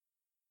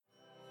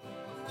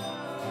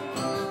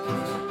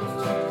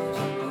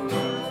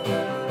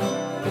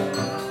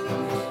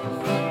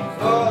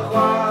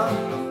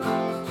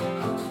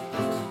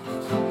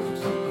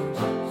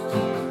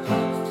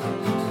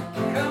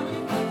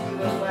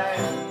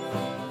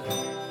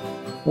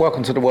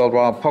Welcome to the World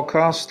Wild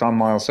Podcast. I'm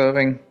Miles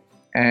Irving,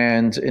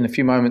 and in a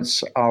few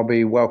moments I'll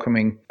be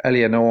welcoming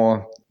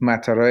Eleonore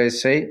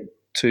Matarese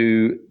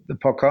to the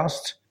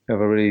podcast. We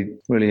have a really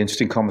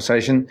interesting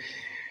conversation,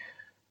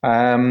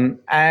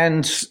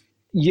 it's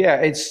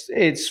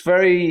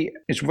very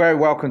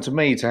welcome to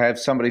me to have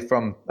somebody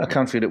from a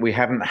country that we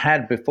haven't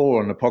had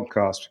before on the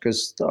podcast.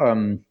 Because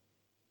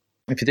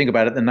if you think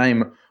about it, the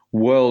name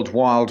World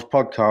Wild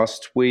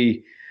Podcast,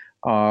 we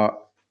are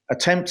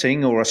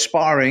attempting or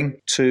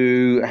aspiring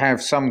to have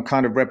some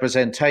kind of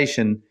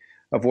representation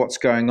of what's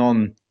going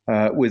on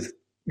with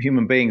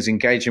human beings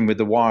engaging with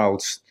the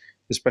wilds,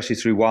 especially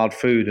through wild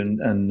food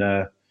and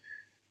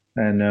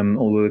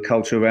all of the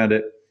culture around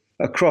it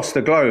across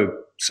the globe.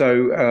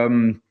 So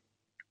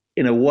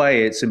in a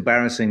way, it's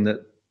embarrassing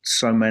that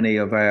so many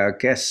of our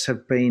guests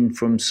have been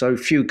from so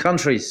few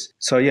countries.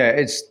 So yeah,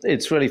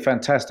 it's really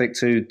fantastic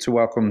to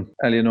welcome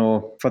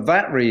Eleonore for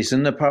that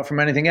reason, apart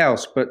from anything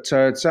else. But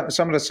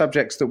some of the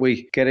subjects that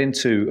we get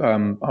into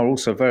are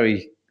also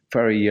very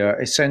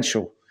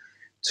essential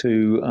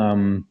to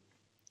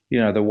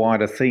the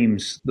wider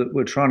themes that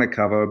we're trying to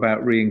cover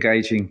about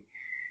re-engaging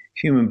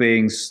human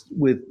beings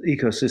with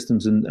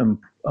ecosystems and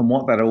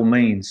what that all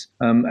means.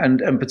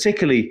 And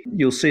particularly,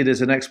 you'll see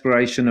there's an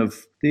exploration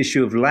of the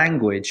issue of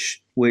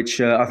language,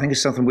 which I think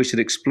is something we should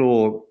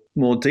explore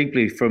more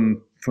deeply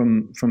from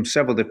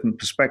several different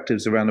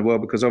perspectives around the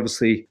world, because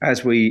obviously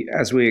as we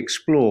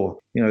explore,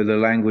 the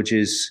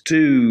languages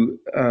do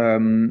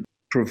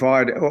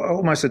provide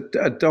almost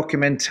a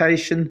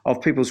documentation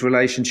of people's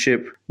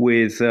relationship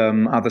with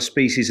other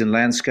species and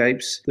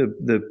landscapes,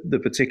 the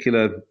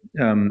particular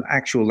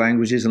actual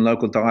languages and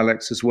local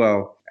dialects as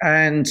well.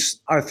 And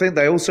I think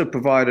they also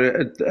provide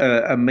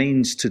a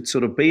means to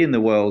sort of be in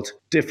the world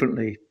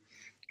differently.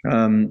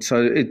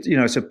 So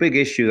it's a big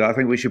issue that I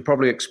think we should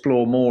probably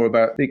explore more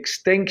about the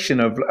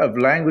extinction of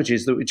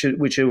languages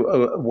which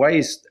are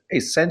ways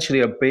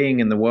essentially of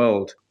being in the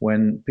world,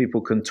 when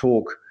people can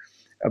talk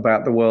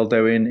about the world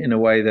they're in a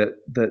way that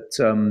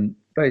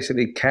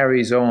basically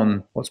carries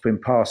on what's been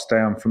passed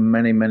down from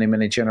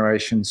many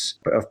generations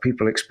of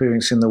people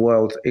experiencing the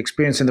world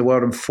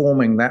and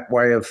forming that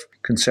way of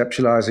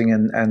conceptualizing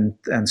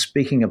and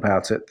speaking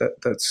about it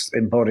that's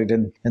embodied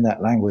in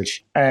that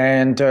language.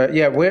 And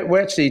we're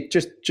actually,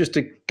 just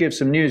to give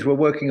some news, we're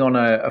working on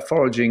a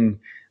foraging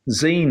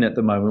zine at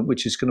the moment,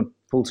 which is going to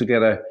pull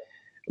together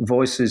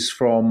voices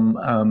from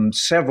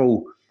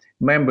several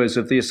members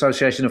of the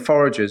Association of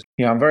Foragers.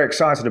 I'm very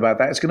excited about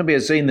that. It's going to be a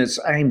zine that's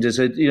aimed as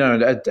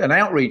an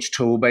outreach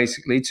tool,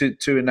 basically,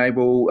 to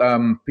enable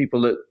people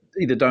that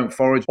either don't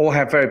forage or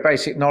have very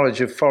basic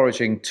knowledge of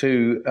foraging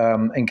to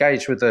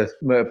engage with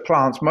the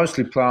plants,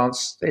 mostly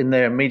plants, in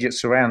their immediate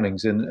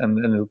surroundings, and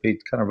it'll be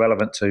kind of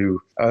relevant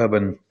to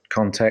urban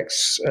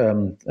contexts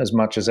as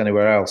much as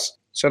anywhere else.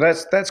 So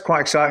that's quite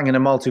exciting, in a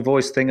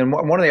multi-voice thing. And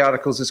one of the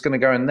articles that's going to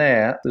go in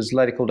there's a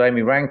lady called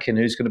Amy Rankin,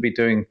 who's going to be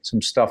doing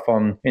some stuff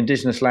on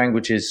indigenous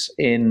languages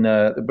in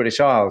the British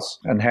Isles,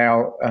 and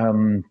how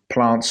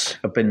plants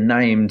have been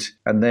named,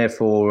 and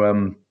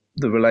therefore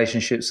the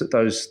relationships that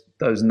those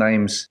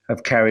names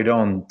have carried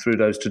on through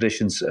those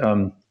traditions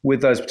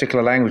with those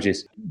particular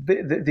languages.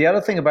 The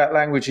other thing about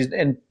language is,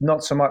 and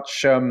not so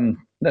much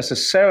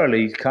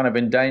necessarily kind of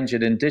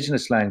endangered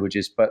indigenous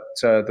languages, but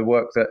the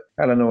work that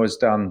Eleonore has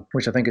done,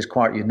 which I think is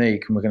quite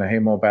unique, and we're going to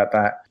hear more about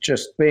that.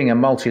 Just being a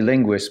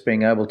multilinguist,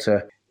 being able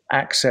to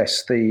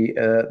access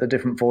the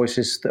different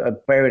voices that are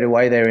buried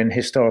away there in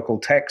historical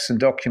texts and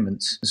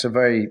documents. It's a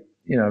very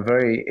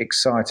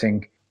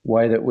exciting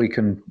way that we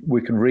can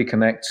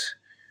reconnect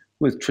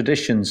with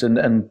traditions,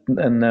 and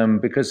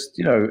because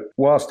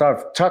whilst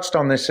I've touched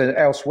on this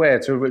elsewhere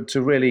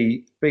to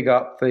really big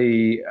up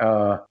the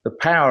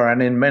power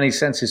and, in many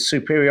senses,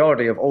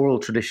 superiority of oral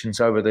traditions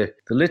over the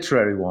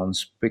literary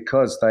ones,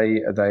 because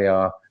they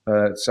are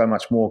so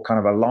much more kind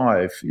of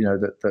alive.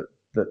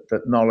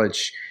 That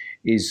knowledge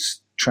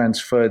is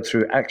transferred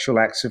through actual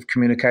acts of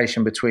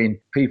communication between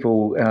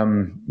people,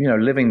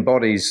 living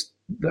bodies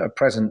that are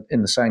present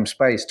in the same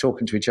space,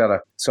 talking to each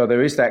other. So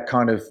there is that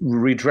kind of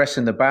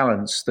redressing the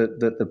balance that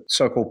the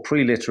so-called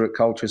pre-literate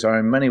cultures are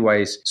in many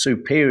ways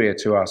superior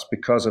to us,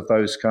 because of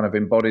those kind of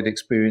embodied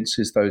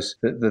experiences.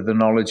 The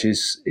knowledge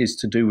is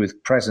to do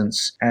with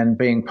presence and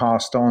being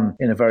passed on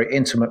in a very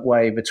intimate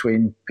way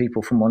between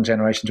people from one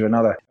generation to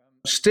another.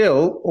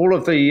 Still, all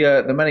of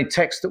the many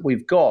texts that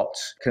we've got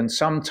can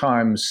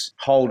sometimes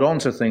hold on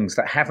to things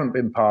that haven't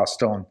been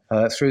passed on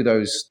through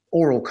those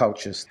oral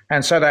cultures.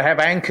 And so they have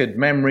anchored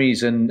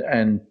memories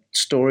and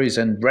stories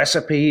and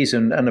recipes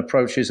and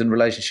approaches and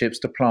relationships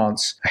to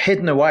plants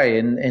hidden away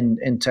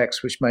in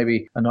texts which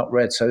maybe are not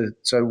read. So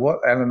what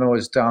Eleonore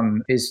has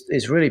done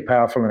is really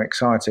powerful and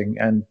exciting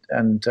and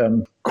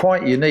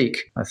quite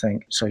unique, I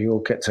think. So you'll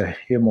get to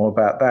hear more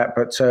about that.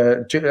 But I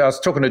was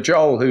talking to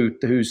Joel,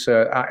 who's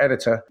our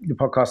editor, the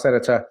podcast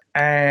editor,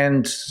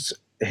 and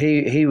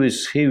he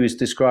was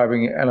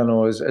describing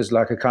Eleonore as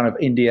like a kind of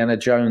Indiana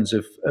Jones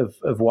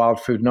of wild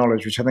food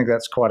knowledge, which I think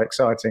that's quite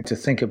exciting to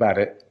think about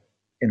it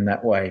in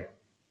that way.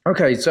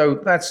 Okay, so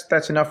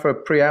that's enough for a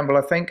preamble,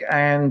 I think,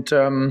 and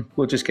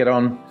we'll just get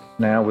on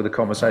now with the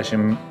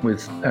conversation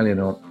with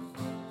Eleanor.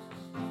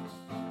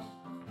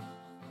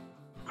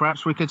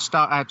 Perhaps we could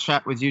start our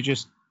chat with you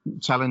just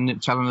telling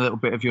a little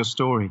bit of your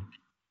story.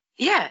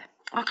 Yeah,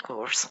 of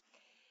course.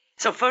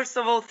 So first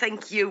of all,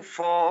 thank you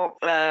for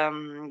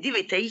the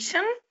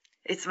invitation.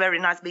 It's very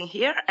nice being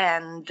here.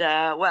 And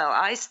well,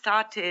 I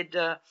started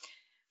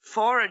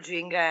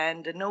foraging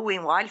and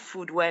knowing wild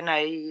food when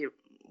I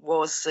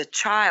was a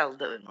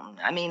child.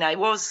 I mean, I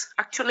was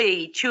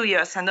actually 2.5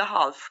 years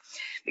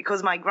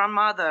because my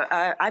grandmother,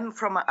 I'm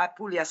from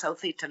Apulia,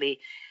 South Italy,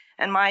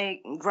 and my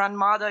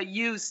grandmother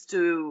used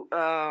to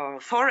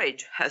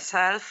forage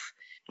herself,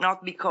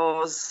 not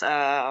because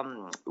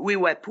we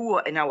were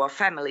poor in our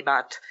family,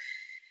 but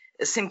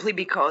simply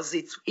because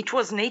it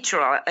was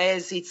natural,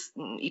 as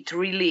it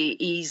really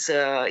is.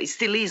 It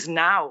still is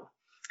now.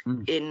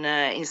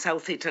 In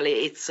South Italy,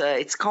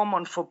 it's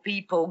common for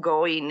people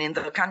going in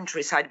the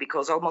countryside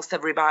because almost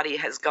everybody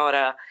has got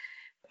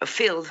a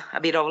field, a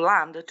bit of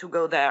land to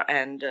go there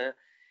and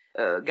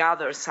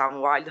gather some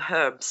wild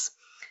herbs.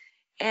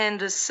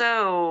 And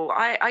so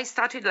I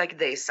started like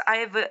this.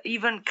 I've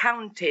even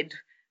counted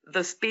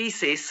the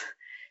species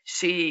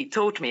she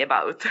taught me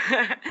about,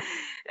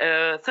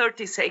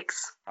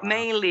 36,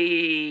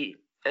 mainly,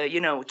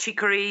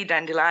 chicory,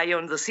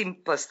 dandelion, the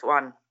simplest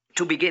one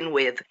to begin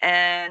with.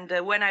 And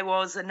when I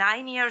was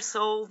 9 years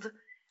old,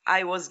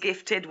 I was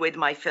gifted with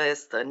my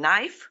first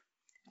knife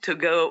to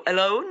go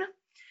alone.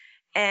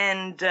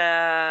 And,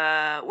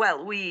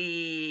 well,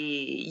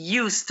 we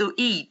used to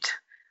eat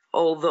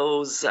all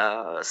those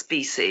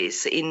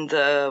species in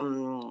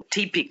the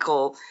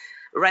typical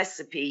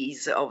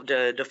recipes of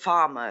the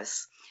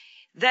farmers.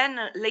 Then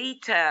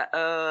later,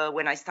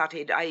 when I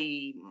started,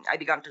 I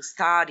began to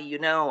study,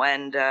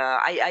 and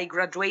I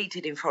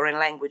graduated in foreign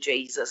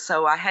languages.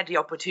 So I had the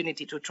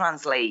opportunity to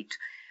translate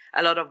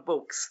a lot of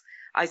books.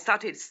 I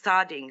started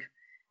studying.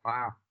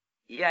 Wow.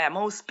 Yeah,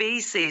 more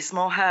species,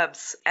 more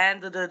herbs.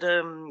 And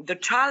the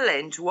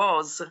challenge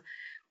was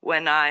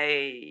when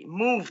I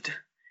moved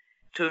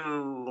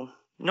to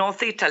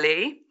North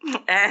Italy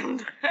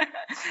and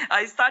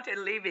I started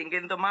living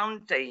in the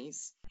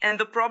mountains. And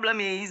the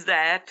problem is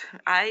that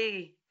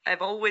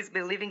I've always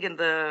been living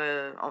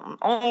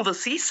on the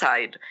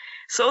seaside.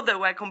 So there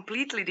were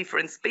completely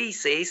different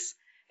species,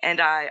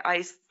 and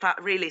I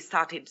really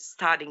started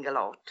studying a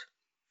lot.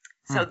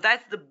 So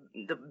that's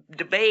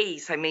the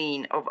base,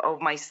 of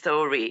my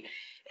story.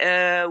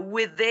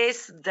 With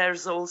this,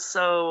 there's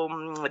also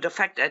the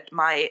fact that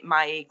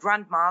my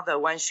grandmother,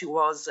 when she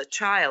was a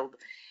child,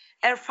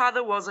 her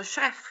father was a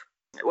chef.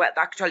 Well,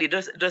 actually,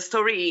 the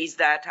story is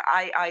that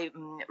I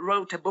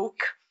wrote a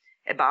book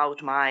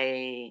about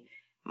my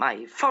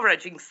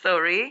foraging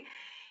story,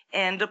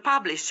 and the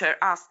publisher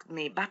asked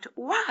me, but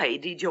why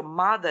did your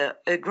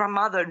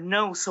grandmother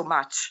know so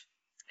much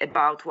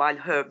about wild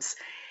herbs?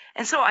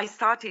 And so I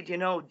started,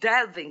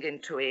 delving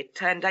into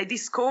it, and I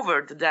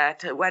discovered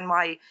that when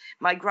my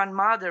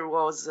grandmother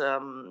was,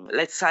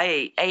 let's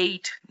say,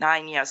 8,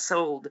 9 years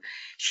old,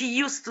 she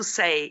used to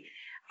say,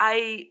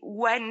 I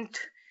went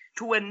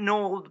to an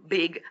old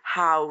big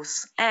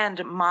house,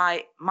 and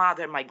my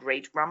mother, my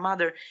great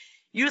grandmother,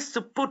 used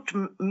to put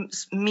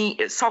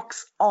me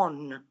socks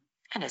on.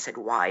 And I said,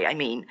 why?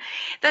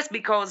 That's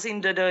because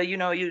in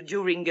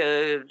during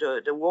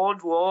the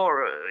World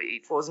War,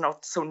 it was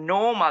not so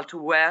normal to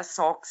wear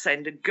socks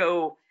and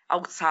go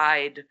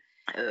outside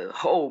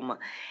home.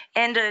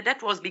 And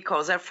that was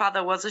because her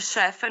father was a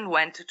chef and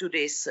went to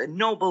this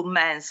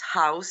nobleman's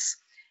house.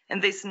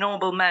 And this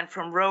nobleman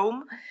from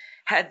Rome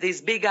had this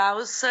big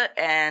house,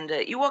 and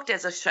he worked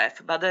as a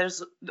chef, but there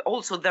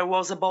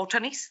was a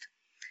botanist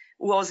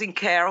who was in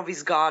care of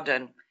his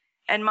garden.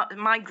 And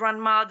my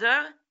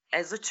grandmother,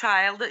 as a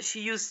child,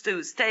 she used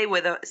to stay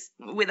with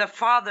her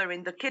father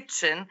in the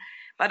kitchen,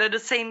 but at the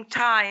same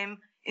time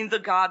in the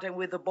garden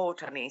with the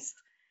botanist.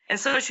 And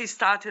so she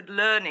started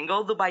learning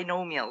all the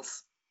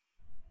binomials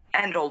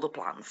and all the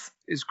plants.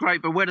 It's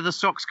great, but where do the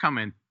socks come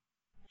in?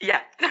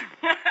 Yeah.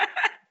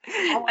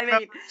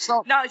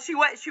 No, she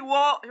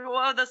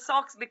wore the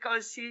socks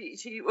because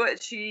she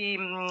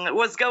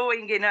was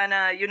going in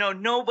a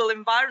noble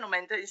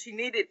environment, and she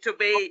needed to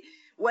be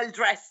well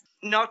dressed,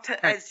 not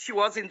as she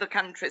was in the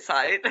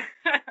countryside.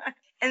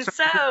 And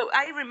so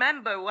I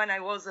remember when I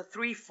was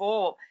 3,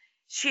 4,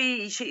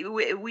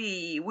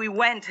 we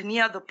went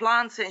near the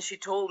plants, and she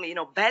told me,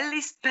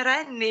 bellis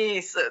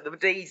perennis, the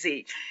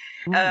daisy.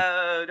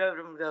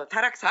 The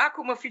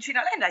Taraxacum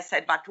officinale, and I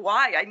said, but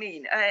why?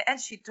 And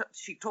she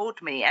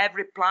taught me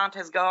every plant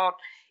has got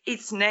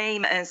its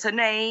name and a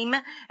name,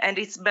 and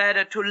it's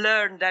better to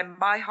learn them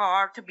by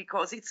heart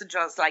because it's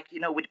just like,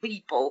 with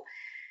people.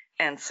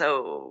 And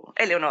so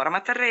Eleonora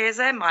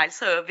Matarrese, Miles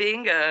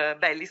Irving,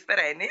 bellis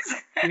perennis,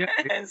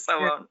 and so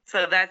on.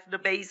 So that's the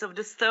base of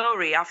the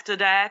story. After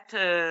that,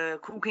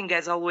 cooking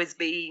has always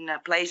been a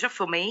pleasure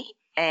for me.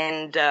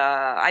 And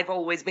I've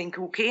always been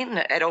cooking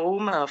at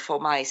home for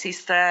my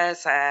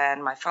sisters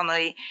and my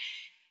family.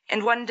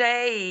 And one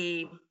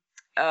day,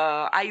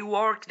 I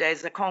worked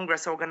as a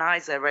Congress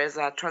organizer, as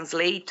a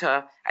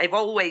translator. I've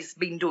always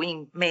been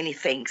doing many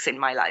things in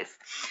my life.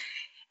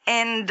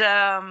 And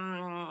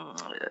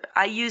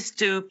I used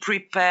to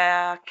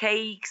prepare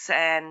cakes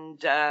and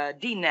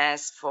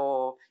dinners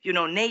for,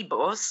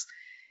 neighbors.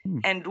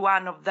 And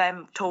one of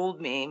them told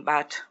me,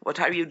 but what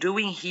are you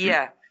doing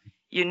here?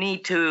 You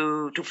need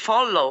to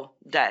follow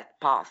that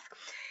path.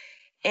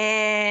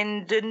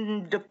 And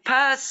the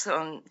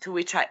person to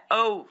which I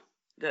owe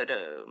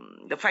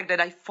the fact that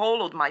I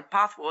followed my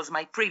path was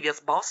my previous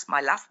boss,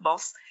 my last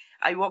boss.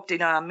 I worked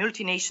in a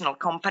multinational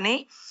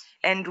company,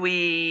 and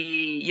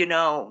we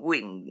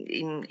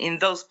in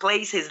those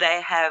places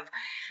they have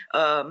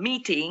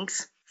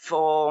meetings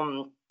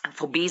for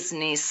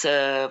business,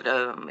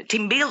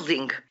 team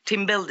building,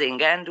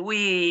 and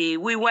we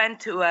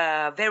went to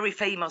a very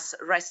famous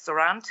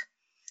restaurant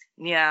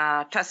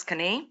near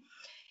Tuscany.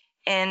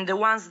 And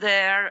once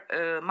there,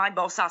 my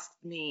boss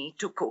asked me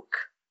to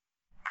cook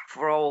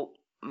for all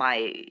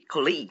my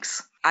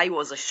colleagues. I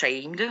was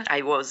ashamed.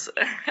 I was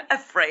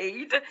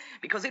afraid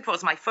because it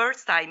was my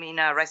first time in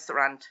a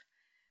restaurant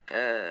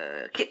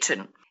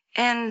kitchen.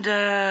 And,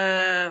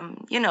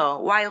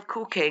 while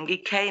cooking, he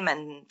came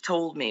and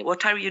told me,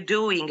 what are you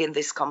doing in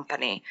this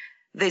company?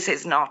 This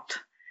is not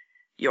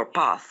your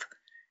path.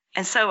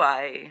 And so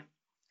I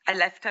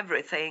left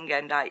everything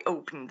and I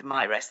opened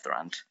my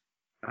restaurant.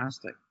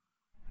 Fantastic.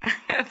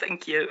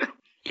 Thank you.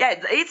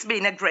 Yeah, it's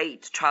been a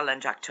great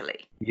challenge,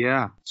 actually.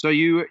 Yeah. So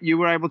you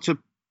were able to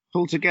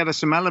pull together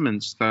some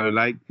elements, though,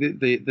 like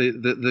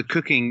the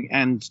cooking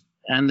and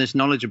this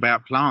knowledge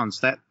about plants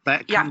that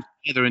comes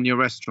together in your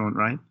restaurant,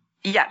 right?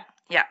 Yeah.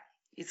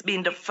 It's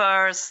been the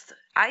first,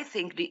 I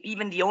think,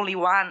 even the only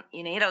one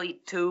in Italy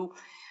to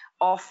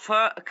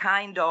offer a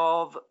kind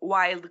of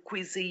wild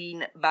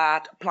cuisine,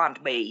 but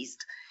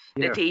plant-based.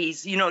 Yeah. That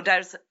is,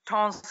 there's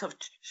tons of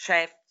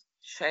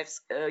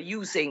chefs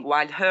using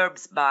wild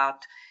herbs,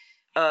 but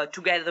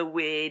together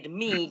with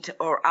meat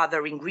or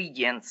other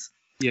ingredients.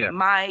 Yeah.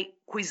 My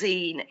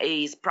cuisine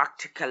is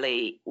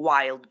practically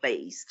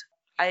wild-based.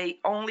 I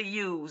only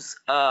use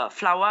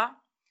flour,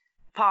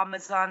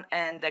 parmesan,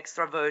 and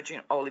extra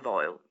virgin olive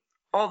oil.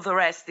 All the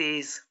rest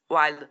is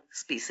wild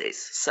species,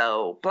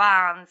 so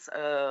plants,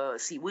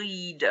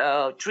 seaweed,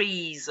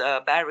 trees,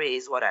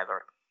 berries,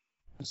 whatever.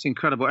 That's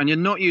incredible. And you're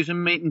not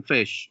using meat and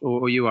fish,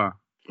 or you are?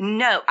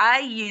 No, I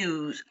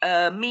use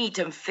meat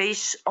and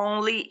fish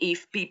only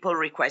if people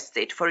request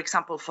it. For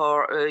example,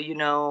 for,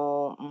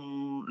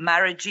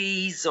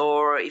 marriages,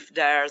 or if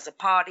there's a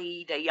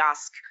party, they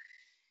ask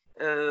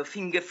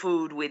finger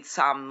food with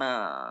some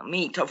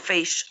meat or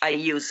fish, I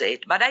use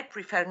it. But I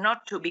prefer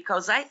not to,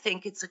 because I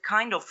think it's a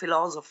kind of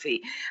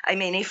philosophy. I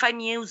mean, if I'm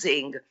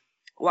using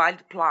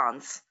wild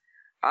plants,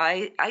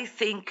 I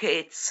think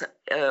it's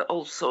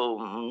also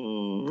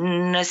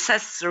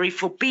necessary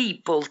for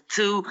people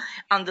to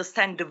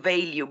understand the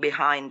value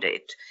behind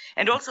it.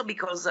 And also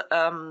because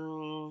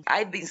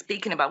I've been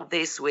speaking about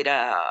this with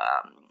a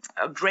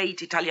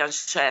great Italian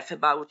chef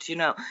about,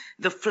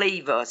 the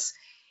flavors.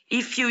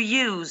 If you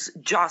use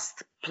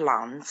just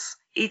plants,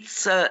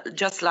 it's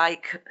just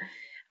like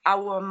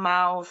our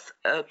mouth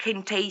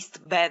can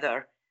taste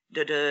better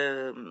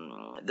the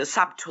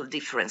subtle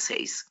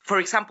differences. For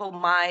example,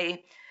 my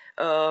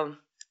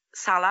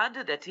salad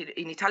that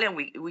in Italian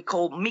we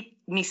call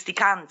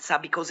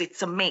misticanza, because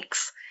it's a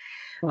mix,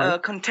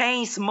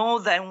 contains more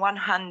than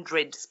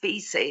 100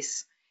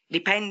 species,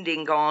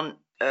 depending on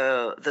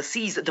the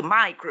season, the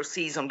micro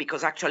season,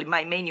 because actually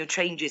my menu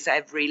changes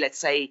every, let's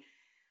say,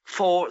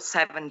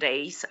 4-7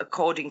 days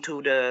according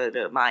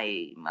to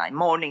my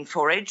morning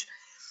forage,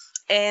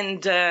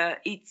 and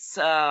it's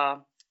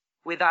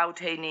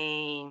without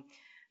any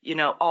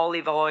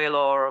olive oil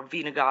or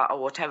vinegar or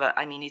whatever.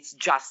 I mean, it's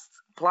just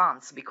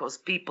plants, because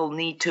people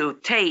need to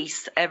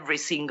taste every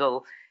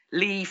single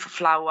leaf,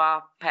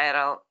 flower,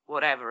 petal,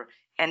 whatever,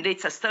 and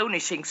it's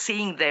astonishing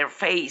seeing their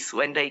face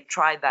when they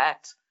try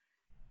that.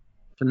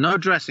 So no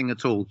dressing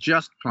at all,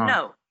 just plants?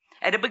 No,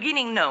 at the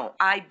beginning, no.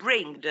 I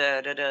bring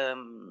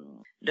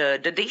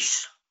the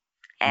dish,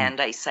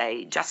 and I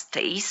say, just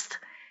taste.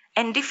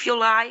 And if you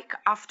like,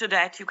 after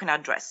that, you can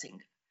add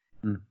dressing.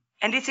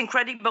 And it's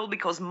incredible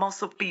because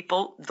most of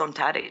people don't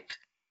add it.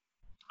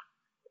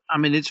 I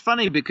mean, it's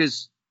funny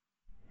because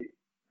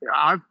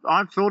I've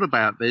thought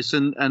about this,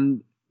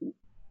 and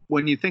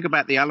when you think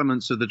about the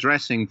elements of the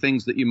dressing,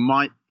 things that you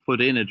might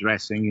put in a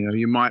dressing,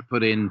 you might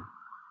put in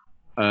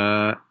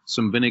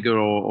some vinegar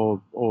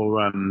or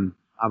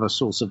other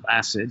sorts of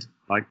acid,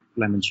 like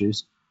lemon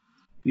juice.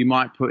 You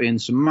might put in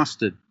some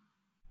mustard.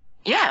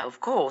 Yeah, of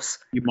course.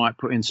 You might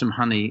put in some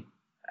honey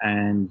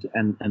and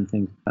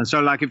things. And so,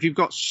 like, if you've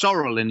got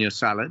sorrel in your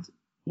salad,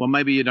 well,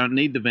 maybe you don't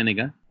need the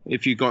vinegar.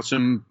 If you've got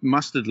some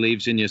mustard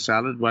leaves in your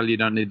salad, well, you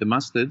don't need the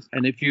mustard.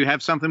 And if you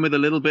have something with a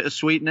little bit of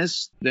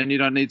sweetness, then you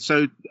don't need.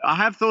 So I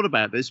have thought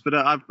about this, but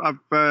I've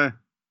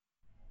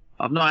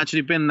not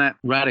actually been that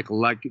radical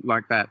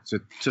like that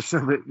to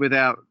serve it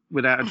without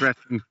a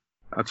dressing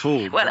at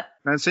all. Well,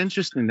 that's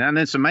interesting, and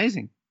it's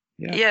amazing.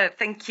 Yeah,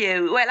 thank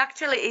you. Well,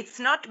 actually, it's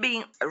not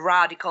being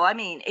radical. I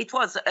mean, it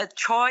was a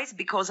choice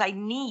because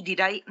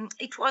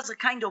it was a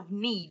kind of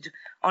need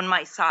on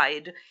my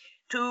side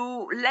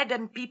to let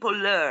them people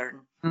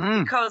learn.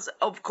 Mm-hmm. Because,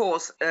 of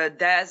course,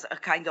 there's a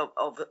kind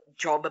of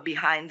job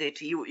behind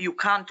it. You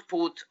can't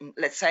put,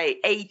 let's say,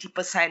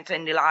 80%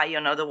 in the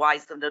lion,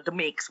 otherwise the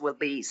mix will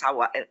be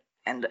sour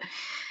and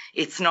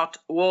it's not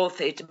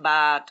worth it.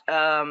 But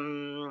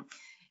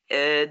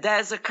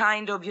there's a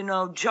kind of,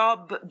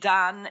 job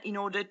done in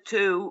order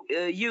to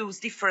use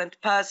different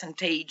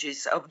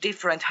percentages of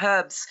different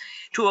herbs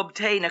to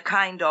obtain a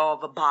kind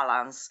of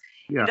balance.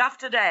 Yeah. And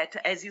after that,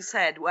 as you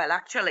said, well,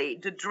 actually,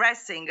 the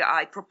dressing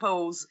I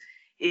propose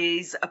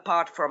is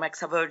apart from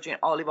extra virgin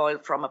olive oil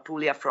from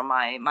Apulia, from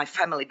my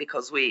family,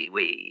 because we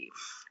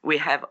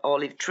have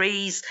olive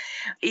trees.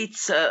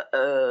 It's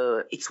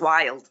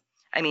wild.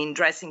 I mean,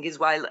 dressing is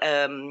wild.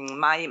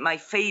 My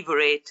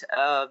favorite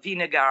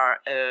vinegar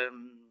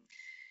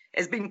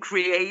has been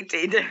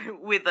created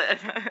with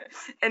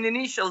an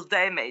initial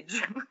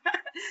damage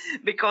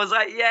because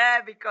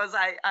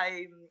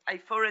I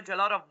forage a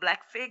lot of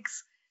black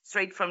figs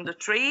straight from the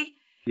tree.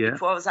 Yeah.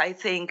 It was, I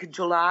think,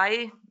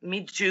 July,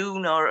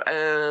 mid-June or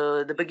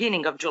the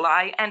beginning of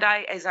July. And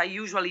as I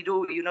usually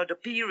do, the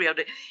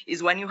period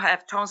is when you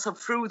have tons of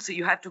fruits,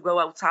 you have to go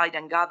outside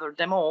and gather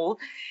them all.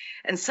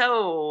 And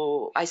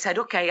so I said,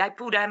 okay, I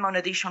put them on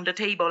a dish on the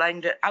table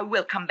and I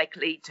will come back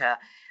later.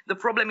 The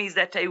problem is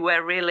that they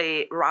were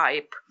really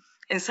ripe.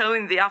 And so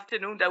in the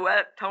afternoon, there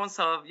were tons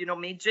of,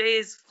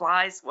 midges,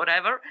 flies,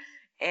 whatever.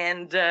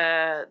 And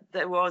there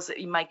was,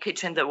 in my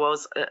kitchen, there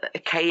was a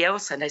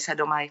chaos. And I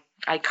said,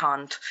 I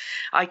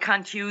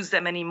can't use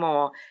them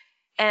anymore.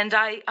 And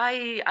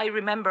I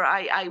remember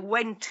I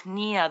went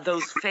near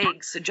those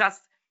figs,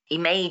 just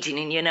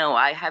imagining,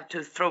 I have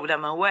to throw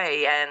them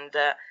away. And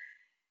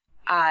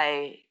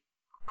I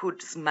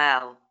could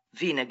smell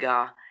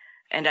vinegar.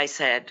 And I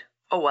said,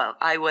 oh, well,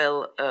 I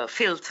will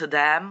filter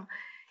them.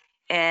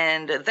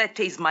 And that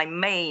is my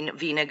main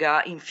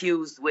vinegar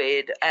infused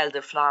with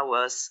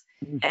elderflowers.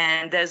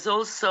 And there's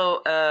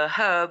also a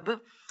herb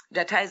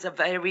that has a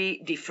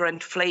very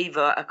different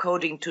flavor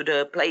according to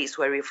the place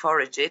where you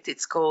forage it.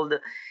 It's called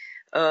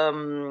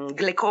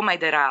Glechoma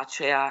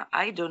hyderacea.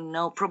 I don't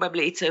know,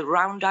 probably it's a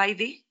round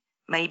ivy,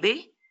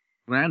 maybe?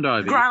 Ground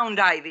ivy.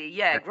 Ground ivy,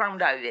 yeah,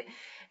 ground ivy.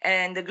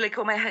 And the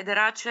Glechoma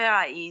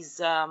hyderacea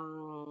is,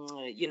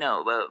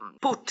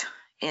 put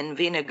in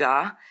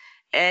vinegar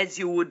as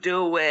you would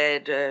do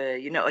with,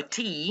 a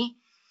tea.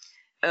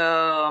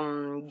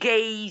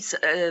 Gaze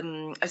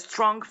a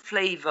strong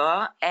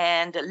flavor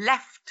and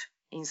left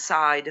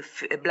inside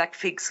black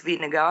figs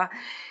vinegar,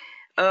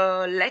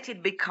 let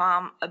it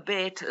become a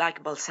bit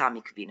like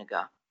balsamic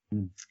vinegar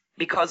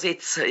because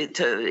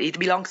it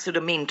belongs to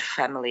the mint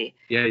family.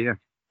 Yeah.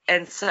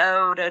 And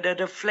so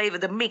the flavor,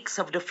 the mix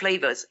of the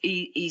flavors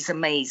is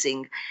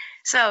amazing.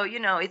 So,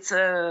 it's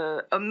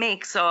a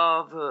mix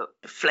of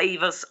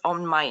flavors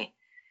on my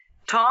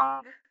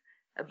tongue,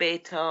 a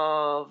bit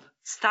of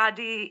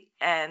study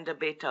and a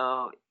bit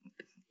of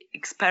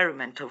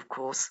experiment, of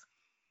course.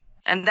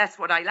 And that's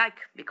what I like,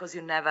 because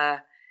you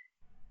never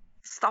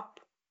stop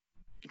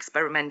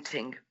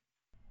experimenting.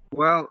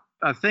 Well,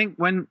 I think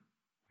when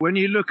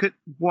you look at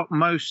what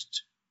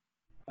most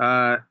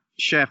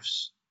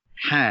chefs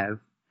have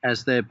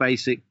as their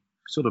basic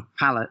sort of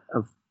palette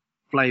of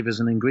flavors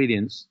and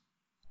ingredients,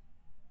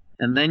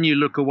 and then you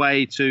look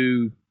away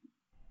to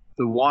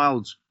the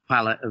wild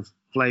palette of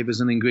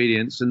flavors and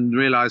ingredients and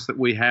realize that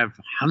we have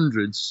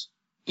hundreds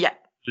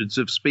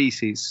of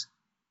species.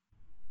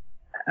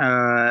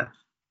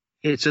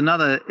 It's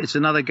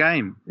another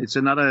game. It's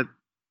another.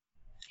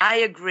 I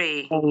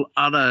agree. Whole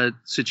other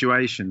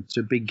situation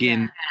to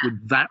begin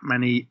with that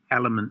many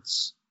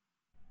elements.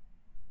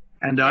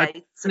 And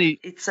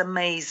it's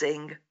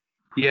amazing.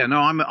 Yeah, no,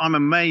 I'm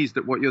amazed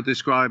at what you're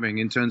describing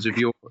in terms of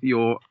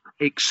your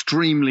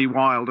extremely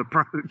wild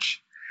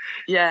approach.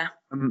 Yeah.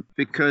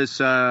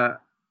 Because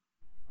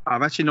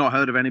I've actually not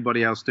heard of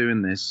anybody else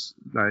doing this.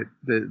 Like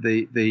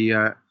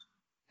the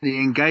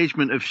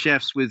engagement of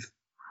chefs with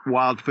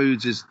wild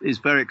foods is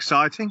very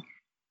exciting,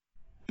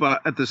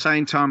 but at the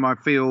same time, I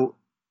feel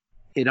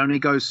it only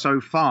goes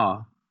so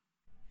far.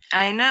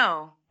 I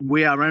know.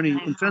 We are only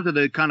in terms of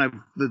the kind of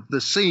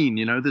the scene,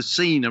 the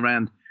scene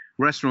around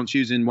restaurants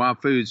using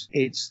wild foods.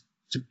 It's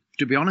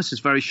to be honest,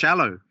 it's very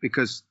shallow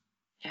because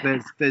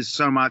there's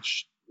so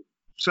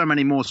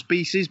many more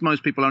species.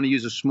 Most people only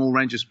use a small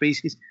range of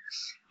species.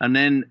 And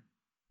then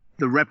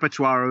the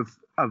repertoire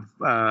of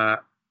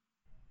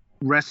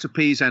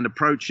recipes and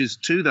approaches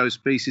to those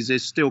species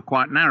is still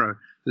quite narrow.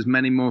 There's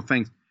many more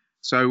things.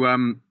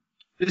 So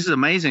this is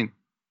amazing.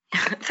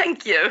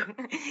 Thank you.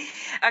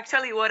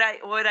 Actually, what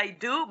I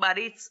do, but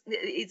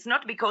it's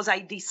not because I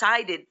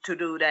decided to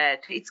do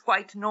that. It's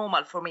quite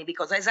normal for me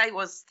because, as I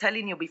was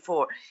telling you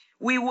before,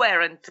 we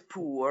weren't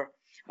poor.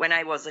 when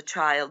I was a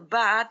child,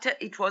 but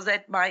it was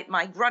that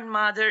my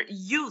grandmother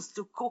used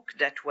to cook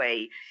that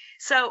way.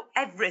 So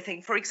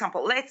everything, for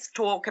example, let's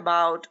talk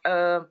about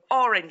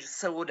orange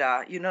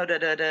soda,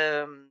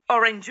 the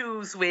orange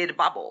juice with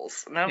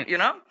bubbles,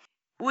 Yes.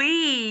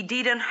 We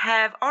didn't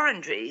have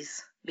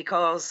oranges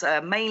because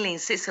mainly in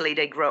Sicily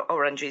they grow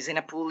oranges. In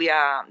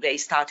Apulia they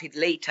started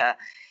later.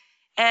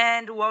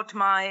 And what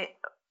my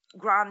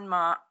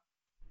grandma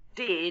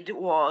did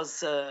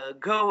was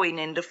going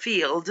in the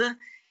field,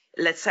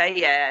 let's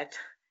say at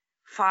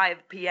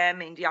 5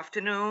 p.m. in the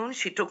afternoon.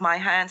 She took my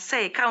hand,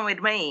 say, come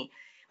with me.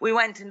 We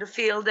went in the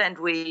field and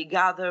we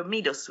gathered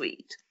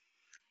meadowsweet.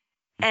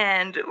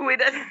 And with,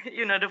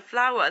 the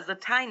flowers, the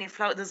tiny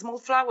flowers, the small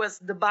flowers,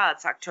 the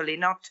buds actually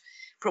not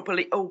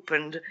properly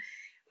opened,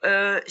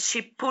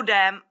 she put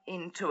them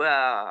into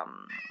a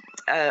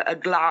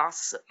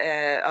glass,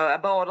 a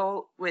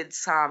bottle with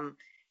some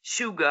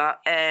sugar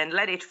and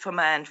let it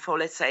ferment for,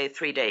 let's say,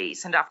 3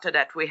 days. And after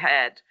that we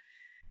had,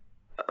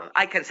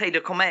 I can say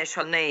the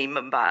commercial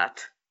name,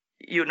 but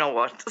you know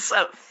what.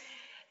 So,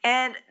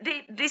 and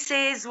this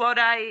is what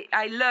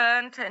I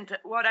learned and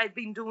what I've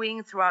been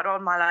doing throughout all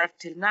my life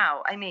till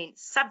now. I mean,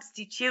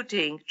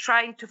 substituting,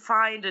 trying to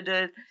find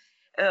the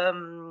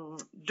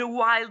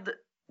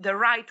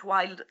right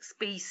wild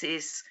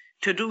species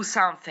to do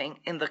something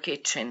in the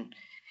kitchen.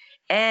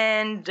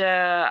 And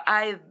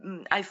I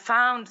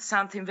found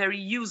something very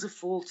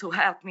useful to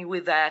help me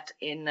with that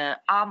in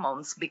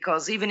almonds,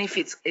 because even if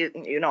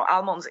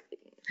almonds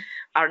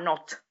are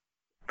not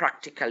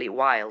practically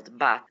wild,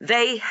 but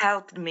they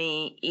helped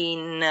me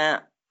in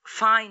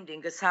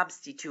finding a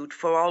substitute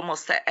for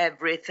almost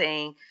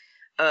everything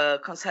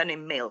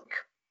concerning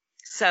milk.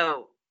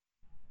 So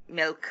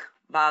milk,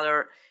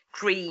 butter,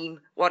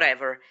 cream,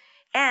 whatever.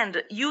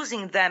 And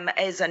using them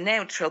as a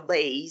neutral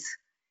base,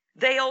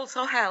 they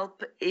also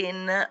help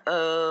in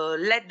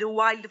let the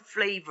wild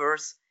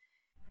flavors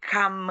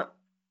come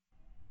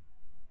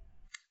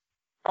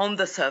on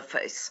the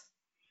surface.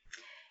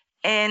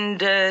 And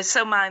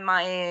so I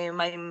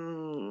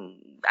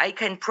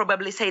can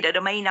probably say that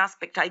the main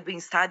aspect I've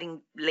been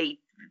studying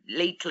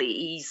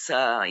lately is,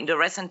 in the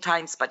recent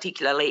times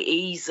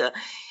particularly, is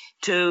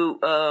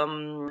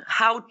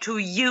how to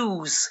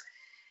use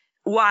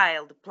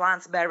wild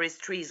plants, berries,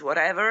 trees,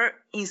 whatever,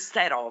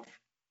 instead of.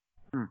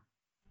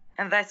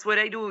 And that's what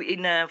I do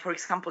in, for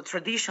example,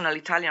 traditional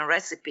Italian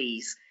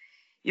recipes.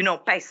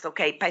 Pesto.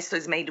 Okay, pesto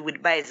is made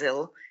with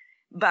basil,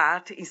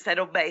 but instead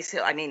of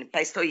basil,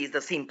 pesto is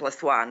the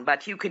simplest one,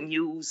 but you can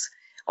use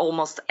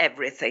almost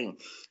everything.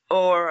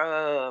 Or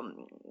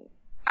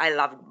I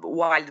love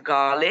wild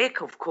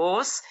garlic, of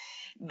course,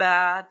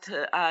 but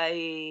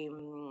I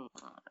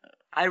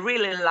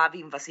really love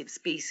invasive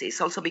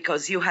species, also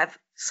because you have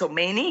so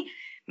many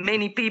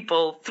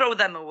people throw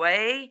them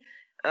away.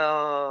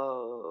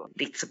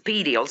 It's a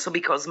pity, also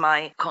because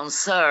my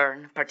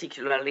concern,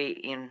 particularly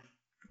in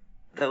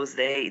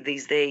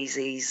these days,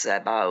 is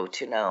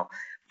about,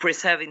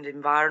 preserving the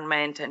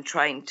environment and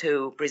trying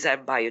to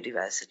preserve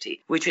biodiversity,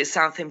 which is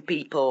something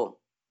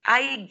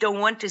I don't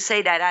want to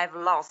say that I've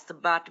lost,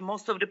 but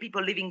most of the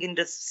people living in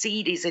the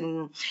cities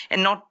and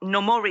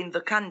no more in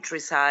the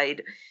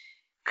countryside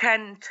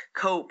can't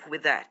cope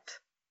with that,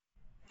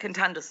 can't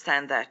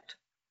understand that.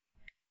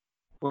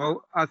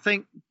 Well, I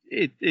think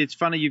it's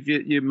funny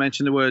you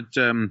mentioned the word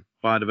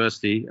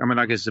biodiversity.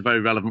 I guess it's a very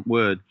relevant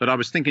word, but I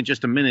was thinking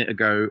just a minute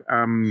ago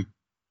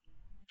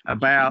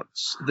about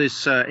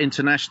this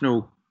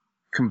international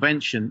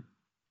convention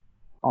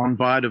on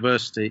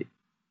biodiversity.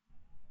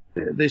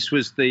 This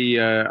was the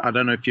I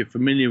don't know if you're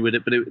familiar with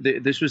it, but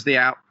this was the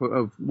output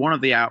of one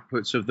of the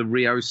outputs of the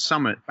Rio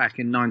Summit back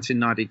in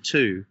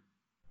 1992,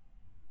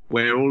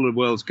 where all the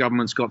world's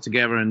governments got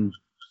together and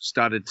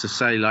started to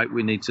say, like,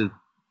 we need to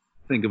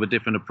think of a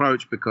different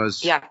approach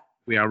because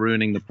we are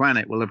ruining the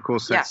planet. Well, of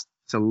course, it's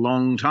a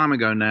long time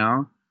ago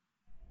now.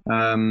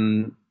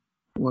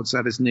 What's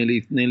that? It's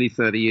nearly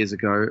 30 years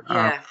ago.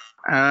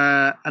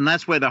 And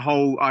that's where the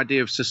whole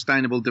idea of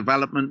sustainable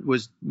development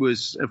was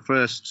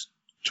first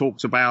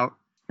talked about.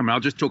 I'll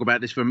just talk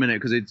about this for a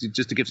minute because it's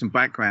just to give some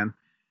background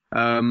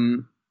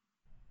and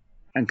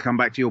come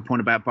back to your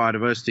point about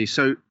biodiversity.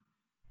 So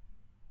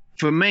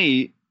for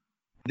me,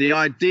 the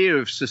idea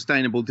of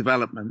sustainable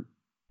development,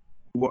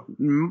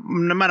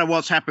 no matter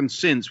what's happened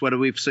since, whether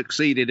we've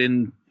succeeded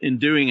in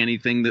doing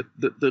anything that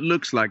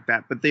looks like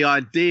that, but the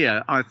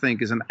idea, I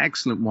think, is an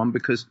excellent one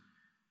because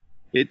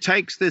it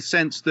takes this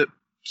sense that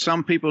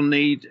some people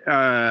need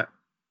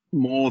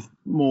more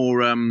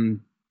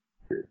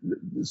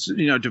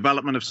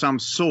development of some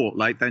sort,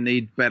 like they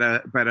need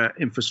better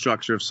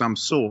infrastructure of some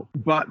sort.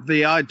 But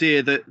the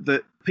idea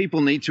that people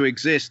need to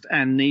exist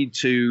and need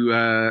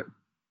to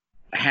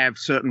have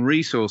certain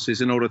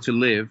resources in order to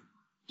live.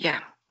 Yeah,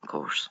 of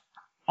course.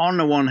 On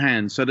the one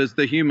hand, so there's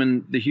the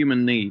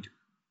human need.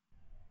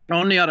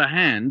 On the other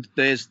hand,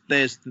 there's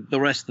the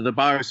rest of the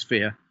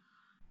biosphere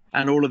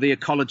and all of the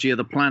ecology of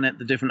the planet,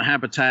 the different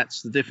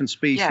habitats, the different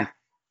species. Yeah.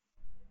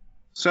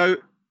 So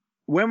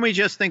when we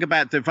just think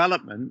about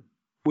development,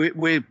 we're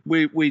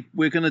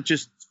going to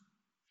just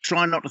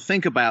try not to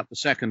think about the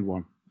second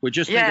one. We're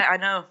just Yeah, I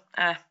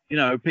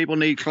know. People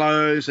need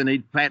clothes, they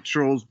need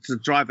petrol to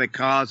drive their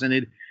cars,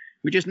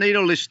 we just need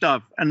all this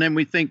stuff. And then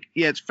we think,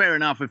 yeah, it's fair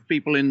enough if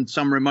people in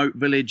some remote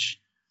village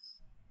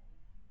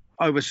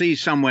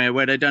overseas somewhere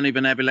where they don't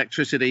even have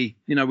electricity,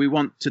 we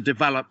want to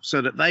develop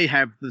so that they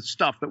have the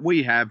stuff that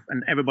we have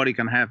and everybody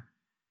can have.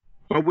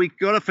 But we've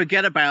got to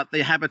forget about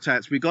the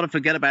habitats. We've got to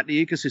forget about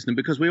the ecosystem,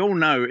 because we all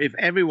know if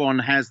everyone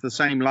has the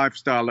same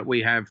lifestyle that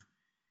we have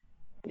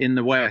in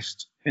the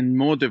West, in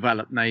more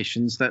developed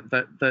nations, that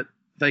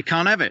they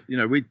can't have it.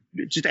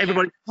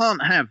 Everybody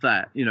can't have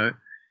that,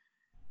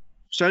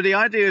 So the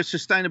idea of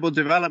sustainable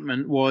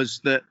development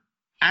was that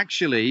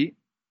actually,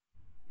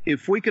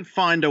 if we could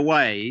find a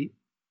way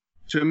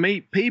to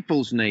meet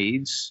people's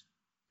needs,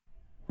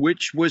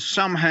 which was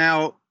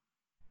somehow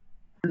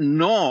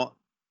not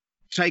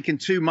taking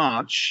too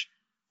much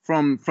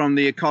from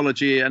the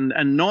ecology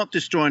and not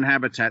destroying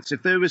habitats,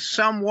 if there was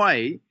some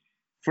way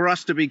for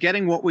us to be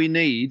getting what we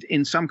need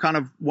in some kind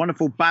of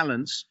wonderful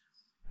balance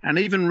and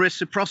even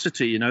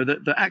reciprocity,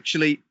 that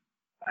actually,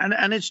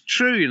 and it's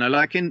true,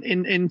 like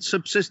in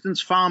subsistence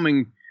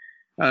farming,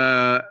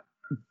 the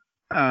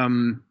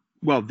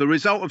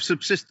result of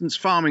subsistence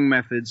farming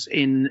methods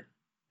in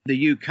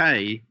the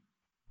UK,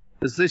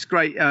 there's this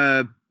great,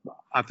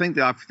 I think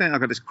I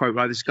got this quote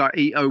right. This guy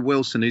E.O.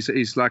 Wilson,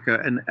 he's like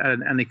an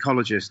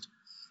ecologist,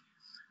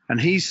 and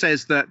he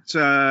says that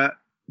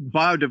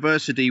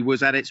biodiversity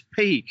was at its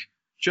peak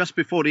just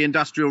before the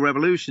Industrial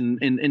Revolution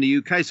in the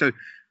UK. So,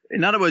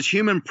 in other words,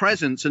 human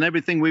presence and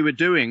everything we were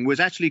doing was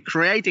actually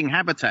creating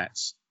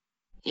habitats.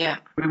 Yeah,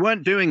 we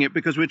weren't doing it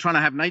because we were trying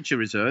to have nature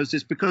reserves.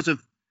 It's because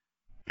of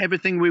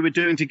everything we were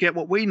doing to get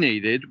what we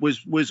needed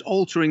was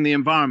altering the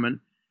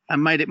environment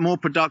and made it more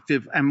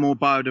productive and more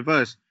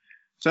biodiverse.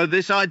 So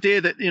this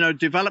idea that,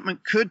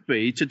 development could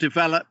be to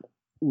develop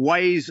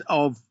ways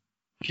of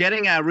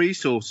getting our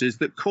resources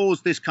that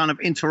cause this kind of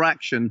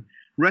interaction,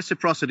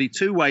 reciprocity,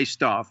 two-way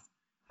stuff,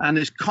 and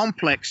this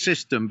complex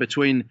system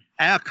between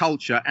our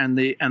culture and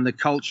the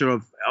culture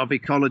of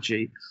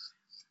ecology,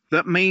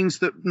 that means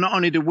that not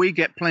only do we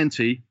get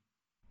plenty,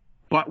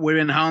 but we're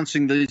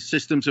enhancing the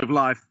systems of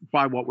life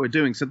by what we're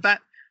doing. So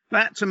that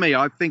to me,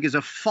 I think, is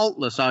a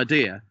faultless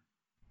idea.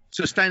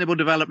 Sustainable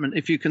development,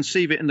 if you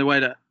conceive it in the way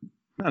that,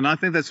 and I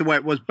think that's the way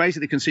it was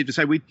basically conceived, to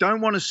say we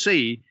don't want to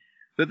see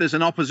that there's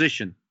an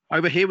opposition.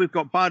 Over here, we've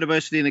got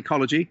biodiversity and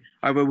ecology.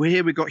 Over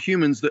here, we've got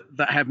humans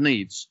that have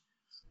needs.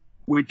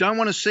 We don't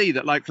want to see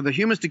that, like, for the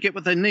humans to get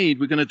what they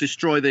need, we're going to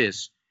destroy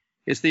this.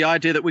 It's the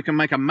idea that we can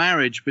make a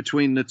marriage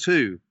between the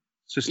two.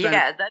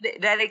 Yeah,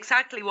 that's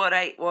exactly what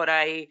I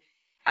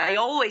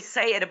always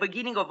say at the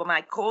beginning of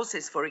my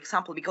courses, for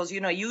example, because,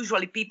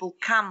 usually people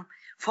come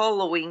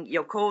following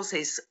your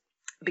courses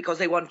because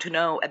they want to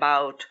know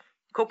about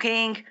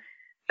cooking,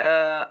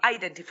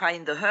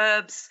 identifying the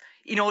herbs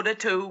in order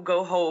to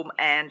go home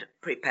and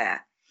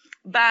prepare.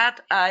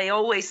 But I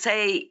always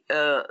say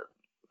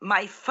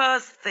my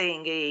first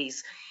thing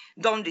is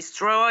don't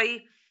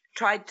destroy,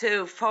 try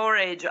to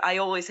forage. I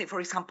always say, for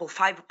example,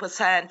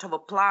 5% of a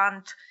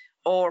plant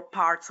or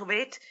parts of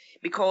it,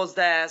 because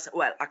there's,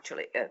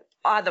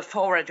 other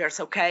foragers,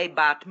 okay,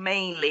 but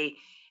mainly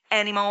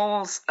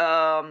animals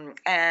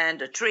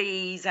and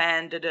trees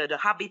and the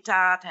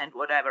habitat and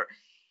whatever.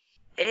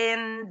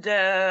 And,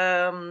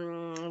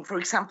 for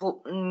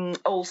example,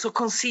 also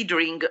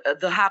considering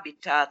the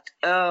habitat,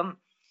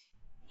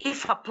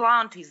 if a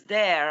plant is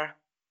there,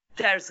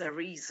 there's a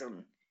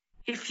reason.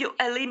 If you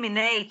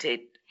eliminate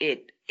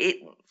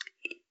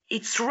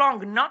it's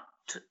wrong, not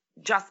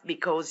just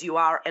because you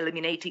are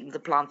eliminating the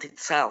plant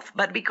itself,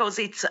 but because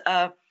it's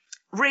a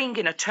ring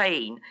in a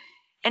chain.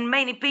 And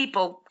many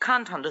people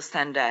can't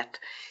understand that.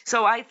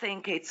 So I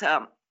think it's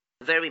a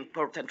very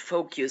important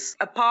focus.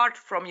 Apart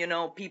from,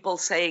 people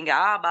saying,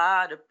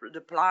 but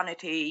the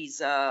planet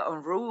is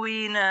on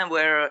ruin,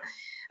 we're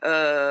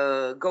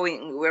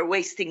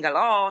wasting a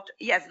lot.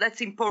 Yes,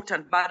 that's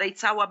important, but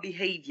it's our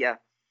behavior.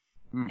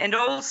 And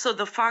also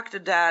the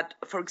fact that,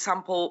 for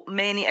example,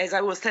 many, as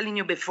I was telling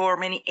you before,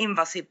 many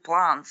invasive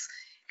plants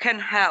can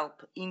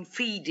help in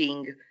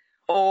feeding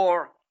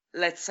or,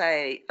 let's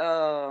say,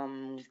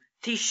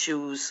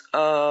 tissues,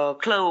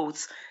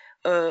 clothes,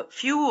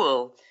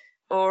 fuel,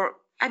 or,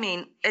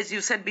 as you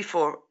said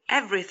before,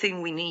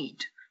 everything we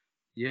need.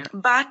 Yeah.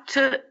 But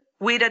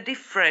with a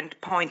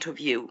different point of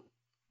view.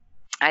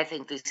 I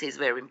think this is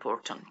very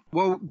important.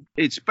 Well,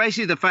 it's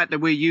basically the fact that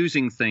we're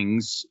using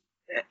things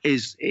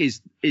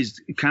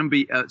can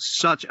be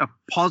such a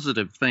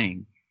positive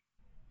thing,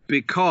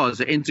 because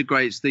it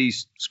integrates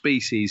these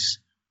species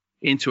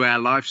into our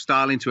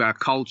lifestyle, into our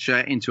culture,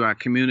 into our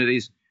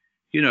communities.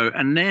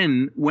 And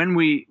then when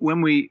we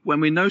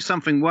know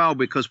something well,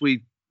 because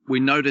we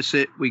notice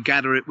it, we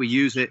gather it, we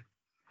use it,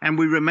 and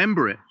we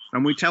remember it,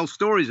 and we tell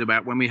stories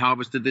about when we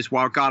harvested this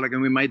wild garlic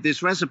and we made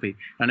this recipe,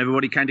 and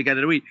everybody came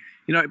together to eat.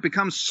 It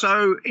becomes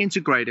so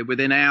integrated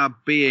within our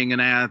being and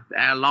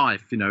our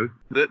life,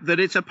 that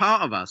it's a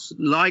part of us,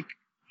 like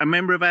a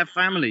member of our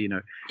family,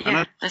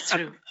 Yeah, that's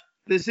true.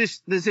 There's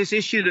this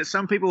issue that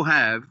some people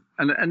have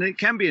And it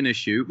can be an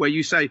issue where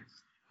you say,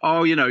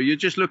 oh, you're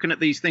just looking at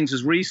these things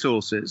as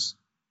resources.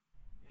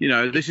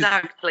 This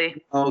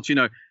exactly.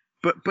 is,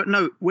 but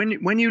no,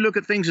 when you look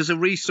at things as a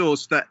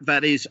resource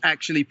that is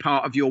actually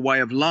part of your way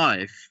of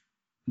life,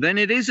 then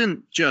it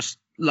isn't just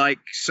like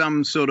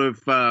some sort of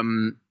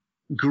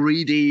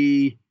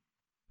greedy,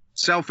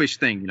 selfish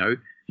thing.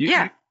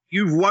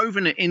 You've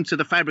woven it into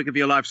the fabric of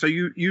your life, so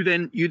you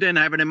then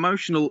have an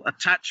emotional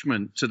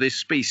attachment to this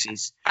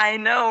species. I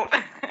know.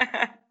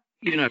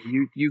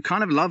 You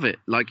kind of love it,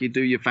 like you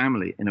do your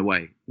family in a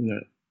way.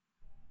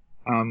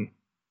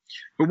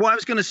 But what I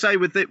was going to say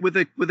with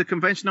the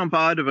Convention on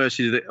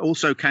Biodiversity that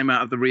also came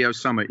out of the Rio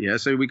Summit,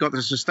 so we got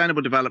the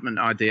sustainable development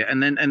idea,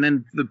 and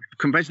then the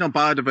Convention on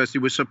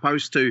Biodiversity was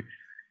supposed to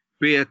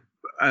be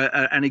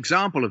an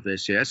example of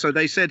this, So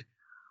they said,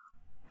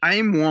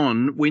 aim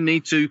 1, we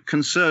need to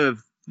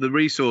conserve the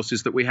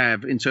resources that we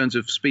have in terms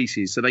of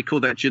species. So they call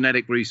that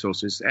genetic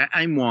resources.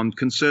 Aim 1,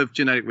 conserve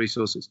genetic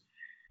resources.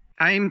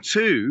 Aim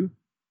 2,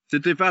 to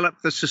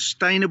develop the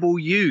sustainable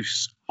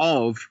use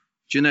of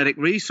genetic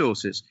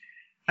resources.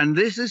 And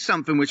this is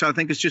something which I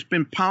think has just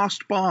been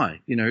passed by.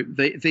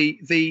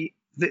 The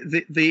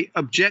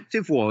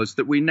objective was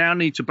that we now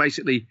need to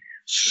basically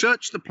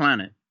search the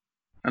planet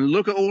and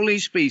look at all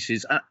these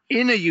species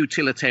in a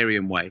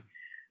utilitarian way,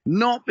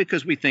 not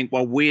because we think,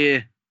 well,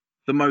 we're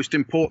the most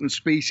important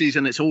species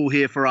and it's all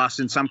here for us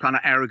in some kind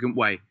of arrogant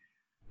way.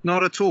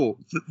 Not at all.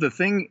 The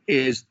thing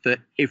is that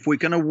if we're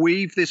going to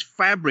weave this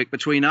fabric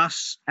between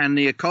us and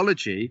the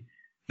ecology,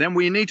 then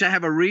we need to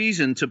have a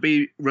reason to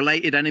be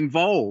related and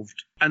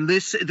involved. And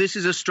this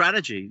is a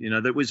strategy,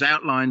 that was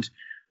outlined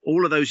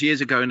all of those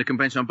years ago in the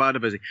Convention on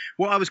Biodiversity.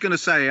 What I was going to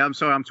say, I'm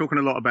sorry, I'm talking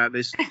a lot about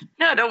this.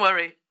 No, don't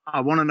worry.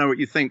 I want to know what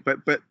you think, but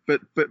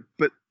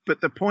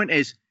the point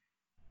is,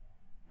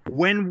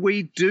 when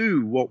we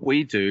do what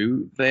we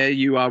do, there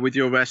you are with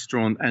your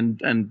restaurant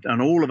and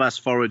all of us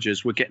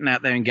foragers, we're getting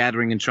out there and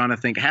gathering and trying to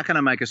think, how can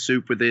I make a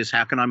soup with this?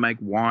 How can I make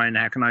wine?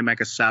 How can I make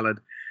a salad?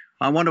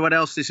 I wonder what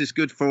else this is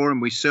good for.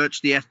 And we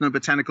search the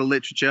ethnobotanical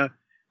literature.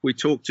 We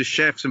talk to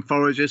chefs and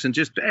foragers and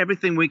just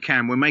everything we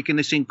can. We're making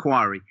this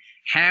inquiry.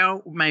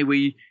 How may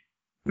we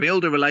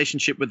build a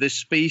relationship with this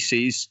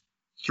species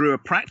through a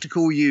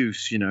practical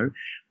use?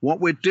 What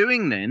we're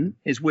doing then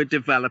is we're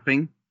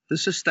developing the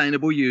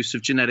sustainable use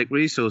of genetic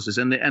resources,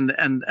 and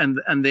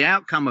the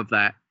outcome of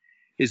that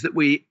is that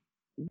we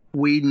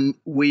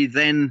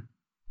then,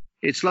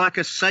 it's like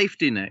a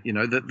safety net,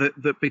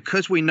 that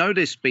because we know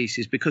this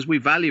species, because we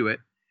value it,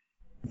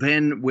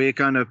 then we're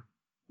gonna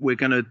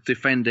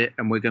defend it,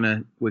 and we're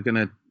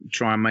gonna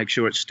try and make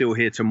sure it's still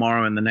here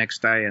tomorrow and the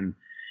next day and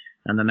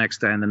the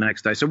next day and the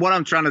next day. So what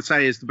I'm trying to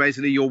say is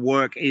basically your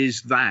work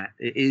is that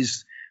it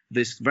is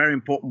this very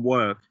important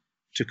work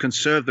to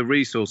conserve the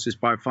resources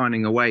by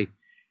finding a way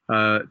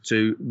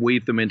to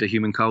weave them into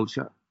human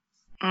culture.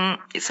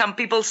 Some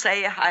people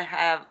say I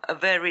have a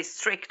very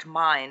strict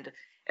mind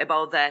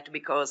about that,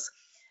 because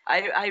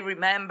I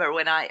remember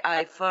when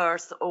I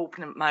first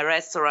opened my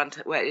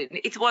restaurant,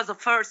 it was the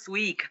first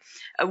week,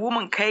 a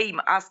woman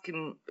came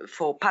asking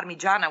for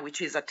parmigiana,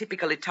 which is a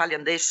typical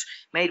Italian dish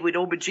made with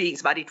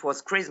aubergines, but it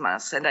was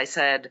Christmas. And I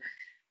said,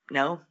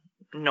 no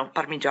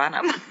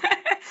parmigiana.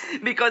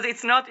 Because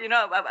it's not,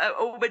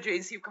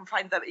 aubergines, you can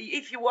find them.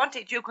 If you want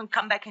it, you can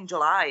come back in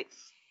July.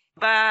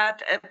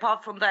 But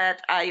apart from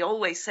that, I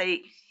always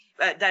say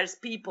there's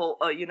people,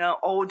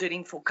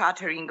 ordering for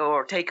catering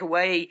or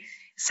takeaway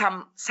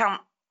some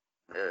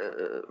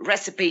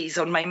recipes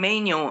on my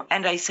menu,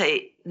 and I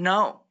say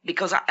no,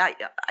 because I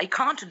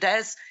can't.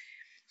 There's,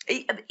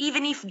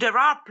 even if there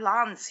are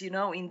plants,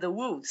 in the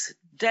woods,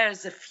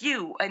 there's a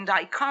few, and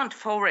I can't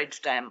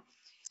forage them.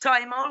 So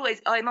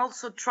I'm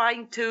also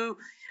trying to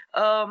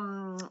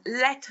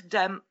let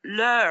them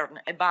learn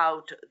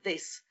about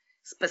this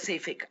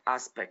specific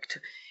aspect,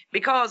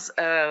 because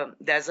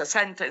there's a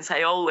sentence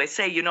I always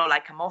say,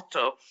 like a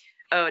motto,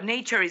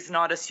 nature is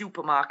not a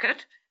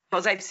supermarket,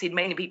 because I've seen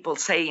many people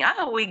saying,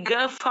 we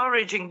go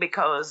foraging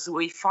because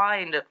we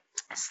find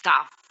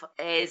stuff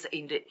as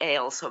in the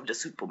aisles of the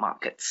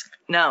supermarkets.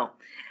 No,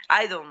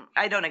 I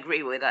don't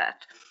agree with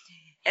that.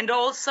 And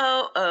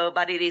also,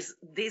 but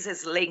this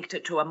is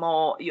linked to a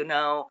more,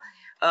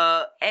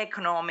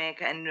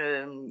 economic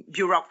and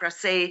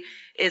bureaucracy,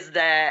 is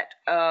that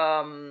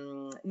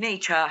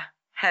nature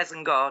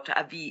hasn't got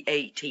a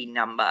VAT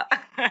number.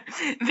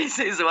 This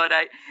is what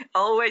I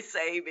always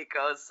say,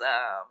 because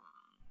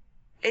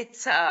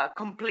it's a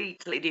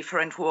completely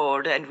different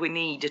world, and we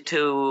need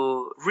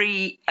to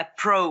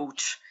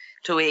reapproach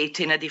to it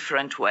in a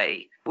different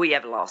way. We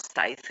have lost,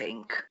 I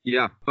think.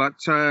 Yeah, but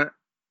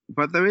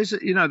there is,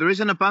 there is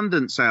an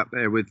abundance out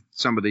there with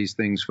some of these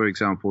things. For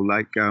example,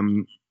 like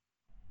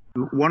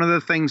one of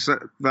the things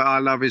that I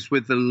love is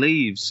with the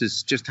leaves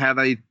is just how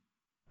they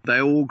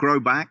all grow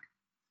back.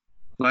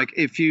 Like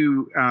if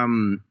you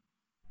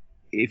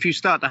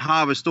start to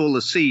harvest all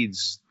the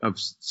seeds of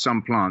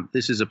some plant,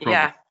 this is a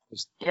problem.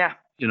 Yeah.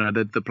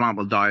 The plant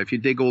will die. If you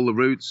dig all the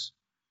roots,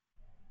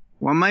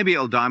 well, maybe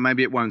it'll die,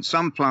 maybe it won't.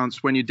 Some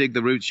plants, when you dig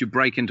the roots, you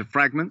break into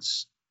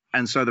fragments,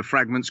 and so the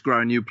fragments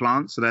grow new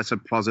plants. So that's a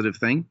positive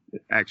thing,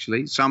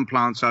 actually. Some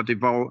plants are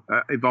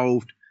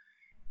evolved.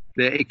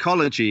 Their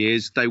ecology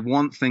is they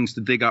want things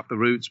to dig up the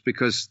roots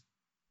because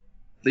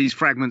these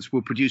fragments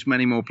will produce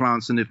many more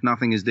plants than if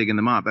nothing is digging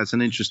them up. That's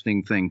an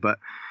interesting thing. But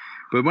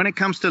when it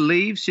comes to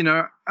leaves,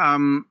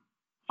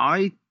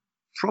 I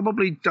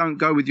probably don't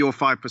go with your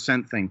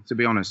 5% thing, to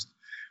be honest,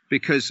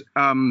 because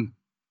the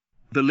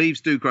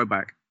leaves do grow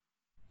back.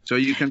 So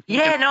you can.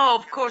 Yeah, no,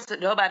 of course.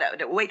 No, but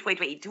wait.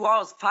 It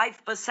was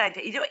 5%.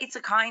 It's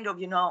a kind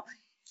of,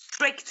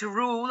 strict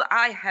rule.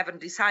 I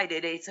haven't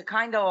decided. It's a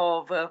kind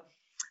of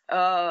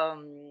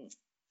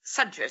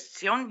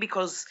suggestion,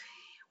 because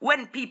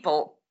when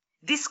people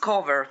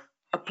discover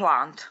a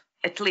plant,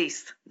 at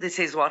least this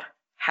is what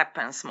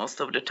happens most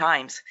of the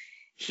times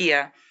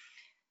here,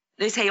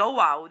 they say, oh,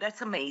 wow,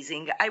 that's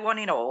amazing. I want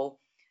it all.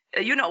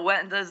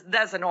 When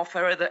there's an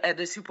offer at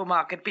the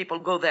supermarket, people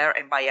go there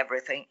and buy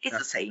everything. It's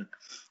the same.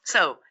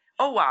 So,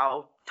 oh,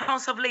 wow,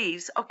 tons of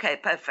leaves. Okay,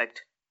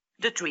 perfect.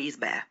 The tree is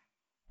bare.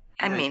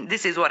 I mean,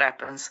 this is what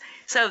happens.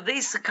 So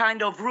this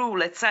kind of rule,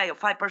 let's say, of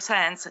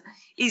 5%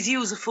 is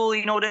useful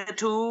in order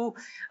to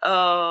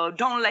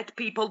don't let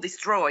people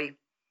destroy.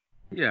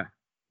 Yeah.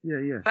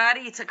 But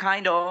it's a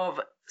kind of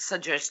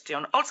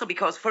suggestion. Also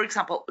because, for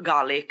example,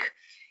 garlic,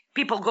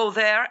 people go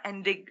there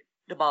and dig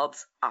the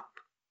bulbs up.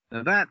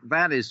 Now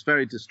that is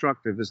very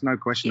destructive. There's no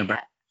question about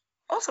it.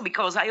 Also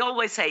because I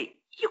always say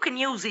you can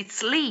use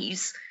its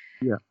leaves.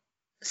 Yeah.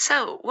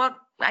 So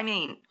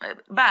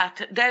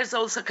but there's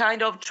also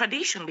kind of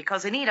tradition,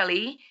 because in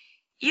Italy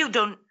you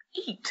don't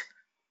eat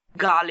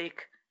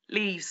garlic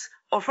leaves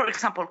or, for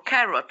example,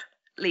 carrot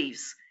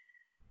leaves.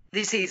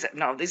 This is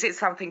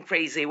something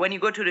crazy. When you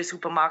go to the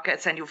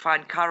supermarkets and you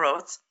find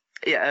carrots,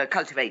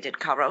 cultivated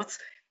carrots,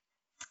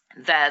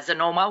 there's a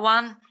normal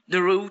one,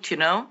 the root,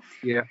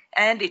 Yeah.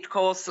 And it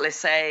costs, let's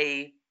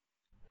say,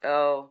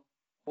 1-2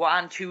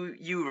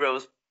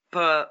 euros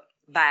per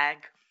bag.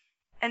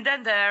 And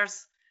then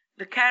there's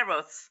the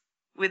carrots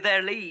with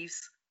their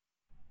leaves,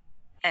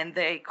 and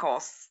they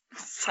cost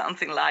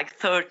something like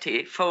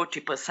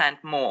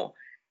 30-40% more.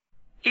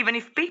 Even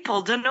if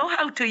people don't know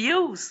how to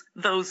use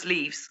those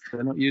leaves.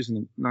 They're not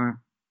using them,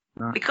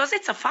 no. Because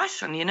it's a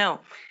fashion,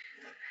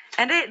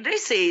 And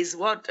this is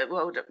what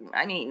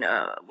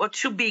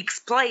should be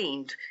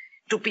explained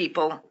to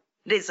people.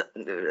 This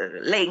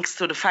links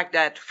to the fact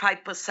that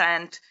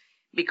 5%,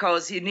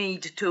 because you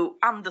need to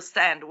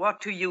understand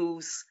what to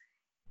use,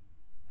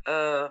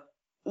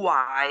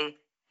 why,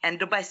 and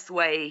the best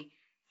way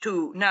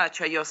to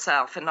nurture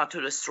yourself and not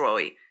to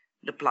destroy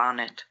the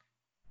planet.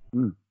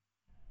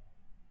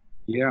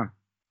 Yeah.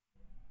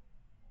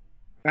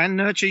 And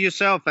nurture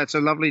yourself. That's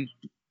a lovely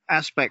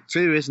aspect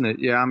too, isn't it?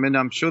 Yeah, I mean,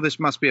 I'm sure this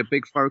must be a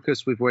big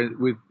focus with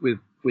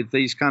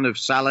these kind of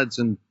salads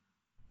and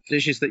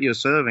dishes that you're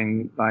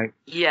serving, like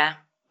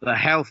the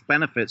health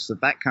benefits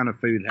that kind of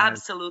food has.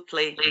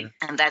 Absolutely. Yeah.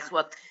 And that's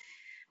what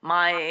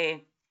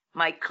my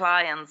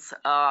clients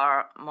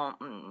are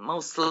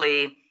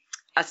mostly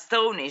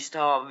astonished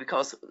of,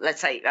 because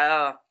let's say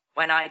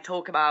when I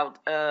talk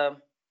about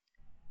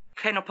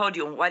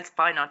Chenopodium wild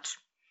spinach,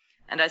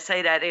 and I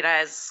say that it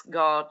has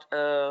got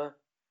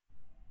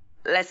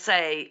let's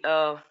say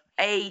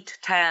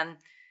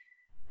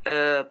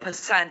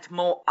 8-10%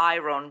 more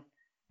iron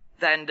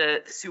than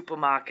the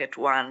supermarket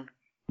one.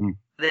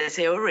 They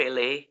say, oh,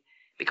 really?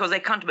 Because they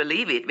can't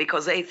believe it,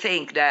 because they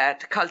think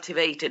that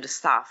cultivated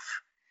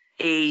stuff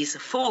is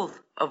full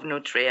of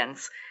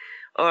nutrients.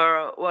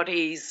 Or what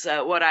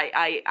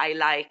I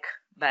like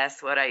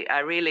best,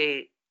 I'm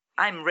really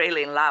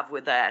in love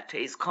with that,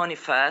 is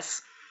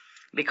conifers,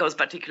 because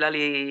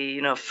particularly,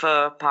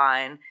 fir,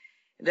 pine,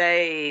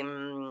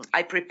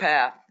 I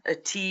prepare a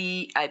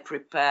tea, I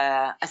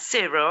prepare a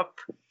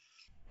syrup,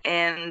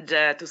 and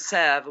to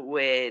serve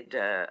with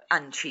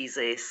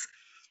ancheeses.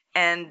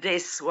 And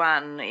this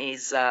one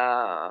is,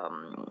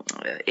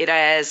 it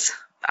has,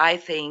 I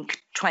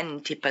think,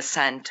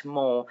 20%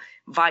 more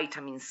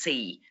vitamin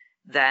C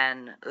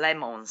than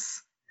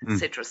lemons,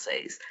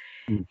 citruses.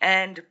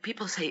 And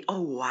people say,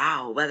 oh,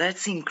 wow, well,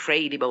 that's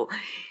incredible.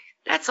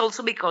 That's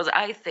also because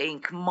I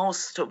think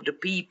most of the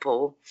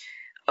people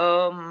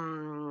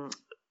can't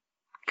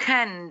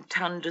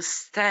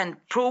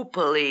understand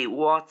properly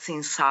what's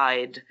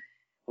inside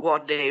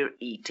what they're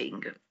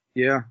eating.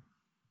 Yeah.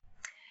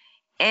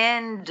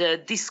 And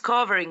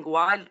discovering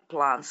wild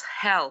plants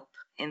help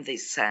in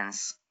this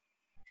sense.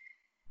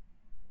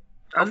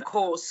 Of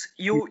course,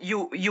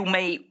 you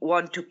may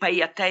want to pay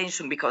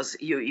attention, because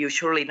you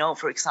surely know,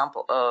 for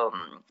example,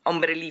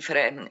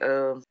 Umbelliferae and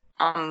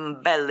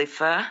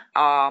Umbellifer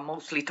are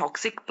mostly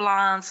toxic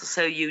plants,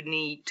 so you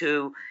need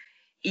to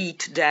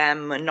eat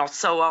them not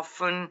so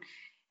often,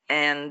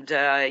 and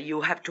you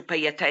have to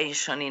pay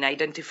attention in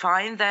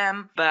identifying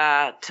them.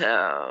 But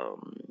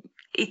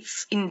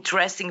it's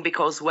interesting,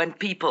 because when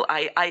people,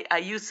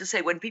 I used to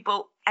say, when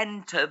people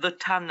enter the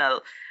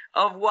tunnel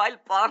of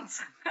wild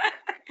plants,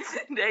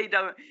 they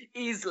don't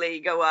easily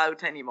go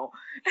out anymore.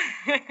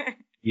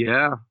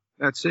 Yeah,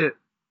 that's it.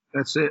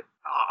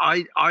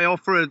 I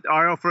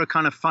offer a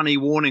kind of funny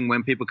warning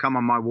when people come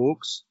on my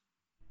walks.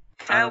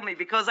 Tell me,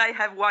 because I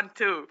have one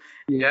too.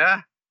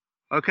 Yeah.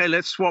 Okay,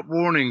 let's swap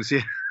warnings.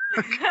 Yeah.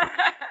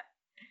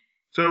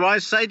 So I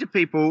say to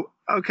people,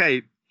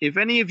 okay, if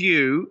any of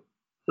you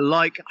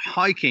like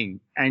hiking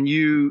and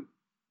you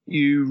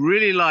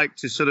really like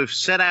to sort of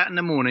set out in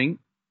the morning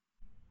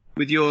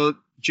with your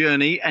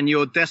journey and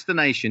your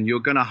destination, you're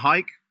going to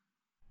hike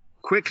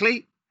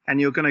quickly and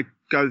you're going to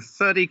go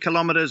 30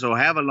 kilometers or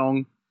however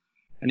long,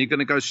 and you're going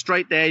to go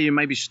straight there. You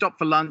maybe stop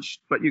for lunch,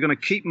 but you're going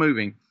to keep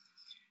moving.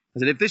 I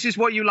said, if this is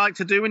what you like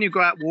to do when you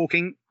go out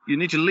walking, you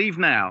need to leave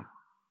now.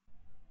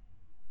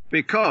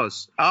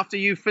 Because after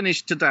you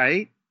finish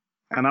today,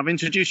 and I've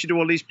introduced you to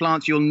all these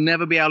plants, you'll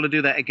never be able to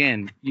do that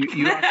again.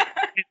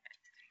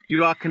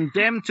 You are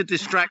condemned to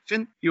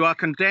distraction. You are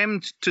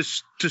condemned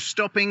to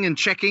stopping and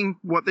checking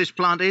what this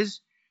plant is.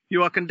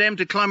 You are condemned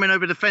to climbing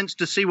over the fence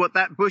to see what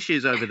that bush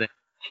is over there.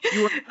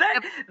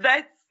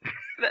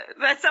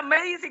 That's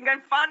amazing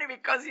and funny,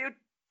 because you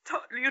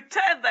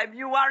tell them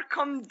you are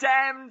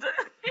condemned.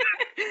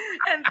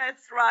 And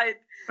that's right.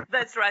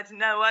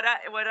 No,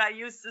 what I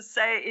used to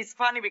say is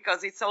funny,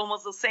 because it's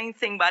almost the same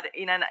thing, but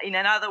in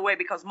another way,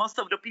 because most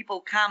of the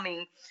people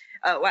coming,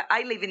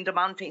 I live in the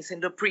mountains in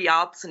the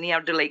Prealps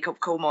near the Lake of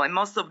Como, and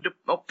most of the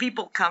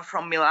people come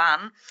from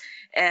Milan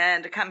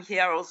and come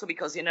here also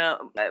because,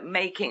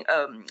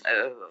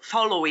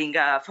 following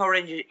a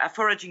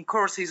foraging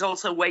course is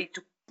also a way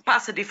to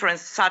pass a different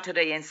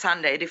Saturday and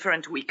Sunday, a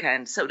different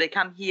weekend. So they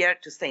come here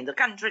to stay in the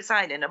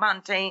countryside, in the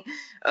mountain,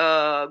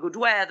 good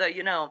weather,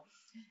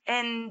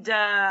 And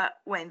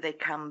when they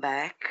come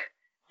back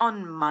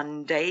on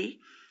Monday,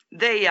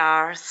 they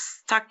are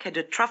stuck at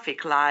a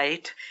traffic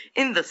light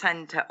in the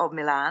center of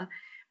Milan,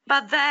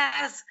 but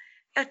there's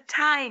a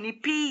tiny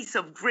piece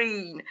of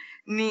green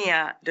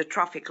near the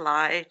traffic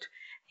light,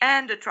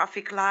 and the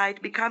traffic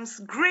light becomes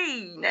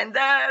green, and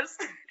there's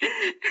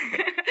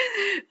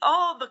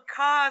all the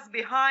cars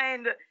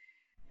behind,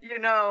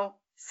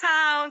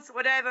 sounds,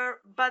 whatever,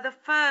 but the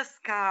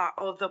first car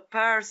of the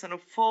person who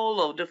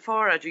followed the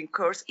foraging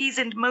course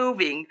isn't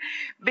moving,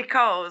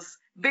 because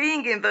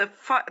being in the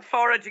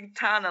foraging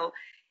tunnel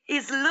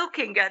is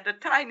looking at the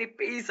tiny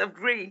piece of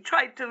green,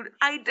 trying to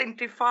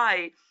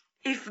identify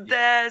if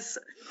there's,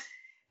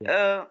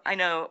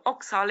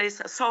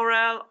 oxalis,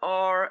 sorrel,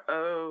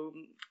 or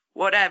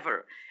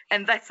whatever.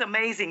 And that's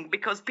amazing,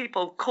 because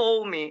people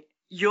call me,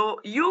 you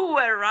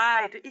were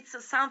right. It's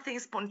something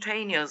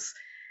spontaneous,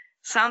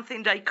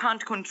 something that I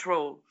can't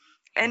control.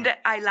 And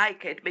I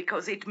like it,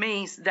 because it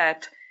means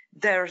that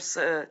there's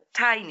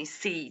tiny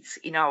seeds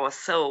in our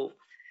soul,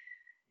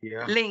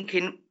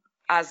 linking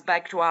us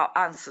back to our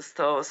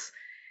ancestors.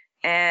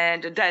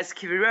 And there's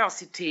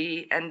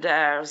curiosity, and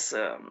there's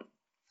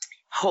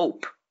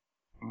hope.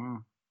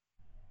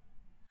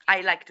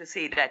 I like to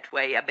see it that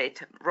way, a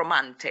bit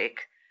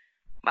romantic,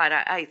 but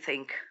I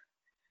think.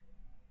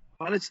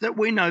 Well, it's that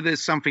we know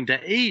there's something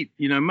to eat.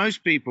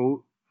 Most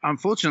people,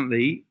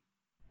 unfortunately,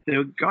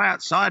 they'll go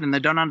outside and they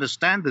don't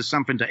understand there's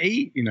something to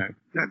eat.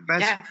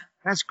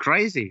 That's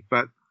crazy.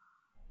 But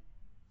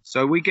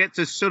so we get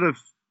to sort of,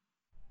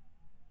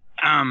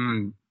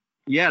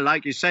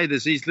 like you say,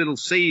 there's these little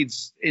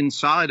seeds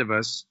inside of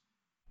us,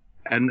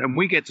 and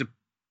we get to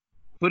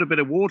put a bit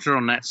of water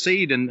on that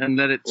seed and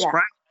let it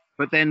sprout.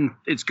 But then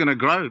it's going to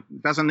grow.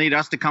 It doesn't need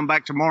us to come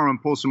back tomorrow and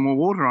pour some more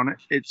water on it.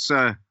 It's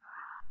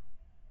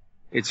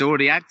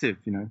already active,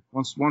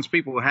 Once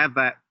people have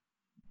that,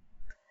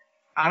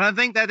 and I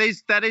think that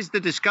is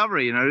the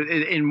discovery,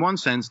 in one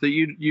sense, that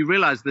you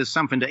realize there's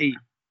something to eat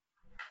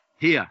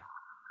here.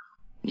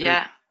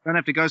 Yeah. You don't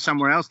have to go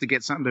somewhere else to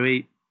get something to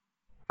eat.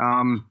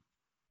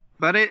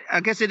 But I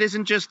guess it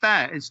isn't just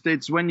that.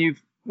 It's when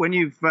you've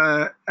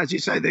as you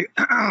say,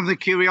 the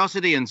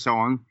curiosity and so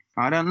on.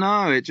 I don't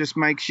know. It just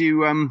makes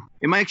you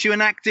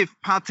an active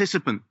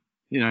participant.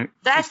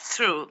 That's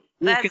true.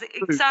 That's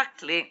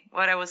exactly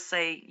what I was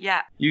saying.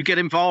 Yeah. You get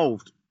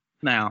involved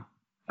now,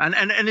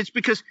 and it's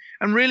because,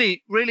 and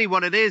really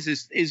what it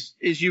is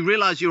you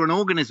realize you're an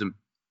organism.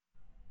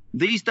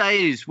 These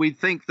days we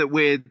think that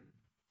we're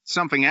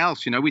something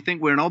else. We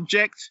think we're an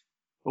object,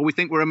 or we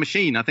think we're a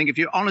machine. I think if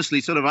you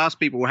honestly sort of ask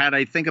people how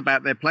they think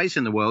about their place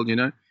in the world,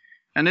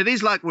 and it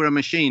is like we're a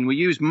machine. We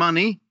use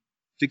money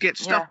to get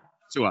stuff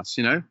to us,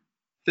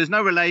 There's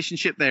no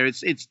relationship there.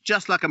 It's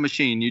just like a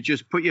machine. You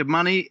just put your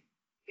money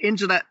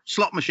into that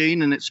slot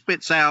machine and it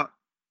spits out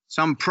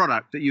some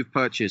product that you've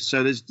purchased.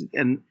 So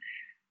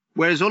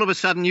whereas all of a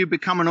sudden you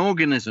become an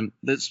organism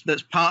that's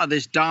part of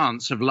this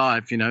dance of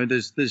life,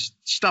 There's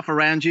stuff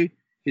around you.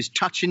 It's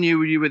touching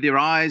you with your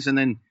eyes, and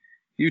then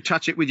you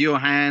touch it with your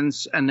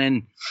hands, and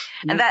then.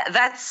 And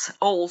that's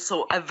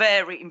also a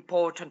very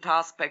important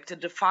aspect,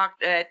 the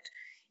fact that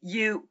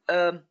you.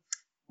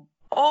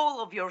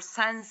 All of your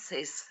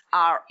senses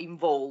are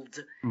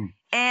involved.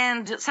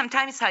 And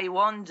sometimes I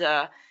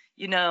wonder,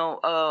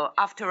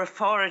 after a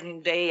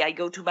foraging day, I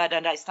go to bed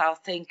and I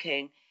start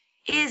thinking,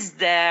 is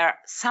there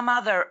some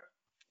other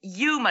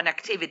human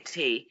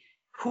activity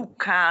who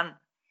can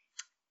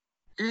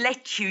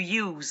let you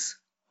use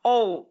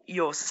all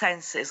your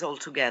senses all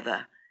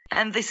together.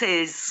 And this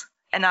is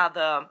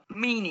another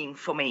meaning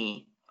for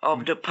me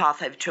of the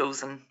path I've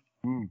chosen.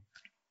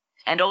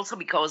 And also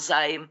because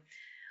I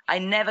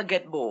never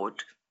get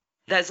bored.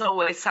 There's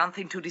always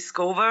something to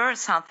discover,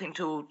 something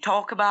to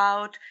talk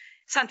about,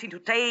 something to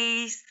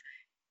taste,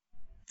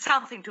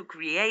 something to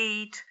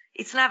create.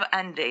 It's never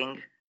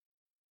ending.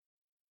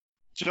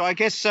 So I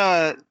guess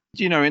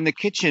in the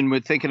kitchen we're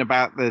thinking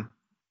about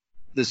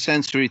the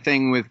sensory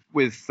thing with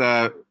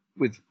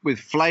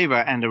flavor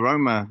and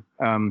aroma,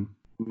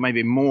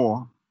 maybe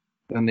more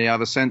than the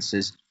other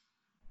senses.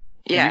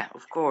 Yeah,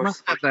 of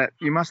course.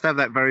 You must have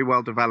that very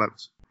well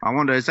developed. I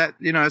wonder, has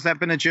that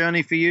been a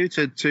journey for you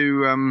to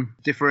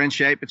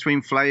differentiate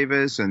between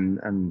flavors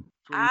and?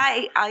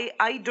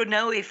 I don't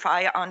know if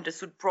I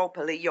understood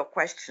properly your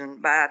question,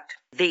 but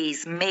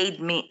this make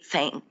me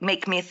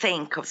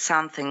think of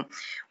something.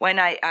 When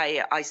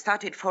I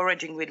started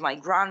foraging with my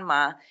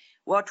grandma,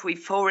 what we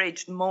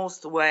foraged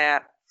most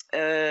were,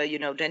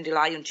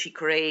 dandelion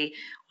chicorée,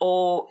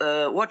 or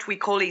what we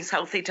call in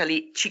South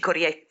Italy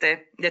cicoriette,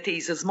 that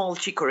is small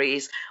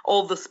chicories,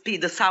 all the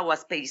sour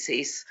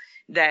species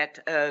that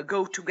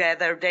go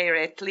together. There are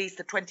at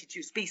least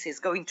 22 species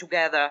going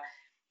together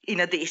in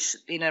a dish,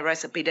 in a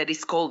recipe that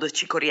is called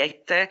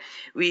cicoriette.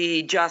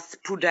 We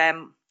just put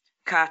them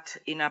cut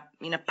in a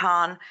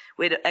pan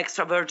with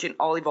extra virgin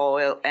olive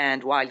oil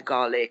and wild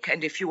garlic.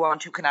 And if you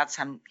want, you can add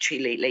some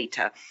chili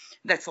later.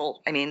 That's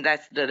all. I mean,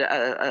 that's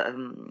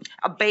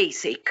a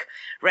basic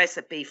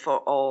recipe for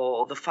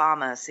all the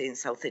farmers in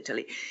South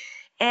Italy.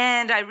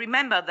 And I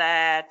remember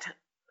that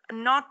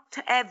not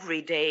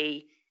every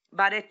day,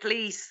 but at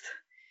least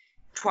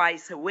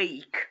twice a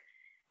week,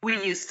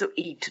 we used to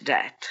eat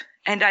that.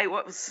 And I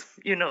was,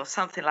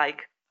 something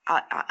like,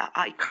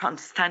 I can't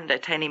stand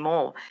it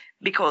anymore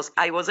because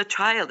I was a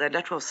child and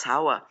that was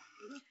sour.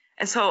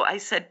 And so I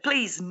said,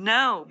 please,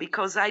 no,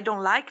 because I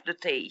don't like the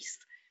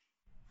taste.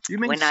 You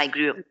mean when I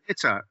grew up?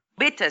 Bitter.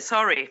 Bitter,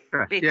 sorry.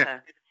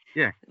 Bitter.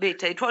 Yeah.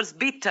 Bitter. It was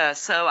bitter,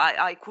 so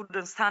I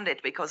couldn't stand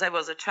it because I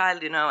was a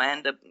child,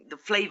 and the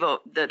flavor,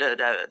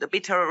 the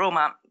bitter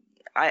aroma,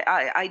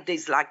 I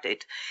disliked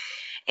it.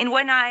 And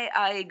when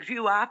I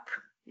grew up,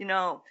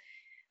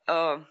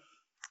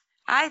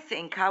 I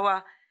think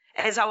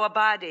as our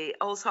body,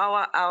 also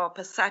our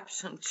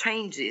perception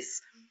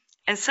changes.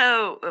 And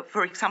so,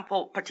 for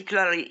example,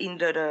 particularly in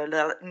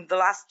the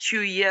last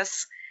 2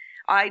 years,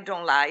 I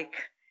don't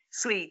like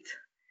sweet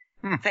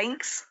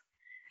things,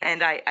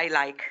 and I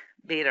like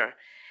bitter.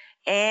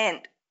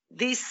 And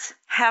this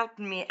helped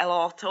me a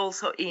lot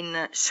also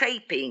in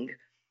shaping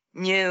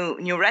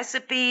new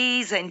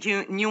recipes and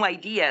new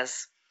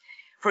ideas.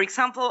 For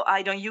example,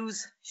 I don't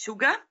use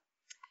sugar.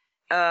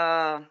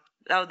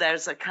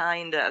 There's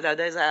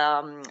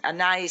a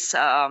nice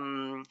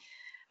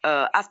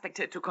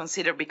aspect to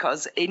consider,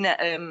 because in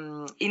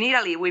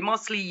Italy we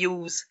mostly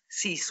use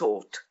sea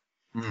salt,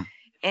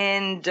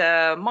 and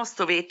most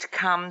of it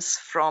comes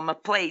from a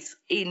place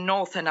in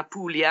northern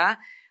Apulia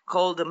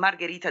called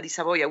Margherita di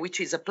Savoia, which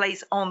is a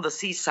place on the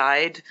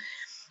seaside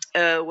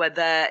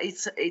where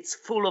it's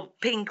full of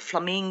pink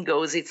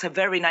flamingos. It's a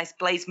very nice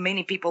place.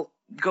 Many people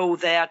go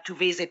there to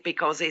visit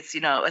because it's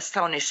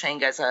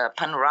astonishing as a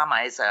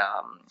panorama, as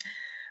a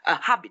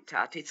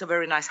habitat. It's a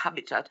very nice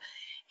habitat.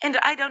 And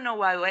I don't know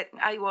why,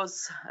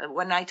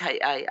 one night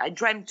I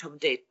dreamt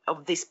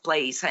of this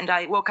place, and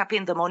I woke up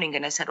in the morning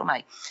and I said,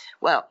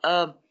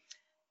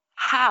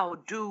 how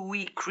do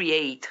we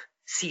create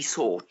sea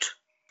salt?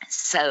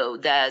 So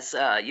there's,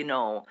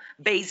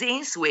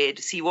 basins with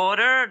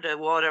seawater, the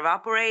water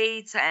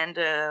evaporates, and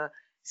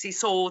sea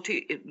salt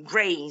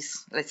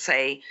grains, let's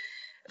say,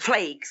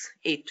 flakes.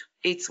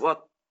 It's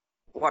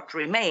what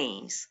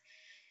remains,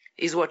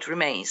 is what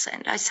remains.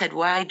 And I said,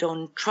 why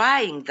don't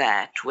trying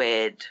that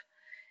with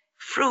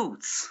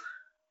fruits?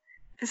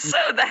 So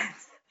that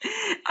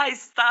I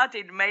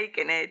started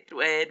making it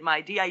with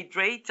my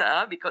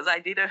dehydrator, because I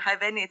didn't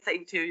have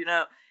anything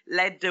to,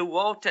 let the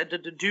water,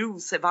 the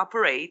juice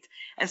evaporate.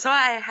 And so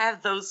I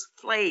have those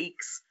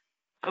flakes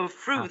of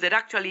fruit that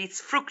actually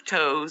it's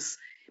fructose.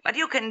 But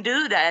you can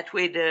do that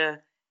with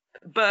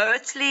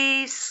birch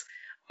leaves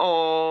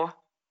or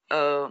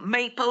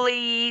maple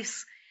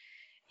leaves.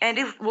 And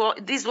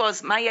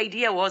my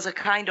idea was a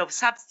kind of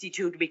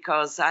substitute,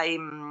 because I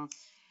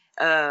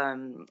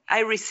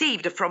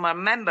received from a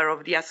member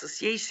of the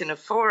Association of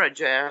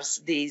Foragers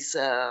this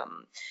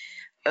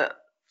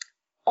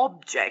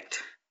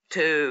object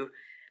to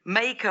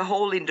make a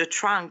hole in the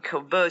trunk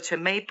of birch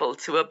and maple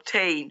to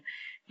obtain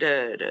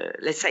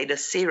let's say the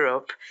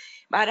syrup.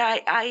 But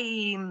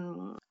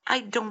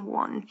I don't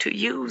want to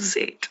use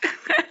it.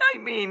 I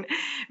mean,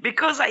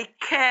 because I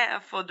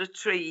care for the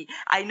tree.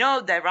 I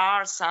know there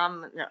are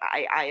some.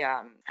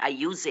 I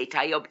use it.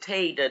 I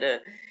obtain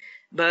the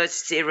birch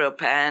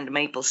syrup and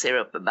maple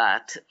syrup,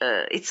 but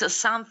it's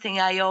something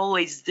I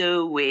always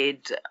do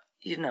with,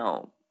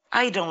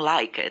 I don't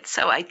like it.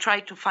 So I try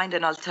to find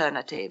an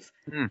alternative.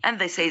 And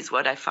this is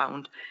what I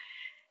found.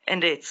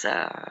 And it's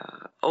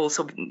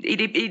also,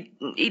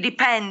 it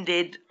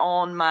depended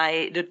on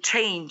the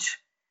change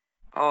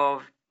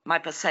of my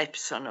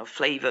perception of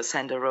flavors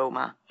and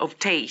aroma, of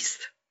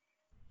taste.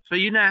 So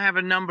you now have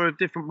a number of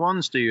different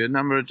ones, do you? A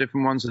number of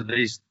different ones of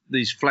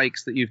these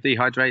flakes that you've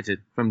dehydrated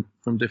from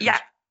different. Yeah.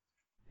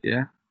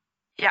 Yeah.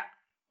 Yeah.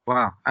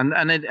 Wow.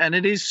 And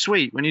it is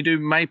sweet when you do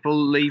maple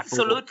leaf.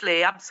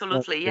 Absolutely,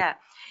 absolutely. Yeah.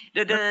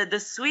 The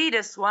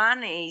sweetest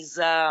one is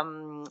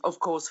of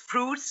course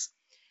fruits,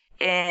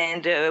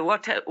 and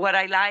what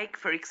I like,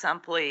 for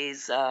example,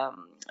 is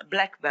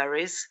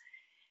blackberries,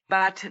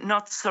 but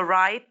not so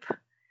ripe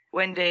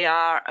when they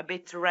are a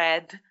bit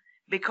red,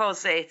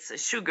 because it's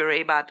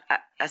sugary but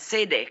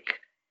acidic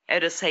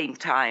at the same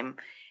time.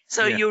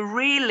 So you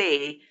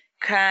really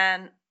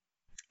can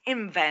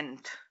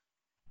invent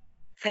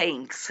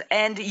things,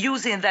 and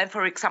using them,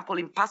 for example,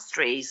 in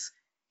pastries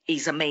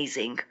is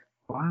amazing.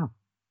 Wow.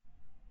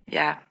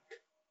 Yeah.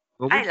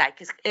 I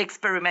like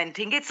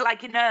experimenting. It's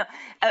like, a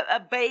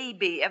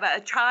baby,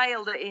 a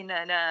child in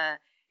a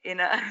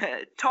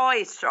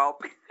toy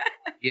shop.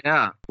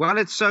 Yeah. Well,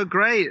 it's so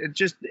great.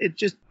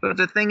 But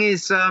the thing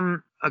is, I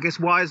guess,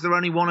 why is there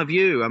only one of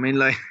you? I mean,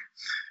 like,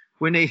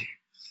 we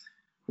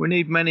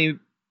need many,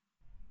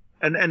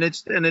 and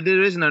it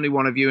isn't only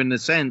one of you in the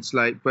sense,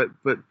 like, but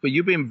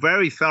you've been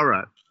very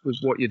thorough with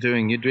what you're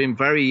doing. You're doing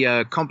very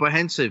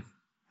comprehensive,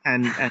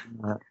 and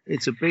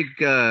it's a big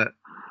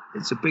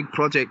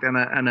project and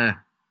a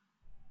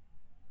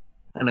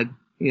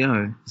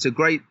it's a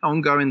great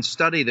ongoing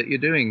study that you're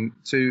doing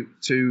to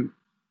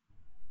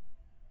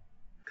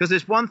because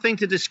it's one thing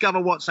to discover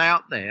what's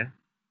out there.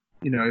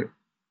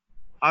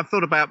 I've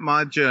thought about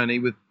my journey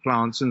with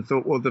plants and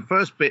thought, well, the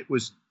first bit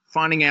was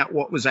finding out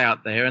what was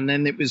out there, and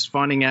then it was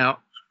finding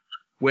out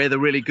where the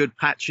really good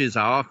patches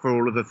are for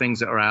all of the things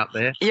that are out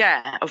there.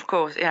 Yeah, of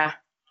course, yeah.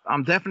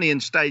 I'm definitely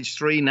in stage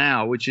 3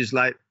 now, which is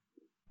like,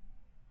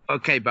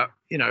 okay, but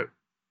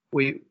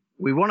we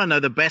want to know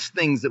the best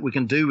things that we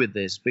can do with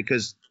this,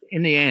 because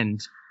in the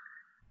end,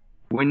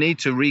 we need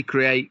to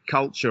recreate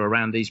culture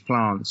around these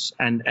plants,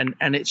 and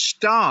it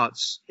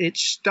starts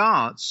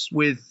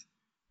with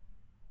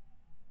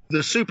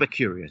the super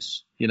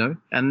curious,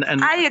 and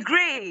I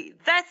agree.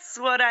 That's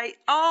what I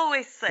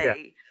always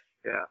say.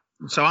 Yeah.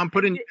 So I'm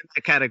putting you in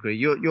the category.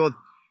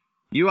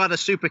 You are the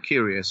super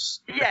curious.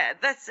 Yeah,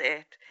 that's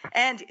it.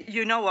 And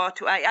you know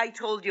what? I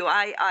told you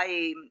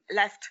I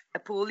left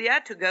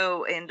Apulia to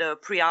go in the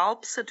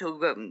Prealps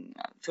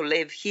to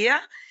live here,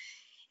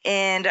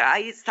 and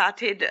I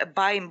started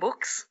buying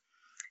books.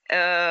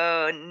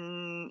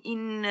 In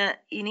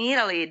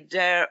Italy,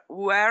 there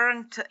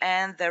weren't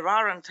and there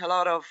aren't a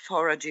lot of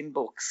foraging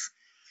books,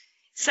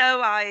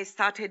 so I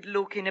started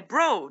looking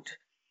abroad,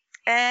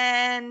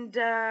 and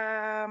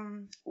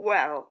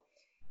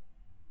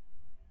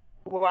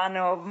one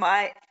of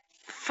my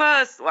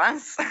first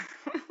ones.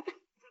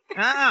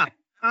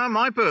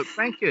 My book.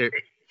 Thank you.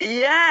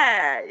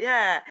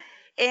 Yeah.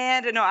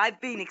 And I've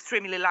been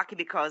extremely lucky,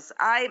 because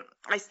I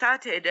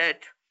started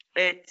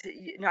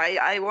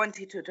I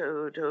wanted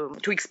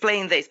to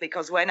explain this,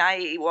 because when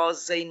I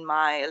was in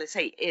my, let's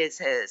say,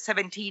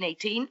 17,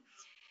 18,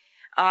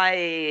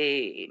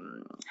 I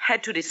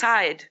had to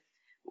decide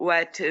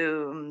what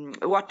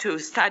to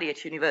study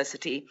at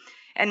university.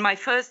 And my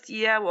first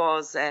year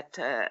was at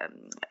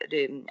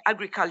the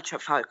agriculture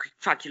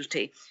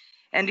faculty.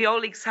 And the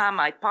only exam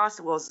I passed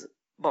was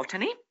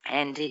botany.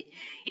 And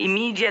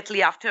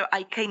immediately after,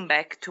 I came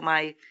back to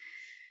my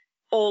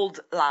old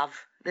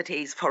love, that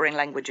is foreign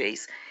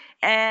languages.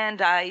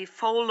 And I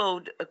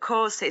followed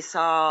courses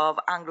of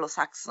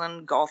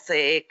Anglo-Saxon,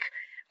 Gothic,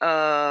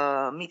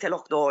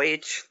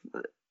 Mittelhochdeutsch,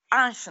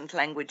 ancient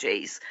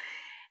languages.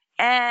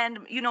 And,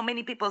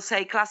 many people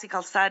say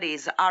classical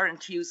studies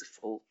aren't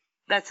useful.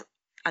 That's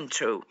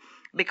untrue,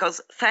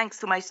 because thanks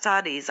to my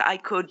studies, I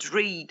could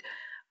read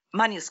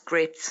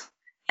manuscripts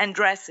and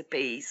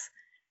recipes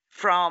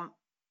from,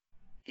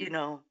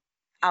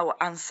 our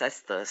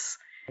ancestors.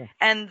 Yeah.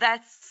 And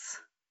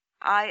that's,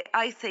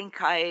 I think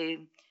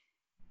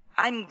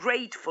I'm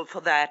grateful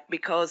for that,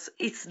 because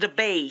it's the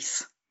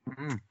base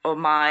of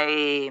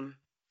my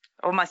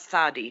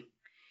study.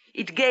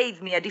 It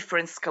gave me a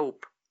different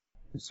scope.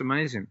 It's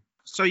amazing.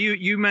 So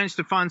you managed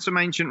to find some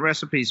ancient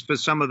recipes for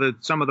some of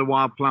the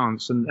wild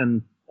plants,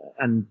 and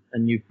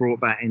you've brought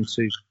that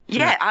into.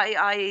 Yeah,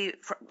 I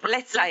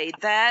let's say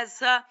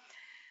there's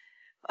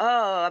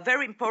a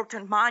very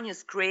important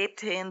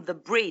manuscript in the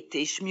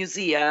British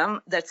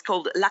Museum that's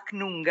called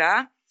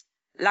Lacnunga.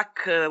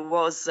 Lac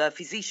was a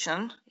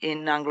physician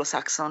in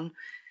Anglo-Saxon,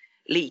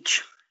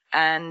 leech,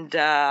 and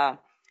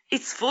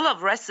it's full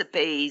of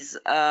recipes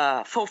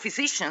for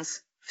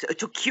physicians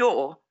to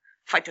cure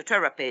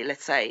phytotherapy,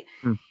 let's say.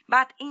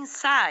 But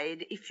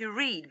inside, if you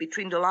read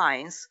between the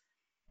lines,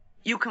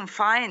 you can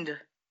find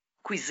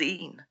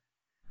cuisine.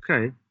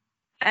 Okay.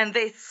 And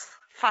it's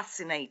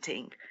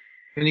fascinating.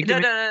 Can you give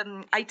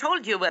me... I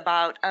told you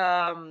about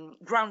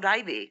ground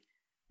ivy.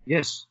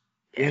 Yes.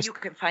 Yes. You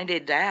can find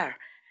it there.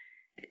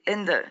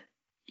 And,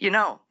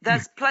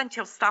 there's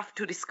plenty of stuff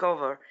to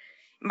discover.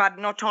 But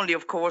not only,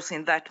 of course,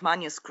 in that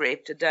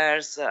manuscript,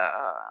 there's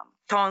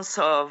tons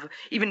of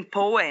even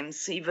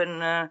poems,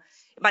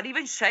 but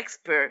even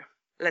Shakespeare,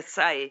 let's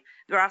say,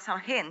 there are some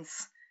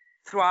hints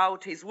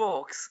throughout his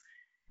works.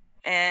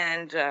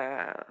 And,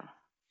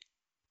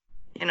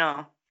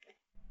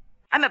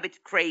 I'm a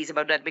bit crazy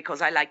about that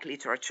because I like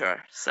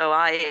literature. So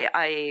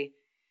I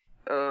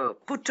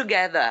put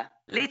together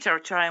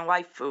literature and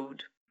white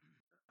food.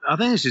 I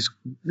think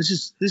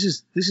this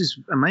is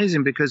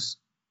amazing because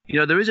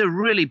there is a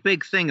really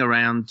big thing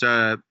around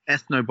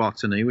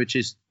ethnobotany, which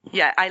is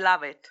I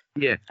love it.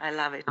 Yeah, I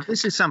love it.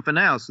 This is something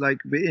else. Like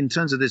in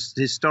terms of this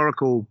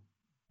historical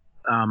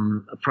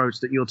approach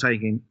that you're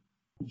taking.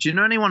 Do you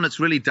know anyone that's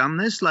really done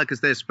this, like as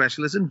their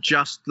specialism,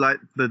 just like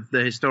the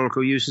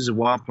historical uses of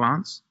wild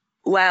plants?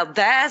 Well,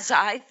 there's,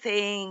 I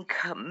think,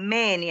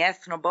 many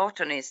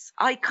ethnobotanists.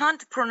 I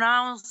can't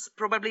pronounce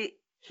probably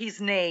his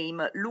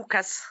name,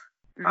 Lucas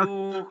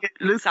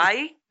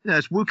Luchai. Yeah,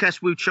 it's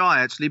Wukas Wuchai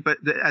actually, but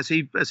as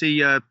he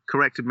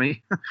corrected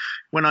me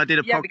when I did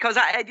a podcast. Because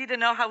I didn't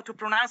know how to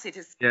pronounce it.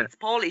 It's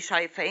Polish,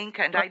 I think,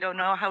 and I don't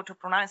know how to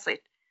pronounce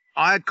it.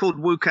 I had called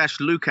Łukasz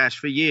Lukasz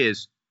for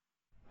years.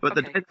 But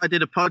the day I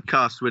did a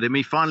podcast with him,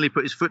 he finally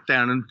put his foot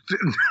down and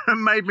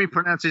made me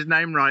pronounce his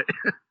name right.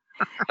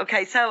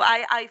 Okay, so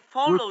I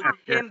followed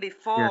him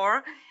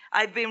before. Yeah.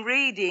 I've been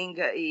reading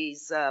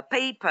his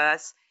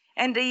papers,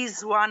 and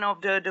he's one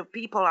of the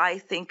people I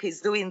think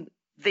is doing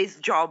this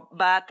job,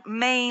 but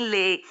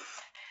mainly,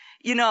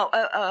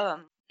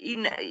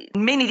 in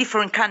many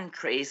different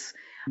countries.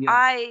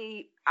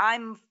 Yeah.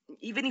 I'm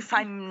even if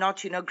I'm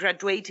not,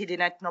 graduated in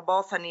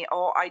ethnobotany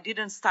or I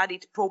didn't study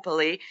it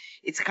properly,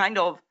 it's kind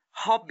of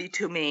hobby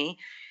to me.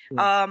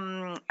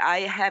 Yeah. I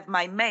have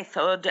my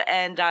method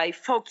and I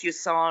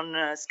focus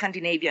on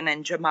Scandinavian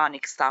and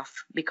Germanic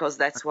stuff because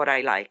that's what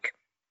I like.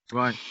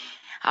 Right.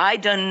 I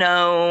don't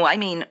know. I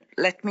mean,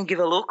 let me give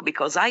a look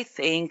because I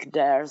think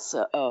there's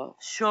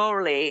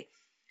surely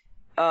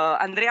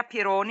Andrea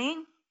Pieroni.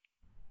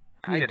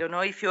 Yeah. I don't know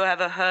if you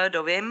ever heard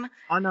of him.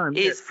 I know him.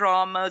 He's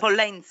from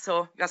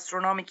Pollenzo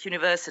Gastronomic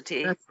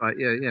University. That's right.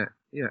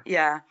 Yeah.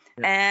 Yeah.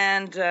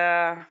 And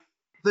the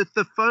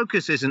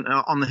focus isn't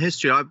on the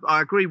history.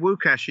 I agree.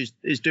 Wukash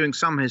is doing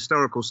some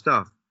historical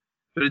stuff,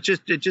 but it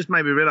just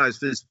made me realize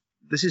this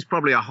is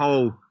probably a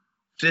whole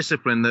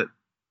discipline that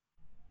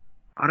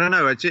I don't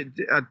know.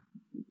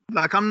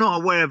 Like I'm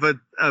not aware of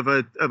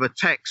a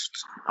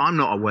text. I'm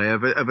not aware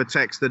of a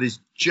text that is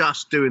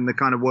just doing the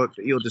kind of work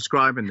that you're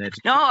describing there.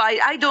 No,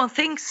 I don't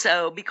think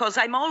so because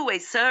I'm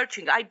always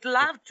searching. I'd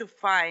love to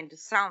find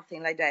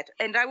something like that.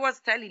 And I was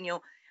telling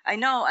you, I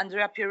know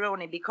Andrea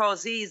Pieroni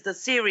because he is the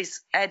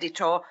series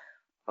editor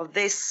of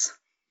this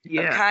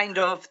kind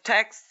of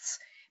texts.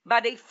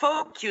 But they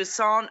focus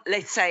on,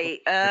 let's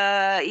say,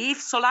 if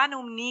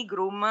Solanum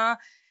nigrum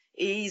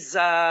is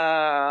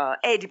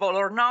edible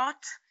or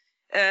not.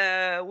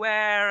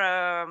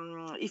 Where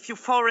if you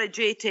forage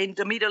it in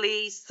the Middle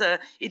East,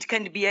 it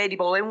can be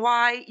edible. And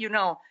why?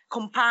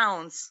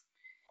 Compounds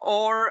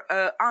or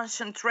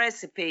ancient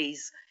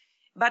recipes.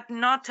 But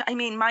not, I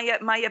mean,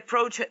 my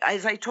approach,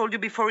 as I told you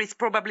before, is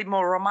probably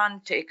more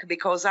romantic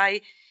because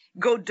I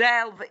go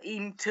delve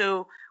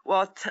into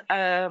what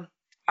our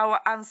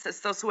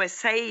ancestors were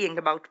saying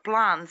about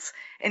plants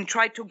and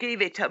try to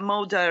give it a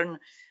modern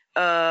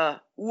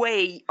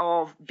way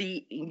of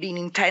being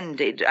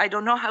intended. I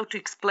don't know how to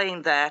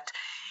explain that.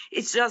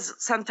 It's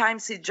just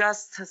sometimes it's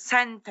just a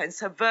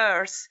sentence, a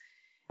verse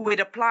with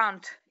a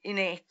plant in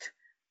it,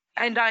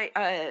 and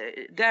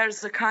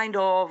there's a kind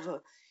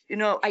of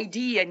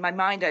idea in my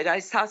mind that I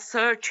start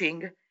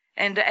searching,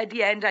 and at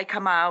the end I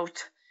come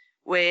out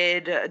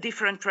with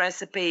different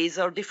recipes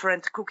or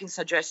different cooking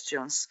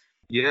suggestions.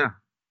 Yeah,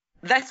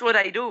 that's what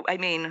I do. I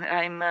mean,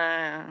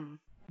 I'm.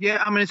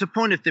 Yeah, I mean, it's a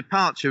point of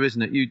departure,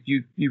 isn't it?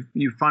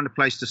 You find a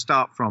place to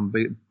start from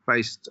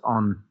based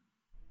on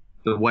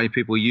the way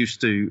people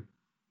used to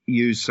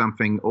use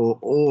something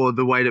or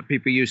the way that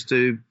people used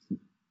to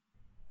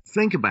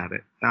think about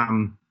it,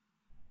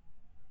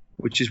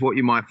 which is what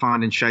you might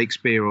find in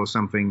Shakespeare or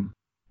something.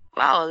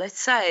 Well, let's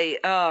say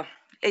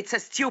it's a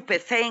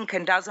stupid thing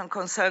and doesn't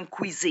concern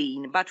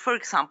cuisine. But, for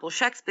example,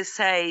 Shakespeare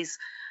says,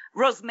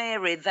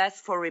 rosemary, that's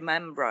for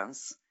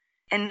remembrance.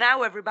 And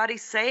now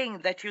everybody's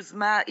saying that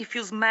if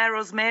you smell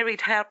rosemary,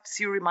 it helps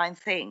you remind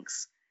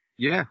things.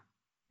 Yeah.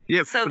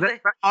 So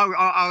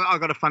I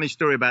got a funny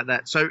story about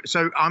that. So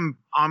I'm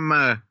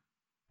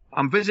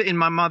visiting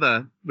my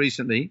mother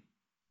recently,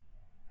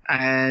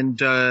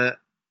 and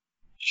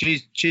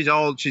she's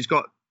old. She's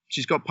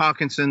got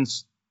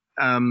Parkinson's,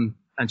 and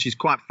she's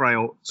quite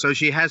frail. So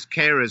she has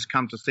carers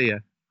come to see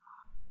her,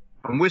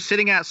 and we're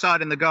sitting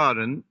outside in the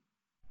garden,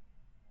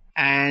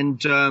 and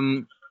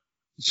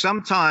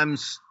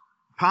sometimes.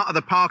 Part of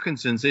the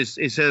Parkinson's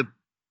is her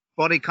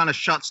body kind of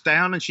shuts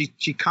down and she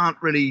can't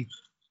really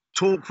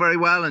talk very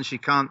well and she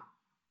can't.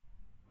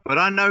 But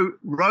I know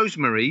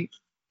rosemary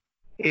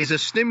is a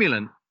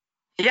stimulant.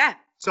 Yeah.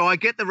 So I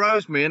get the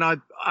rosemary and I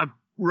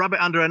rub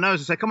it under her nose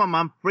and say, come on,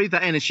 Mum, breathe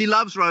that in. And she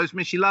loves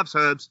rosemary. She loves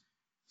herbs.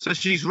 So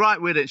she's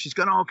right with it. She's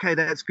going, oh, okay,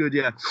 that's good,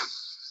 yeah.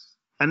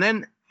 and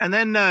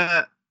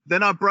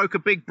then I broke a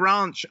big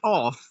branch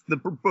off the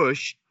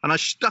bush and I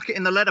stuck it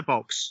in the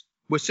letterbox.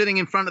 We're sitting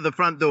in front of the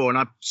front door, and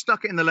I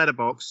stuck it in the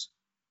letterbox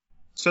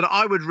so that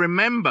I would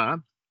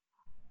remember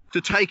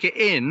to take it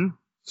in,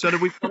 so that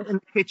we put it in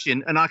the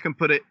kitchen and I can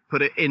put it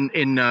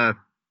in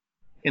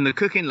the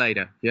cooking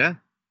later. Yeah.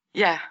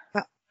 Yeah.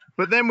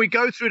 But then we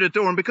go through the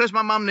door, and because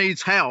my mum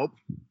needs help,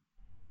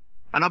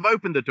 and I've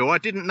opened the door, I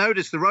didn't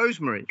notice the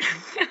rosemary.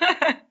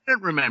 I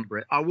don't remember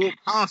it. I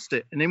walked past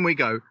it, and in we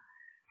go.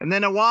 And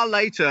then a while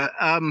later,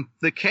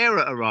 the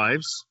carer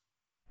arrives,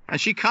 and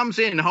she comes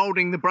in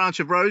holding the branch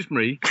of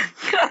rosemary.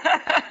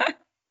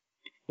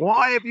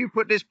 Why have you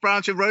put this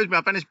branch of rosemary?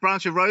 I found this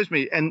branch of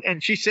rosemary.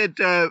 And she said,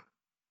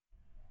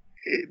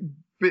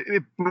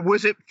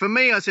 was it for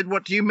me? I said,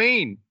 what do you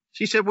mean?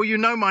 She said, well, you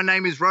know my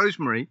name is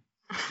Rosemary.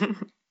 And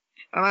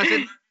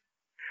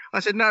I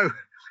said, no,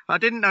 I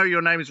didn't know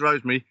your name is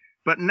Rosemary,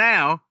 but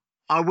now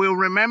I will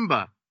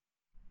remember.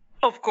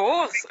 Of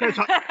course.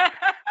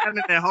 I'm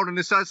in there holding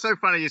this. So it's so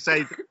funny you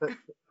say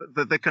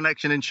that the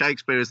connection in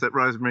Shakespeare is that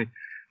Rosemary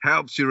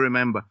helps you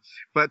remember.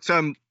 But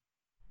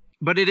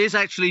it is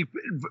actually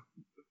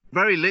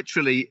very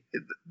literally,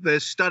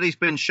 there's studies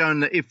been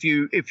shown that if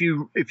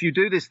you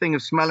do this thing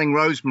of smelling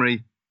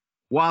rosemary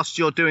whilst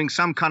you're doing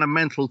some kind of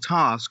mental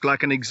task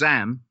like an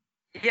exam,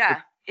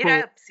 yeah, it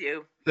helps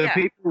you. The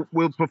people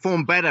will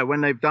perform better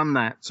when they've done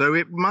that. So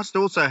it must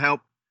also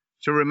help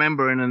to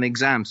remember in an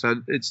exam. So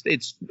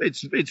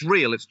it's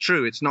real, it's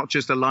true. It's not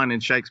just a line in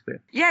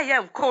Shakespeare. Yeah,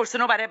 of course.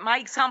 No, but my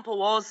example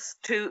was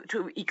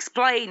to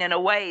explain in a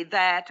way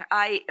that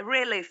I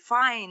really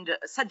find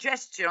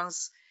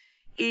suggestions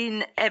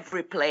in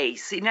every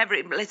place, in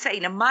every, let's say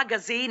in a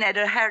magazine, at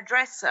a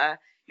hairdresser.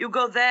 You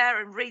go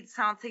there and read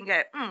something,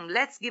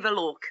 let's give a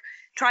look.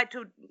 Try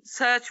to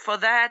search for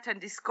that and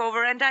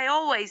discover. And I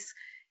always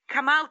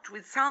come out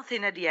with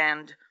something at the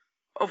end.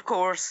 Of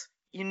course,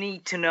 you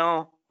need to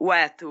know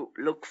where to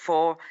look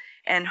for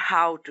and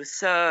how to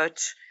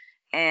search.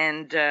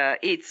 And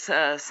it's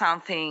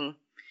something,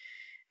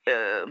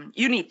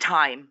 you need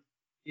time.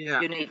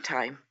 Yeah. You need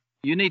time.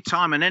 You need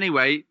time. And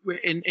anyway,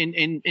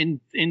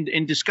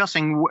 in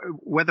discussing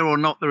whether or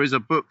not there is a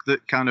book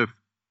that kind of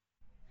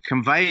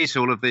conveys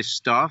all of this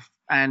stuff,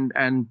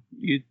 and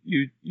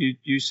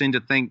you seem to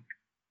think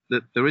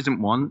that there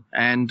isn't one,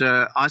 and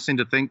I seem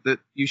to think that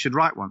you should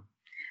write one.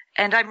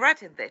 And I'm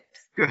writing it.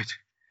 Good.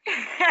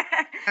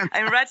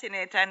 I'm writing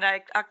it, and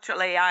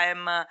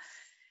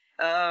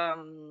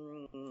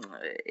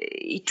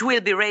it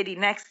will be ready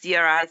next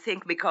year, I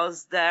think,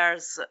 because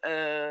there's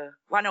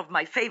one of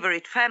my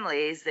favorite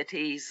families that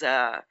is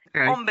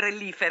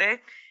ombrellifere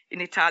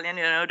in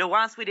Italian, the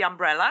ones with the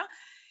umbrella,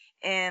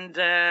 and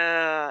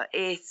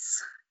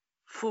it's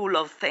full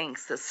of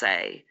things to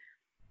say,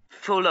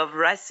 full of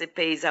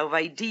recipes, of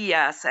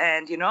ideas,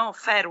 and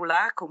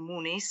ferula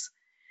communis.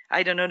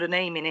 I don't know the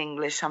name in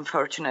English,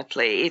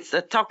 unfortunately. It's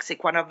a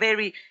toxic one, a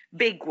very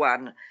big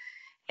one.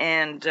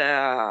 And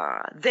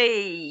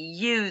they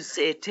use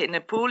it in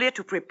Apulia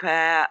to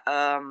prepare,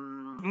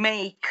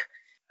 make,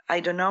 I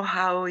don't know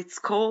how it's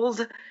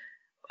called,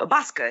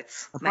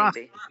 baskets,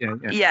 maybe.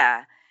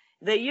 Yeah.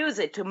 They use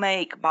it to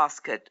make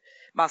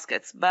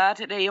baskets, but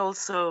they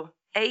also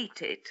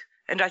ate it.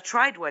 And I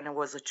tried when I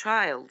was a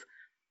child.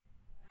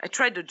 I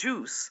tried the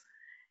juice.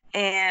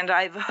 And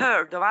I've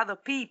heard of other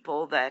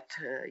people that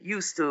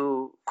used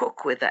to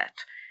cook with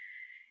that.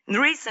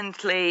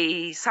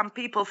 Recently, some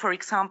people, for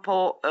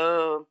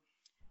example,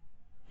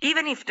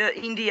 even if the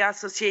India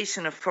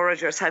Association of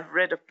Foragers, have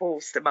read a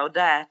post about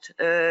that,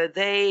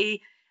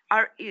 they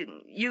are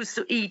used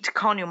to eat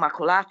Conium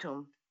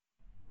maculatum.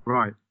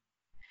 Right.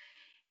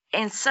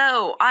 And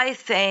so I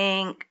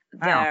think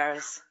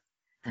there's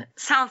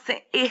something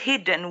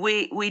hidden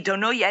we don't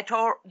know yet,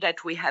 or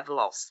that we have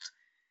lost.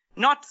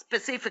 Not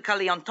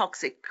specifically on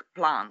toxic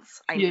plants,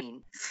 I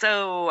mean.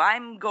 So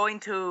I'm going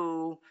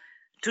to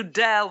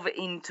delve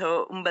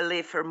into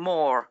umbellifer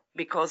more,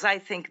 because I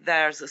think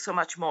there's so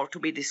much more to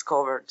be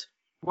discovered.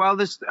 Well,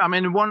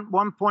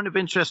 one point of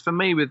interest for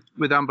me with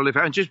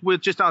umbellifer, and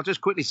I'll just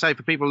quickly say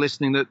for people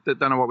listening that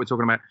don't know what we're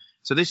talking about.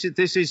 So this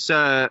is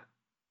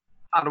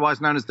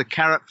otherwise known as the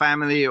carrot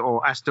family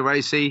or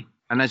Asteraceae.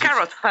 And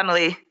carrot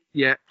family.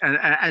 Yeah, and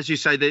as you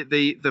say,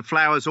 the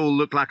flowers all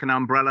look like an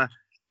umbrella.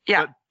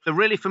 Yeah. But the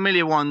really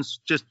familiar ones,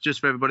 just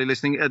for everybody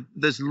listening,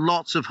 there's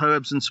lots of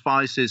herbs and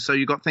spices. So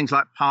you've got things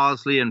like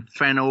parsley and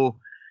fennel,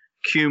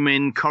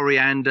 cumin,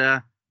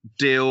 coriander,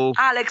 dill.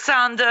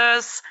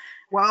 Alexander's.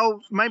 Well,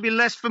 maybe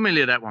less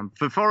familiar, that one.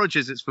 For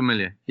foragers, it's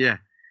familiar. Yeah.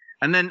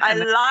 And then I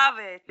love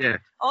it. Yeah.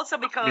 Also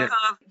because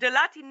of the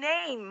Latin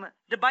name,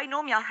 the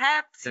binomial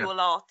helps you a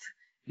lot.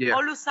 Yeah.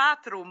 Olus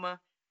atrum.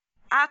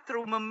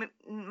 Atrum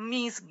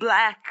means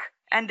black,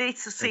 and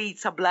its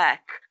seeds are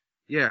black.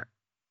 Yeah.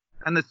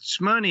 And the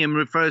Smyrnium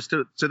refers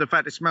to the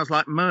fact it smells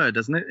like myrrh,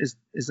 doesn't it?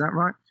 Is that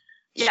right?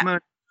 Yeah.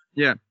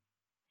 Yeah.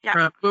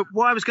 Yeah. But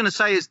what I was going to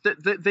say is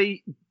that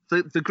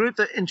the group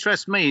that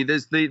interests me,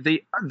 there's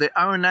the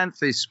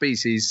Oenanthes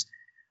species,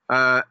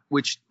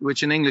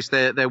 which in English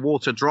they're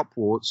water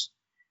dropworts,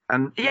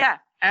 and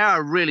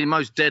our really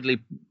most deadly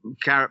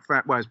carrot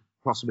fat, well,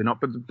 possibly not,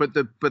 but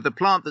the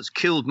plant that's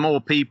killed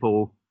more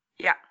people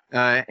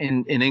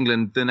in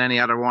England than any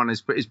other one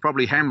is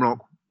probably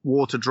hemlock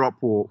water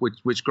dropwort,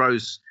 which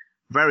grows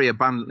very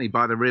abundantly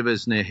by the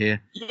rivers near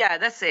here. Yeah,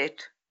 that's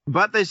it.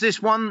 But there's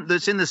this one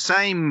that's in the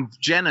same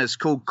genus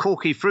called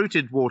corky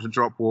fruited water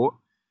dropwort,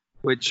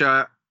 which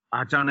I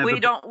don't know.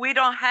 We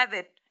don't have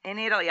it in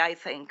Italy, I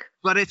think.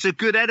 But it's a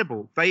good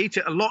edible. They eat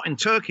it a lot in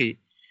Turkey.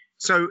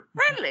 So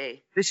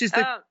really, this is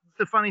the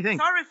funny thing.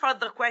 Sorry for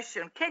the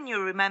question. Can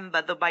you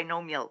remember the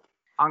binomial?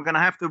 I'm gonna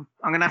have to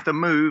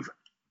move.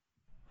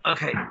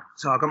 Okay,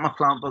 so I got my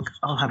plant book.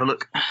 I'll have a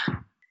look.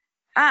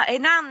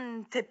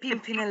 Enanthe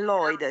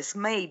pimpinelloides,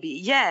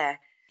 maybe.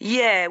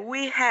 Yeah,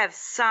 we have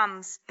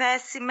some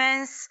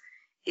specimens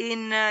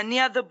in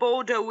near the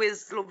border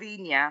with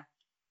Slovenia.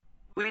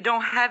 We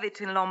don't have it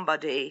in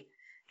Lombardy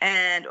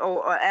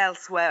or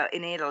elsewhere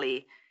in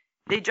Italy.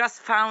 They just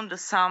found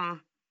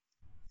some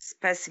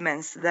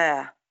specimens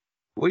there.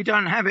 We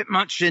don't have it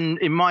much in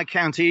my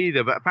county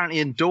either, but apparently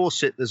in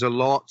Dorset there's a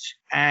lot,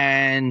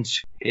 and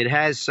it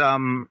has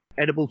some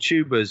edible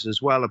tubers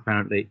as well,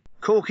 apparently.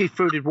 Corky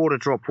fruited water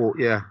dropwort,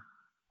 yeah.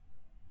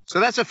 So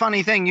that's a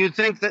funny thing. You'd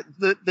think that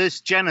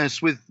this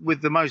genus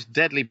with the most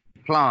deadly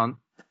plant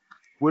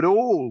would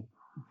all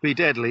be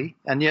deadly,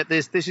 and yet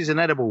this is an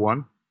edible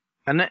one.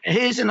 And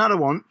here's another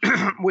one,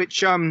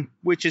 which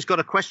has got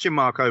a question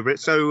mark over it.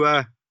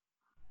 So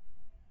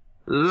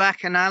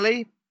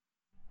Lachenalli,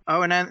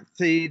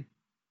 Oenanthe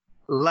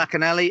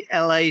Lachenalli,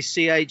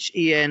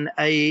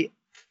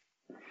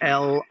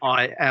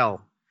 Lachenalil.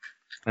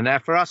 And now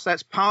for us,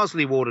 that's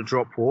parsley water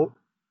dropwort.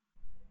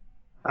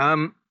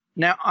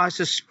 Now, I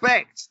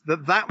suspect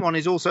that one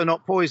is also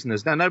not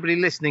poisonous. Now, nobody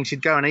listening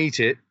should go and eat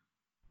it,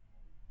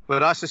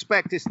 but I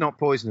suspect it's not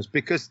poisonous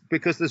because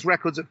there's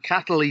records of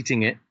cattle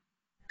eating it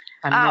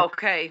and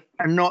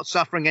not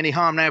suffering any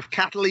harm. Now, if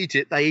cattle eat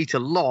it, they eat a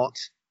lot.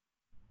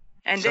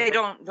 And they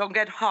don't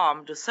get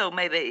harmed, so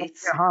maybe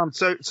it's harmed.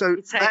 So it's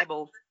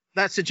edible.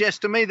 That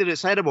suggests to me that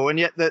it's edible, and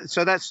yet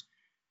so that's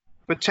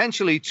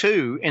potentially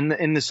two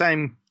in the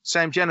same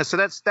genus. So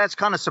that's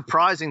kind of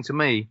surprising to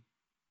me.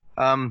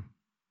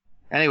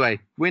 Anyway,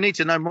 we need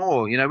to know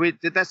more.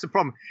 That's the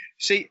problem.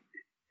 See,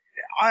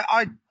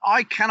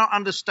 I cannot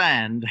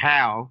understand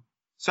how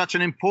such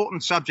an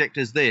important subject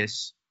as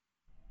this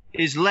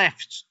is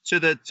left to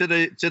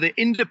the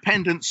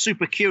independent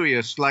super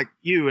curious like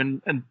you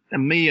and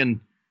me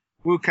and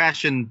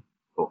Łukasz and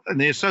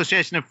the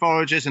Association of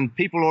Foragers and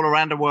people all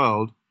around the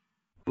world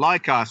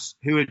like us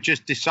who have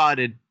just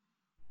decided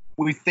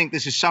we think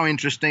this is so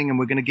interesting and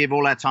we're going to give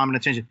all our time and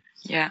attention.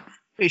 Yeah.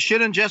 It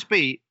shouldn't just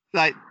be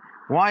like,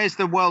 why is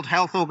the World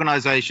Health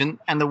Organization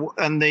and the what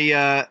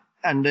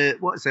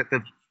is it,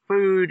 the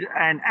Food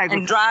and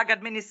Drug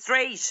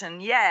Administration?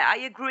 Yeah, I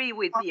agree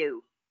with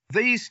you.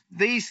 These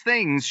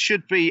things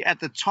should be at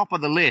the top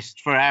of the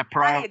list for our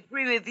priority. I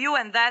agree with you,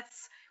 and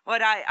that's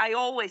what I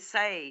always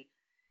say.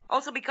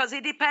 Also, because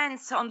it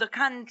depends on the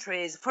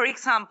countries. For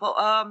example,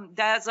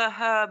 there's a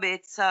herb.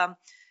 It's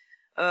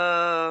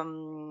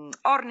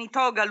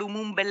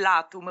Ornithogalum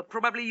umbellatum.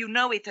 Probably you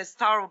know it as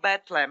Star of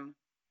Bethlehem.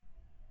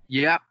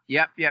 Yep.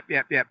 Yeah,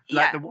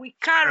 we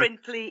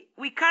currently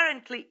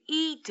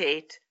eat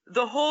it,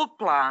 the whole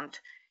plant,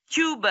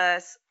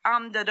 tubers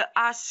under the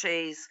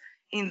ashes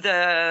in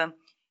the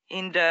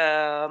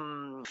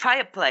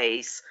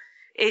fireplace.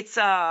 It's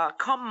a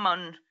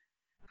common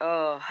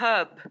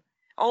herb,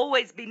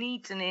 always been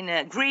eaten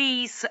in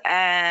Greece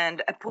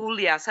and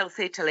Apulia, South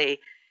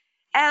Italy.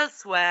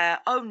 Elsewhere,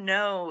 oh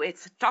no,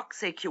 it's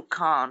toxic, you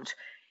can't.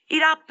 It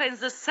happens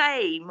the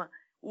same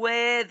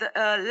with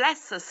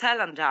lesser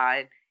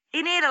celandine.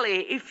 In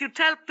Italy, if you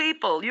tell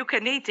people you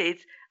can eat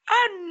it,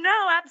 oh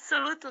no,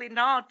 absolutely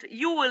not,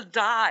 you will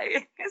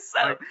die.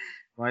 So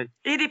right.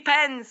 It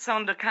depends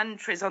on the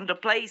countries, on the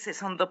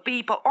places, on the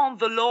people, on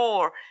the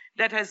law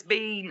that has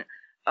been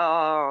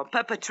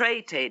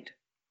perpetrated.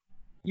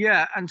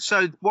 Yeah, and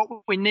so what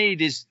we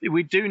need is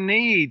we do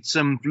need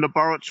some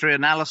laboratory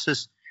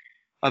analysis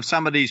of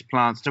some of these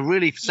plants to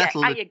really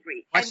settle. Yeah, I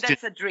agree, and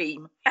that's a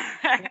dream.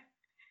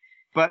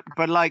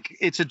 But like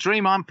it's a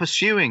dream I'm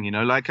pursuing,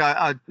 Like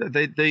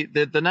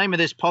the name of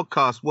this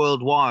podcast,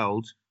 World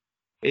Wild,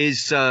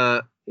 is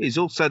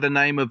also the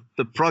name of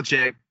the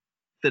project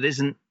that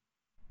isn't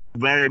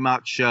very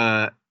much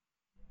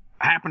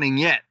happening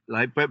yet.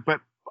 Like, but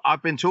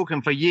I've been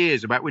talking for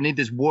years about we need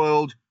this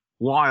World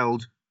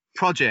Wild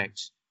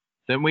project.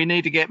 Then we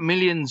need to get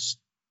millions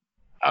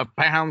of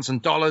pounds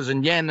and dollars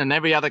and yen and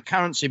every other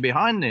currency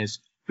behind this,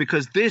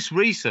 because this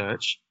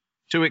research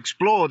to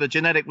explore the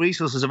genetic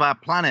resources of our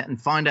planet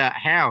and find out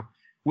how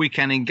we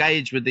can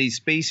engage with these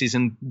species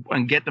and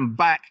get them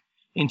back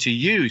into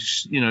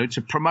use,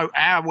 to promote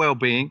our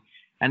well-being.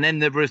 And then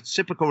the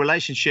reciprocal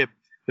relationship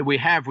that we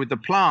have with the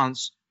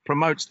plants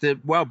promotes the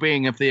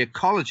well-being of the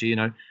ecology.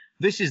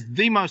 This is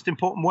the most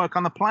important work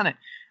on the planet.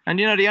 And,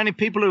 the only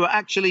people who are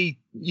actually,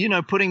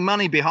 putting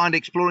money behind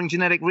exploring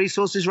genetic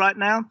resources right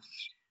now,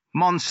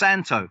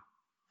 Monsanto.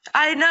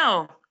 I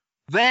know.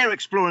 they're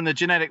exploring the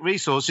genetic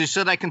resources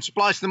so they can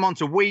splice them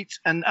onto wheat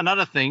and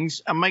other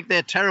things and make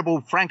their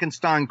terrible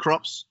Frankenstein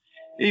crops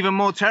even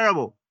more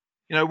terrible.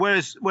 You know,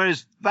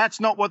 whereas that's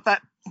not what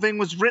that thing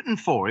was written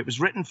for. It was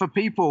written for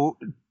people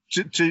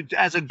to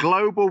as a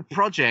global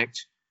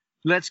project.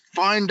 Let's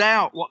find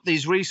out what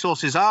these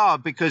resources are,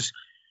 because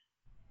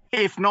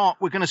if not,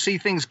 we're going to see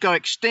things go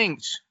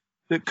extinct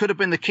that could have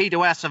been the key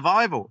to our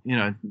survival. You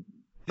know,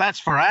 that's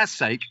for our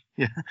sake.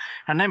 Yeah.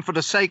 And then for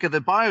the sake of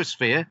the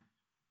biosphere,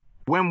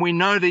 when we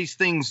know these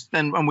things,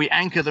 then when we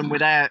anchor them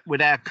with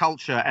our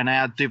culture and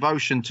our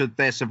devotion to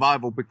their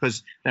survival,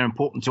 because they're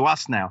important to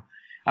us now.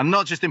 And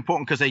not just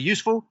important because they're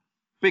useful,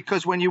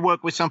 because when you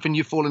work with something,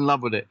 you fall in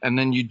love with it, and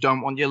then you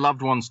don't want your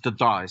loved ones to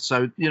die.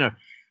 So, you know,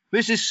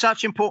 this is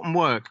such important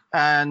work.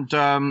 And,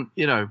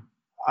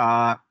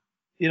 I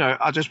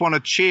just want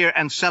to cheer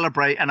and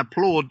celebrate and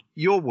applaud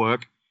your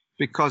work,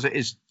 because it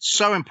is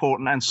so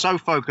important and so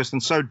focused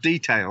and so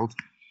detailed.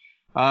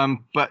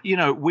 But, you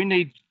know, we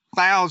need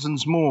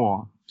thousands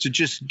more to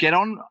just get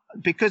on,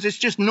 because it's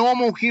just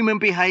normal human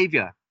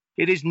behavior.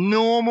 It is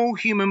normal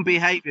human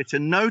behavior to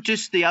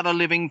notice the other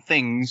living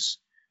things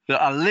that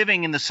are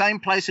living in the same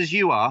place as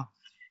you are,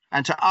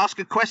 and to ask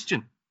a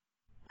question.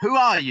 Who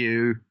are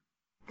you,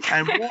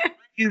 and what do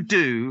you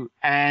do,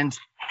 and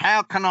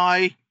how can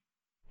I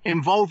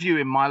involve you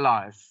in my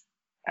life?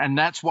 And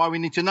that's why we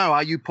need to know,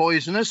 are you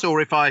poisonous? Or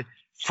if I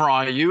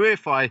fry you,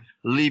 if I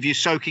leave you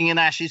soaking in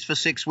ashes for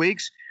 6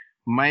 weeks,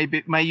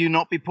 may you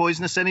not be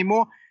poisonous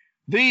anymore?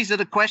 These are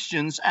the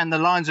questions and the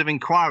lines of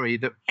inquiry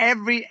that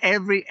every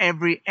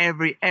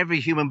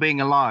human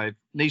being alive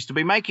needs to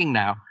be making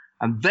now.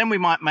 And then we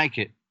might make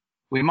it.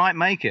 We might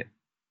make it.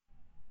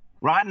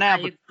 Right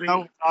now, but no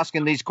one's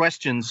asking these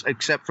questions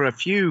except for a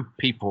few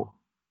people.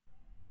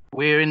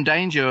 We're in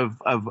danger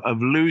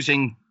of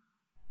losing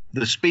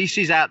the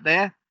species out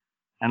there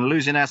and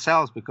losing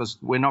ourselves, because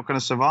we're not going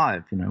to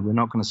survive. You know, we're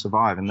not going to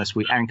survive unless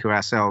we anchor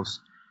ourselves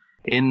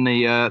in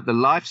the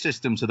life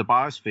systems of the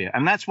biosphere.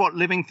 And that's what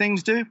living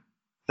things do.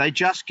 They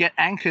just get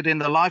anchored in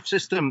the life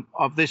system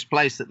of this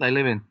place that they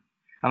live in.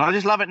 And I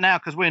just love it now,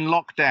 because we're in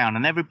lockdown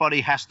and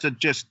everybody has to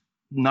just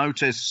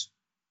notice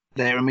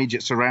their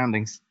immediate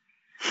surroundings.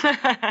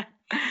 At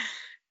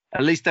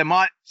least they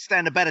might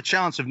stand a better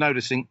chance of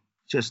noticing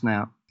just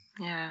now.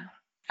 Yeah,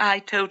 I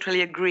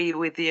totally agree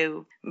with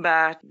you.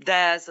 But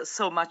there's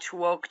so much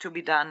work to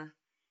be done,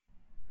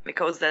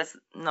 because there's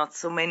not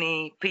so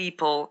many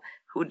people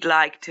who'd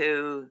like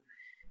to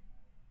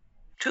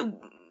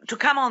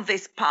come on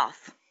this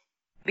path,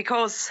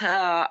 because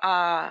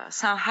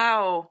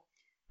somehow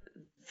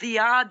the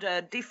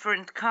other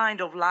different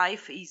kind of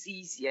life is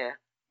easier.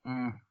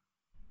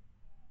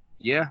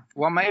 Yeah,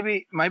 well,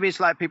 maybe it's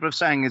like people are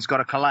saying, it's got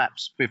to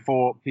collapse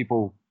before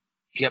people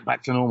get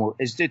back to normal.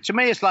 To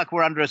me, it's like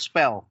we're under a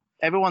spell.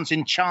 Everyone's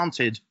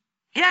enchanted.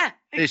 Yeah,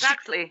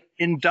 exactly.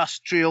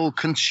 Industrial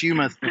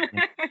consumer thing.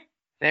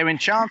 They're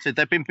enchanted.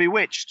 They've been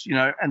bewitched, you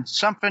know, and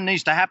something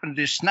needs to happen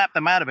to just snap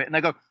them out of it. And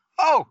they go,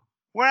 oh,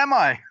 where am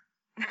I?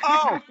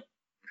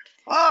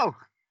 Oh,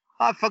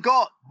 I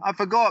forgot.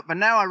 But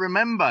now I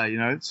remember, you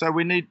know, so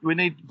we need,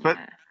 but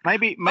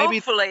maybe.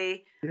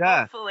 Hopefully,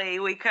 yeah. Hopefully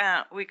we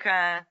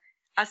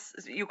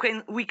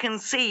can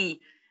see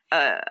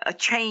a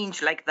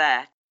change like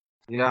that.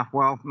 Yeah,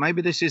 well,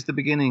 maybe this is the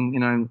beginning. You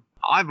know,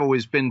 I've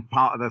always been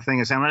part of the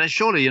thing of saying, well,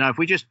 surely, you know, if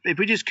we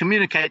just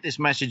communicate this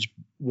message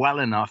well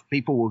enough,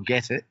 people will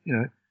get it. You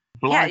know.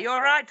 Yeah,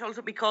 you're right.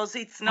 Also, because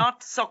it's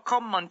not so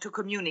common to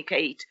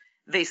communicate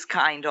this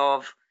kind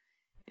of,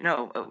 you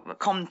know,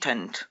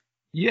 content.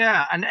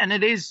 Yeah, and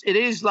it is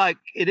like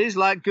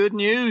good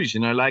news. You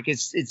know, like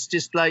it's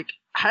just like,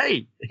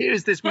 hey,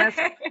 here's this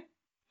message.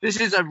 This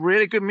is a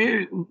really good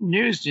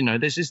news. You know,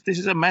 this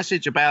is a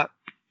message about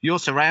your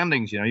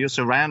surroundings. You know, your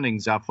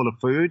surroundings are full of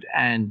food,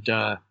 and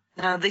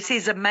now this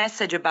is a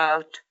message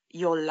about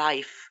your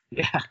life.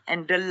 Yeah.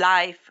 And the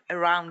life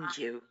around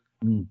you.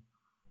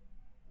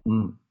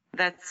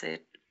 That's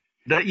it.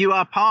 That you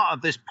are part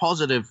of this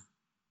positive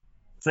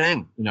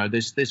thing. You know, the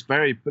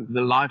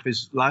life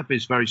is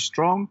very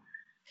strong.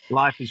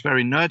 Life is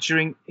very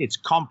nurturing. It's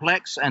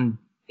complex and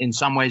in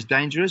some ways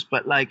dangerous,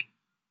 but like,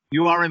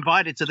 you are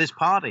invited to this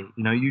party.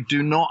 You know, you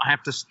do not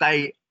have to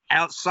stay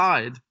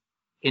outside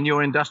in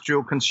your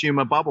industrial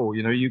consumer bubble.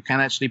 You know, you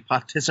can actually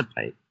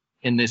participate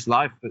in this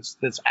life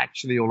that's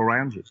actually all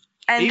around you.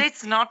 And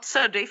it's not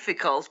so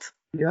difficult.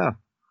 Yeah.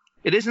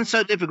 It isn't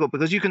so difficult,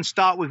 because you can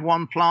start with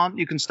one plant,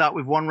 you can start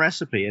with one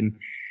recipe. And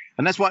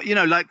that's what, you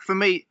know, like for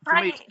me,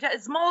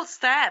 small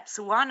steps,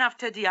 one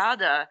after the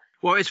other.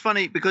 Well, it's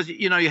funny because,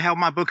 you know, you held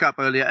my book up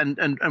earlier,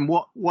 and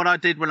what I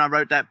did when I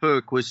wrote that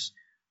book was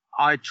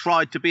I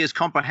tried to be as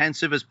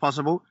comprehensive as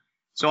possible.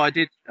 So I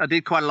did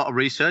quite a lot of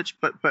research,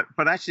 but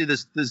actually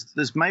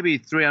there's maybe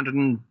 300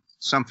 and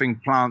something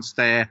plants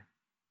there,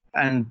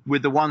 and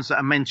with the ones that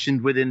are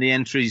mentioned within the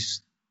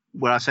entries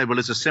where I say, well,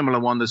 there's a similar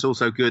one that's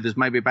also good, there's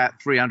maybe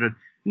about 300,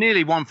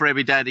 nearly one for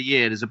every day of the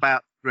year. There's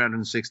about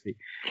 360.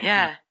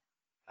 Yeah.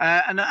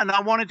 And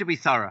I wanted to be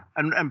thorough.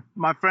 And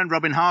my friend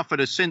Robin Harford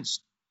has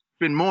since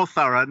been more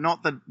thorough.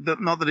 Not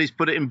that he's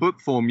put it in book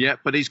form yet,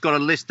 but he's got a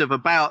list of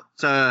about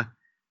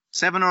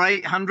 700 or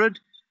 800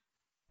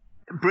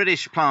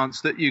 British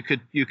plants that you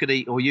could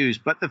eat or use.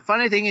 But the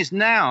funny thing is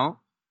now,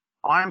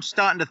 I'm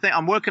starting to think.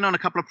 I'm working on a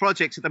couple of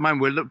projects at the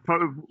moment.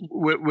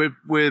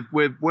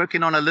 We're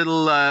working on a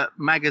little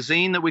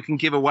magazine that we can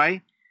give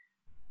away,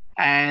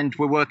 and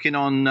we're working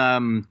on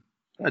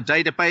a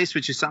database,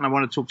 which is something I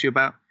want to talk to you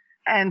about,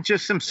 and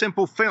just some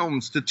simple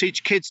films to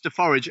teach kids to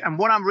forage. And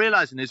what I'm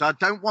realizing is I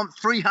don't want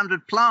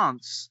 300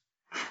 plants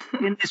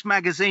in this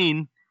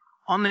magazine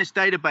on this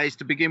database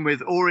to begin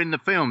with, or in the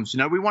films.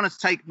 We want to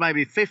take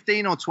maybe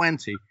 15 or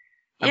 20.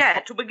 Yeah,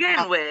 to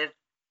begin with.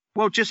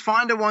 Well, just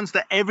find the ones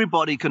that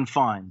everybody can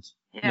find.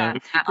 Yeah,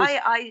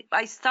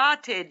 I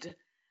started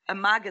a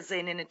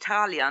magazine in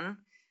Italian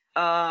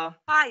 5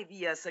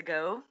 years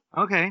ago.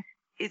 Okay.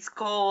 It's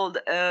called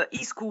I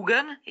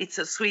skogen. It's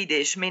a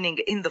Swedish, meaning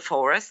in the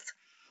forest.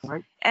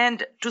 Right.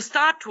 And to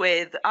start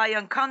with, I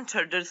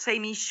encountered the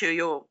same issue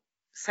you're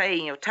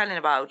telling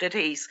about. That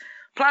is,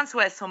 plants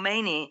were so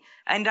many,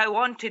 and I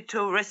wanted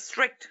to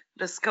restrict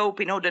the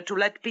scope in order to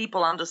let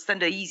people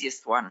understand the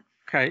easiest one.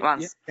 Okay.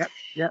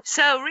 Yeah.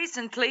 So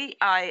recently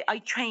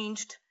I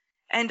changed,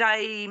 and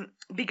I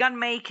began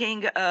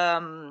making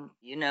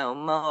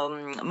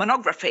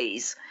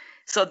monographies.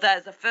 So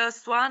there's the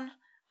first one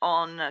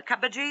on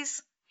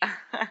cabbages,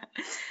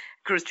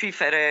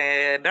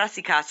 Cruciferae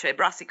brassicacea,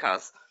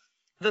 brassicas.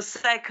 The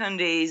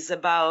second is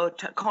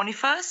about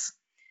conifers.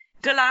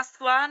 The last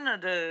one,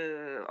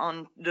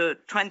 on the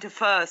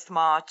 21st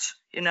March,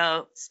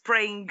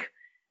 spring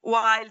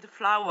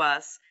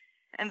wildflowers.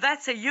 And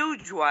that's a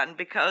huge one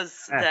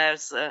because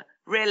there's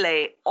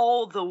really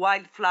all the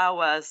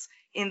wildflowers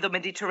in the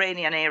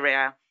Mediterranean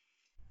area.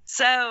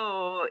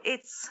 So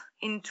it's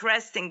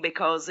interesting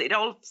because it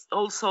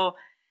also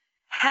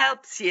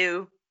helps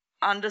you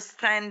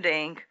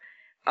understanding,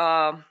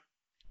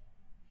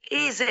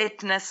 is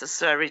it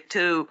necessary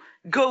to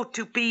go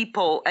to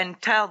people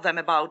and tell them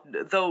about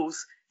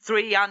those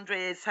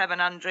 300,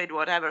 700,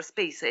 whatever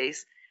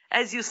species?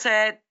 As you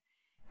said,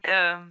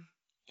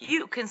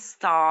 you can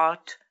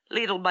start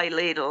little by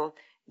little,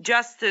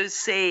 just to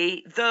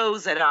see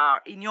those that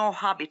are in your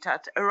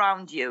habitat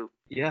around you.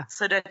 Yeah.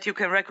 So that you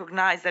can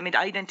recognize them and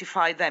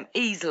identify them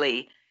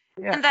easily.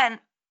 Yeah. And then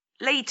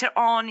later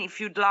on, if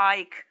you'd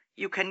like,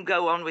 you can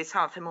go on with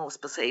something more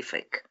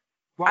specific,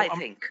 I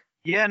think.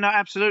 Yeah, no,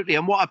 absolutely.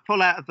 And what I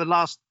pull out of the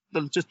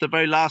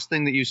very last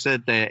thing that you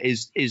said there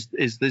is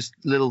this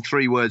little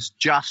 3 words,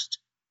 just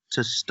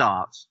to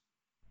start.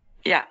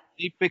 Yeah.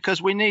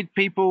 Because we need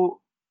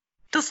people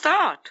to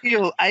start.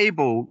 Feel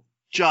able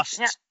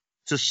just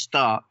to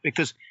start,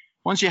 because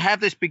once you have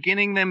this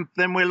beginning, then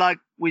we're like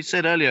we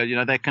said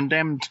earlier, they're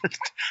condemned.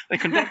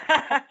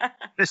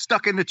 They're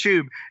stuck in the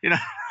tube.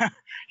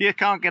 You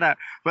can't get out.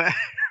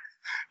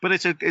 But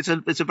it's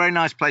a very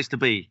nice place to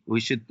be. We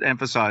should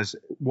emphasize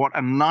what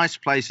a nice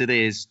place it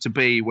is to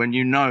be when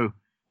you know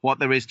what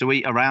there is to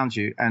eat around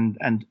you,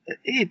 and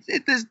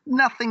there's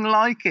nothing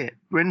like it.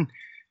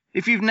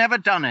 If you've never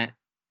done it,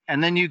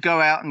 and then you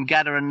go out and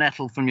gather a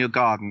nettle from your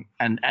garden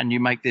and you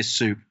make this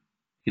soup.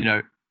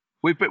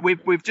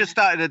 We've just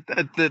started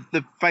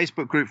the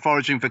Facebook group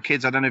Foraging for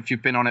Kids. I don't know if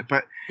you've been on it,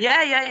 but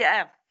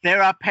yeah.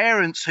 There are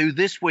parents who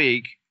this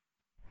week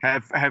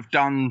have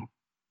done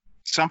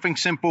something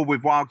simple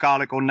with wild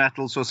garlic or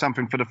nettles or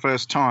something for the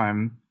first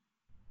time,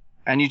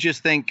 and you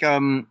just think,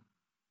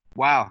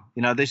 wow,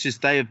 this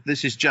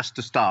is just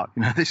a start.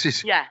 This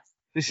is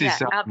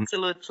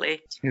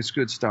absolutely, it's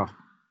good stuff.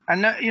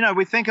 And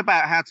we think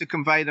about how to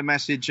convey the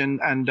message,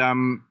 and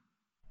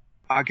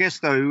I guess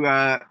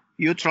though.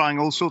 You're trying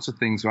all sorts of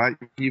things, right?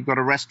 You've got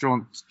a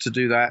restaurant to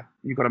do that.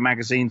 You've got a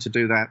magazine to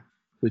do that.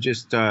 We're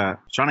just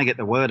trying to get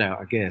the word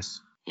out, I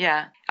guess.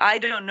 Yeah. I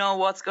don't know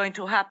what's going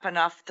to happen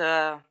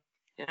after,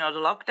 the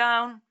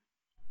lockdown,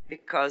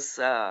 because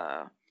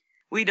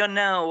we don't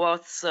know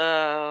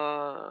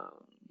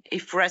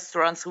if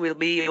restaurants will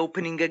be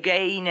opening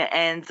again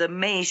and the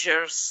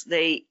measures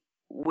they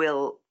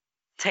will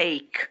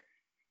take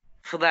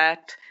for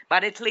that.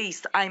 But at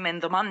least I'm in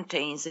the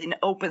mountains, in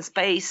open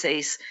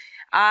spaces.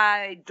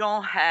 I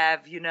don't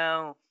have,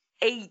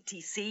 80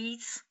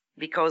 seats,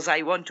 because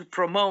I want to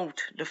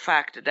promote the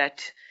fact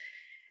that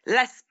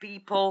less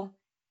people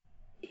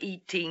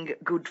eating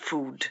good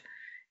food.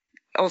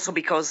 Also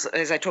because,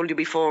 as I told you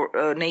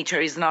before,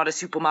 nature is not a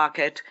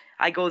supermarket.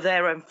 I go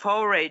there and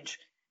forage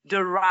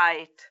the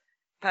right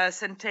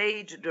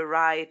percentage, the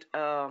right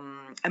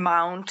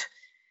amount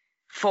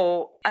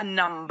for a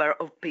number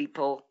of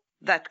people.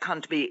 That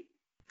can't be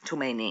too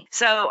many.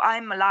 So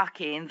I'm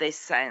lucky in this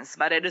sense,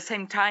 but at the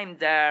same time,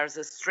 there's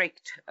a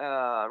strict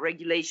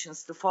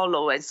regulations to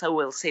follow, and so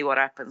we'll see what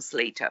happens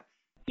later.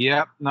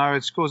 Yeah, no,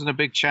 it's causing a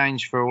big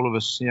change for all of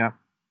us. Yeah.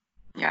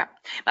 Yeah,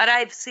 but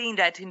I've seen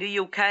that in the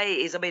UK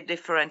is a bit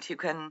different. You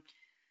can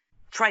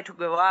try to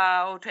go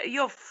out.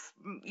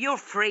 You're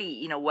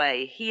free in a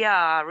way.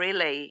 Here,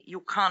 really, you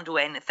can't do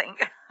anything.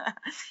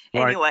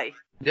 Anyway. Right.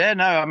 Yeah,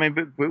 no, I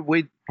mean,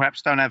 we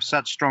perhaps don't have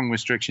such strong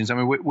restrictions. I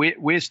mean,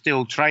 we're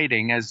still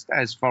trading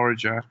as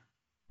Forager,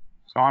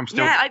 So I'm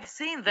still. Yeah, I've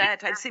seen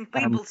that. I've seen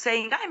people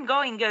saying, "I'm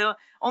going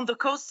on the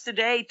coast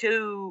today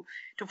to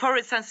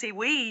forest and see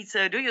weeds.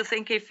 Do you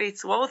think if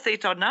it's worth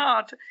it or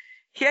not?"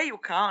 Here you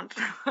can't.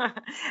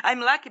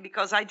 I'm lucky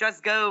because I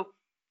just go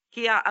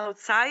here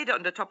outside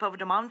on the top of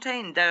the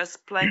mountain. There's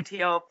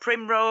plenty of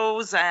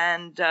primrose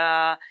and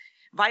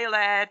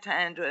violet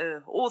and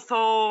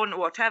hawthorn,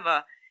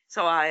 whatever.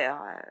 So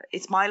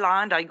it's my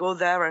land. I go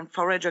there and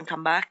forage and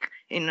come back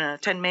in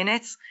 10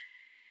 minutes.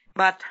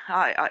 But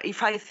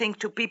if I think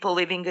to people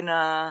living in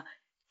a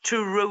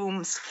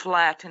 2-rooms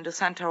flat in the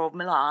center of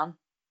Milan,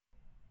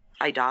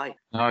 I die.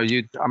 No,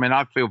 I mean,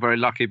 I feel very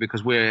lucky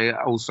because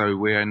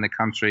we're in the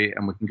country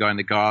and we can go in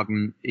the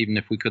garden. Even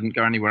if we couldn't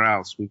go anywhere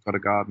else, we've got a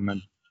garden,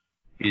 and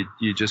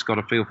you just got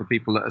to feel for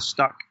people that are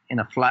stuck in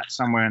a flat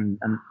somewhere and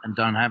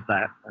don't have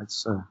that.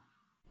 It's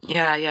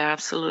yeah,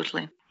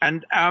 absolutely.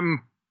 And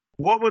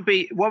what would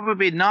be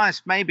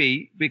nice,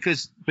 maybe,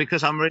 because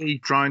I'm really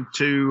trying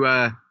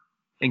to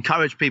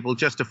encourage people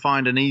just to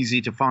find an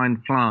easy to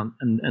find plant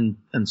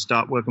and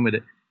start working with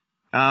it.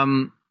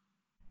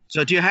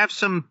 So do you have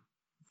some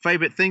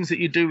favorite things that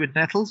you do with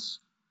nettles?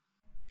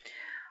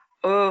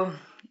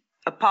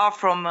 Apart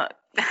from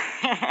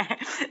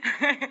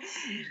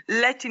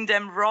letting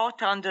them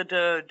rot under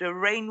the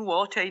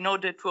rainwater in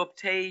order to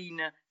obtain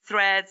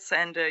threads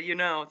and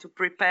to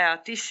prepare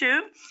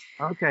tissue.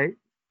 Okay.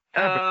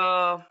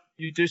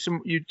 You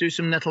do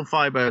some nettle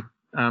fiber.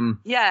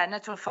 Yeah,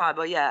 nettle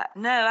fiber. Yeah.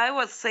 No, I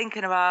was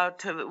thinking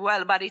about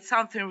but it's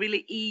something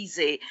really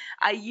easy.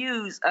 I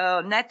use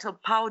nettle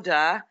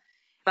powder,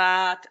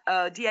 but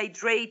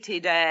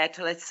dehydrated at,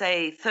 let's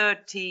say,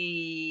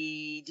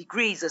 30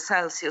 degrees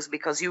Celsius,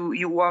 because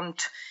you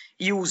won't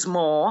use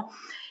more,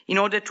 in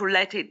order to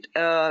let it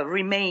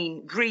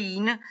remain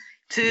green,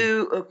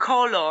 to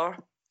color,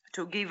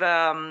 to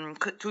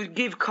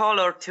give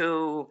color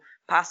to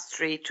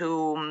pastry,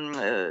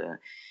 to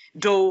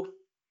dough.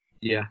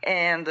 Yeah.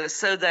 And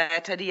so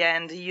that at the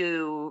end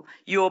you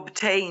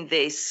obtain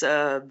this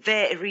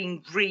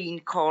very green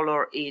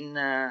color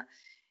in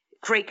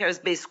crackers,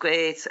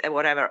 biscuits,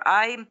 whatever.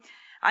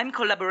 I'm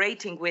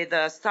collaborating with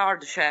a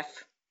starred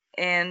chef,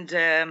 and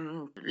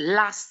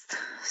last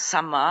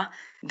summer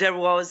there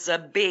was a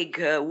big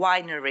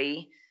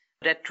winery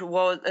that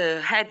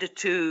had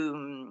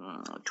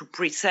to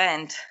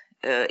present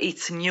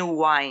its new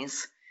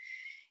wines,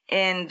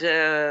 and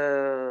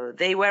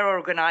they were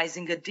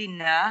organizing a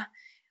dinner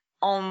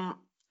on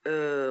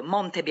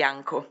Monte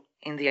Bianco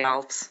in the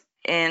Alps,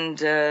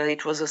 and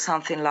it was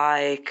something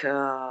like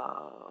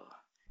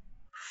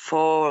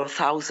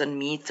 4,000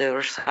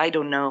 meters, I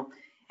don't know.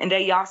 And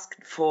I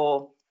asked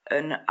for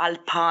an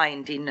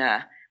alpine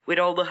dinner with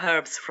all the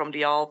herbs from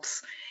the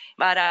Alps,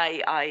 but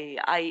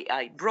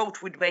I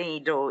brought with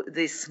me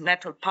this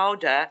nettle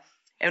powder,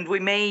 and we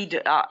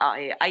made.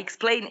 I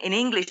explain in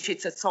English.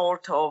 It's a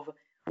sort of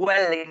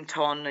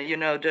Wellington, beef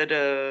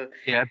Wellington.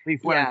 Yeah,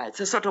 it's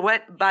a sort of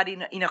wet, but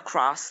in a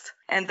crust.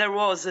 And there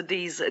was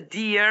this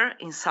deer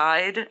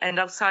inside, and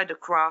outside the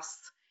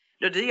crust,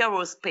 the deer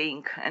was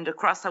pink, and the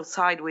crust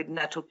outside with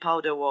nettle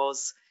powder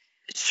was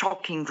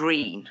shocking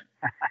green.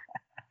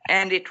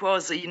 And it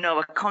was,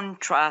 a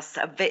contrast.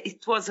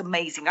 It was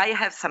amazing. I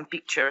have some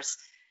pictures,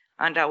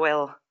 and I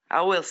will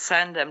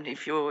send them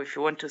if you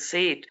want to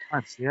see it.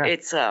 Yeah.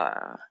 It's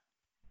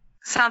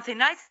something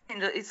nice,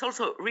 and it's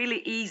also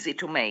really easy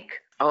to make.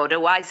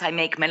 Otherwise, I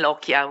make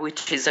melokia,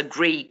 which is a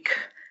Greek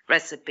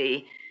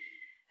recipe,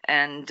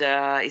 and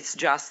it's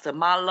just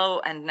mallow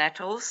and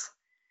nettles,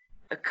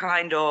 a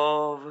kind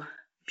of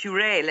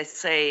puree, let's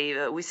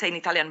say. We say in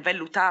Italian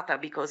vellutata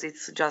because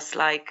it's just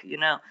like,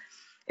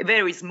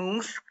 very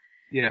smooth.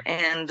 Yeah.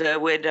 And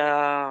with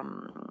a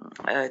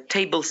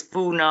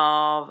tablespoon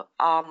of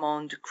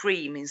almond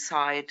cream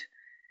inside,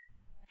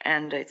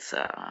 and it's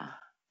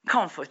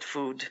comfort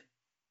food.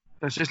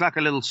 It's just like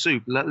a little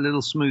soup,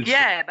 little smooth.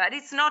 Yeah, but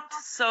it's not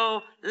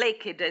so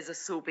liquid as a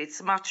soup. It's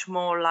much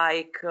more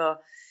like,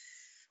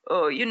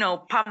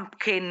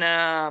 pumpkin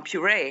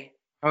puree.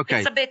 Okay.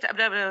 It's a bit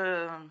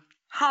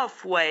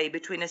halfway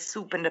between a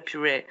soup and a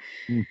puree.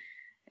 Mm.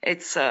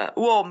 It's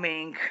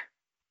warming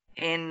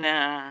in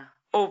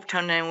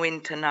autumn and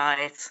winter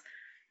nights.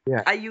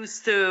 Yeah. I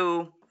used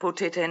to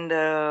put it in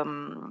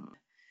on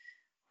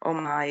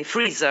my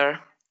freezer.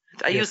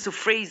 I used to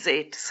freeze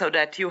it so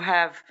that you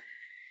have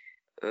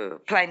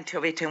plenty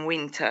of it in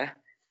winter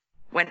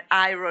when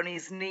iron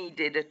is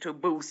needed to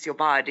boost your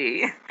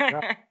body.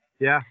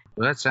 Yeah.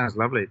 Well, that sounds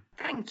lovely.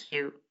 Thank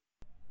you.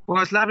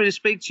 Well, it's lovely to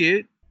speak to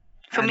you.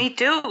 For me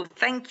too.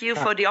 Thank you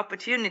for the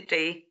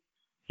opportunity.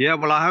 Yeah,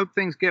 well, I hope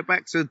things get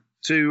back to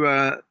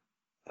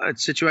a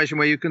situation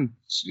where you can,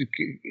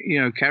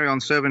 carry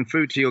on serving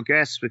food to your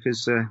guests,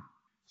 because it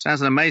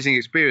sounds an amazing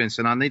experience,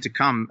 and I need to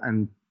come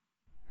and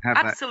have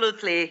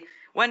Absolutely. That.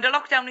 When the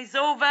lockdown is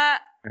over,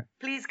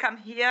 please come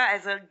here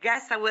as a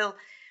guest. I will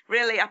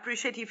really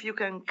appreciate if you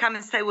can come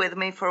and stay with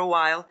me for a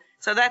while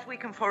so that we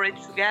can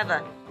forage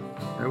together.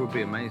 That would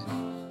be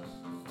amazing.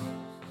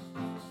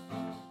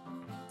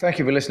 Thank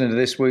you for listening to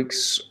this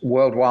week's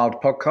World Wild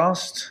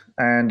podcast.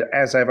 And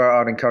as ever,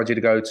 I'd encourage you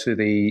to go to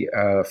the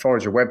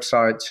Forager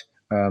website,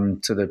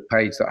 to the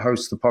page that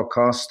hosts the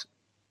podcast,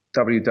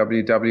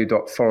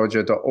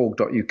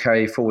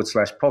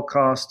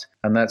 www.forager.org.uk/podcast.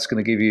 And that's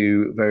going to give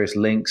you various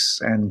links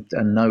and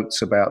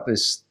notes about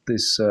this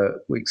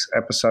week's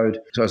episode.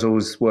 So it's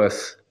always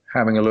worth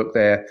having a look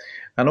there.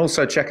 And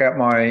also check out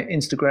my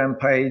Instagram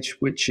page,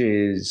 which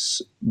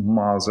is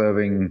Miles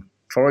Irving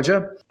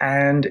Forager.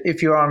 And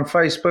if you're on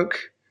Facebook,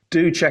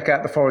 do check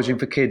out the Foraging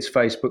for Kids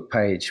Facebook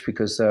page,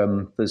 because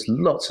there's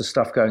lots of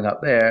stuff going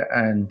up there.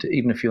 And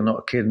even if you're not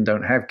a kid and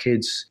don't have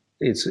kids,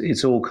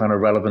 it's all kind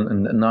of relevant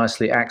and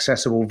nicely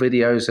accessible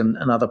videos and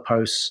other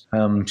posts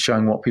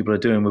showing what people are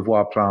doing with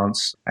wild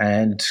plants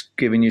and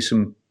giving you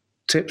some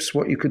tips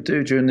what you could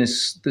do during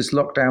this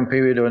lockdown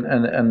period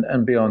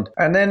and beyond.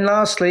 And then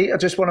lastly, I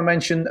just want to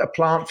mention a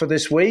plant for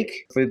this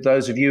week. For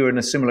those of you in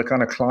a similar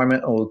kind of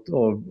climate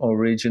or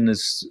region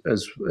as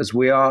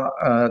we are,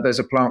 there's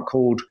a plant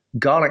called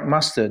garlic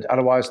mustard,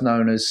 otherwise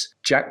known as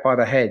Jack by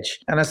the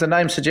Hedge. And as the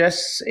name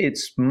suggests,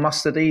 it's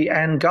mustardy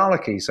and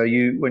garlicky. So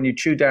when you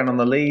chew down on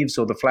the leaves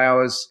or the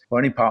flowers or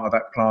any part of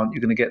that plant, you're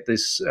going to get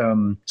this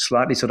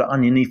slightly sort of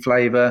oniony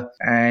flavor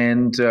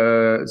and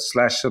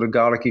slash sort of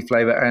garlicky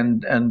flavor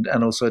and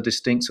also a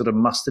distinct sort of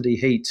mustardy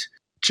heat.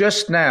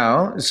 Just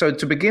now, so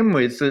to begin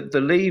with,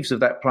 the leaves of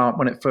that plant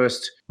when it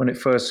first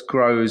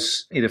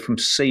grows, either from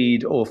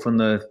seed or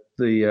from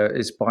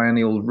its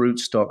biennial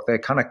rootstock, they're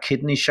kind of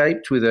kidney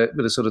shaped with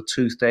a sort of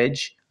toothed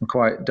edge and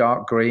quite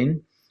dark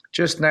green.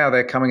 Just now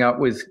they're coming up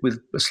with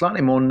a slightly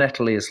more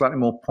nettly, a slightly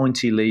more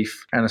pointy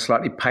leaf and a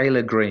slightly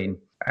paler green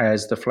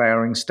as the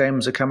flowering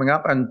stems are coming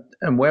up. And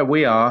where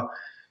we are,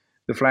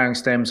 the flowering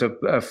stems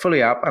are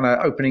fully up and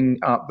are opening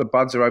up. The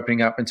buds are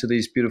opening up into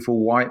these beautiful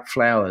white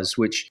flowers,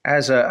 which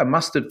as a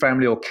mustard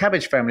family or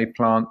cabbage family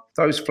plant,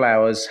 those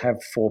flowers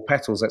have 4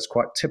 petals. That's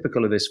quite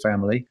typical of this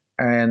family.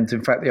 And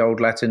in fact, the old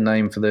Latin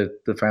name for the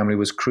family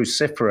was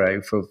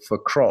cruciferae for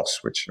cross,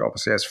 which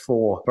obviously has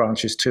 4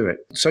 branches to it.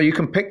 So you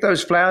can pick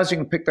those flowers, you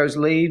can pick those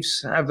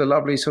leaves, have the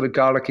lovely sort of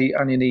garlicky,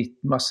 oniony,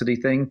 mustardy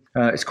thing.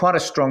 It's quite a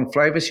strong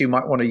flavor, so you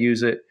might want to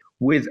use it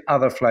with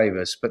other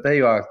flavors. But there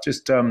you are.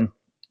 Just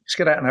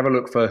get out and have a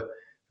look for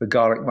the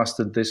garlic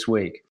mustard this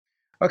week.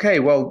 Okay,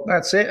 well,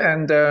 that's it.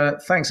 And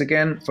thanks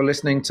again for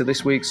listening to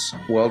this week's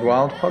World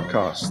Wild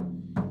podcast.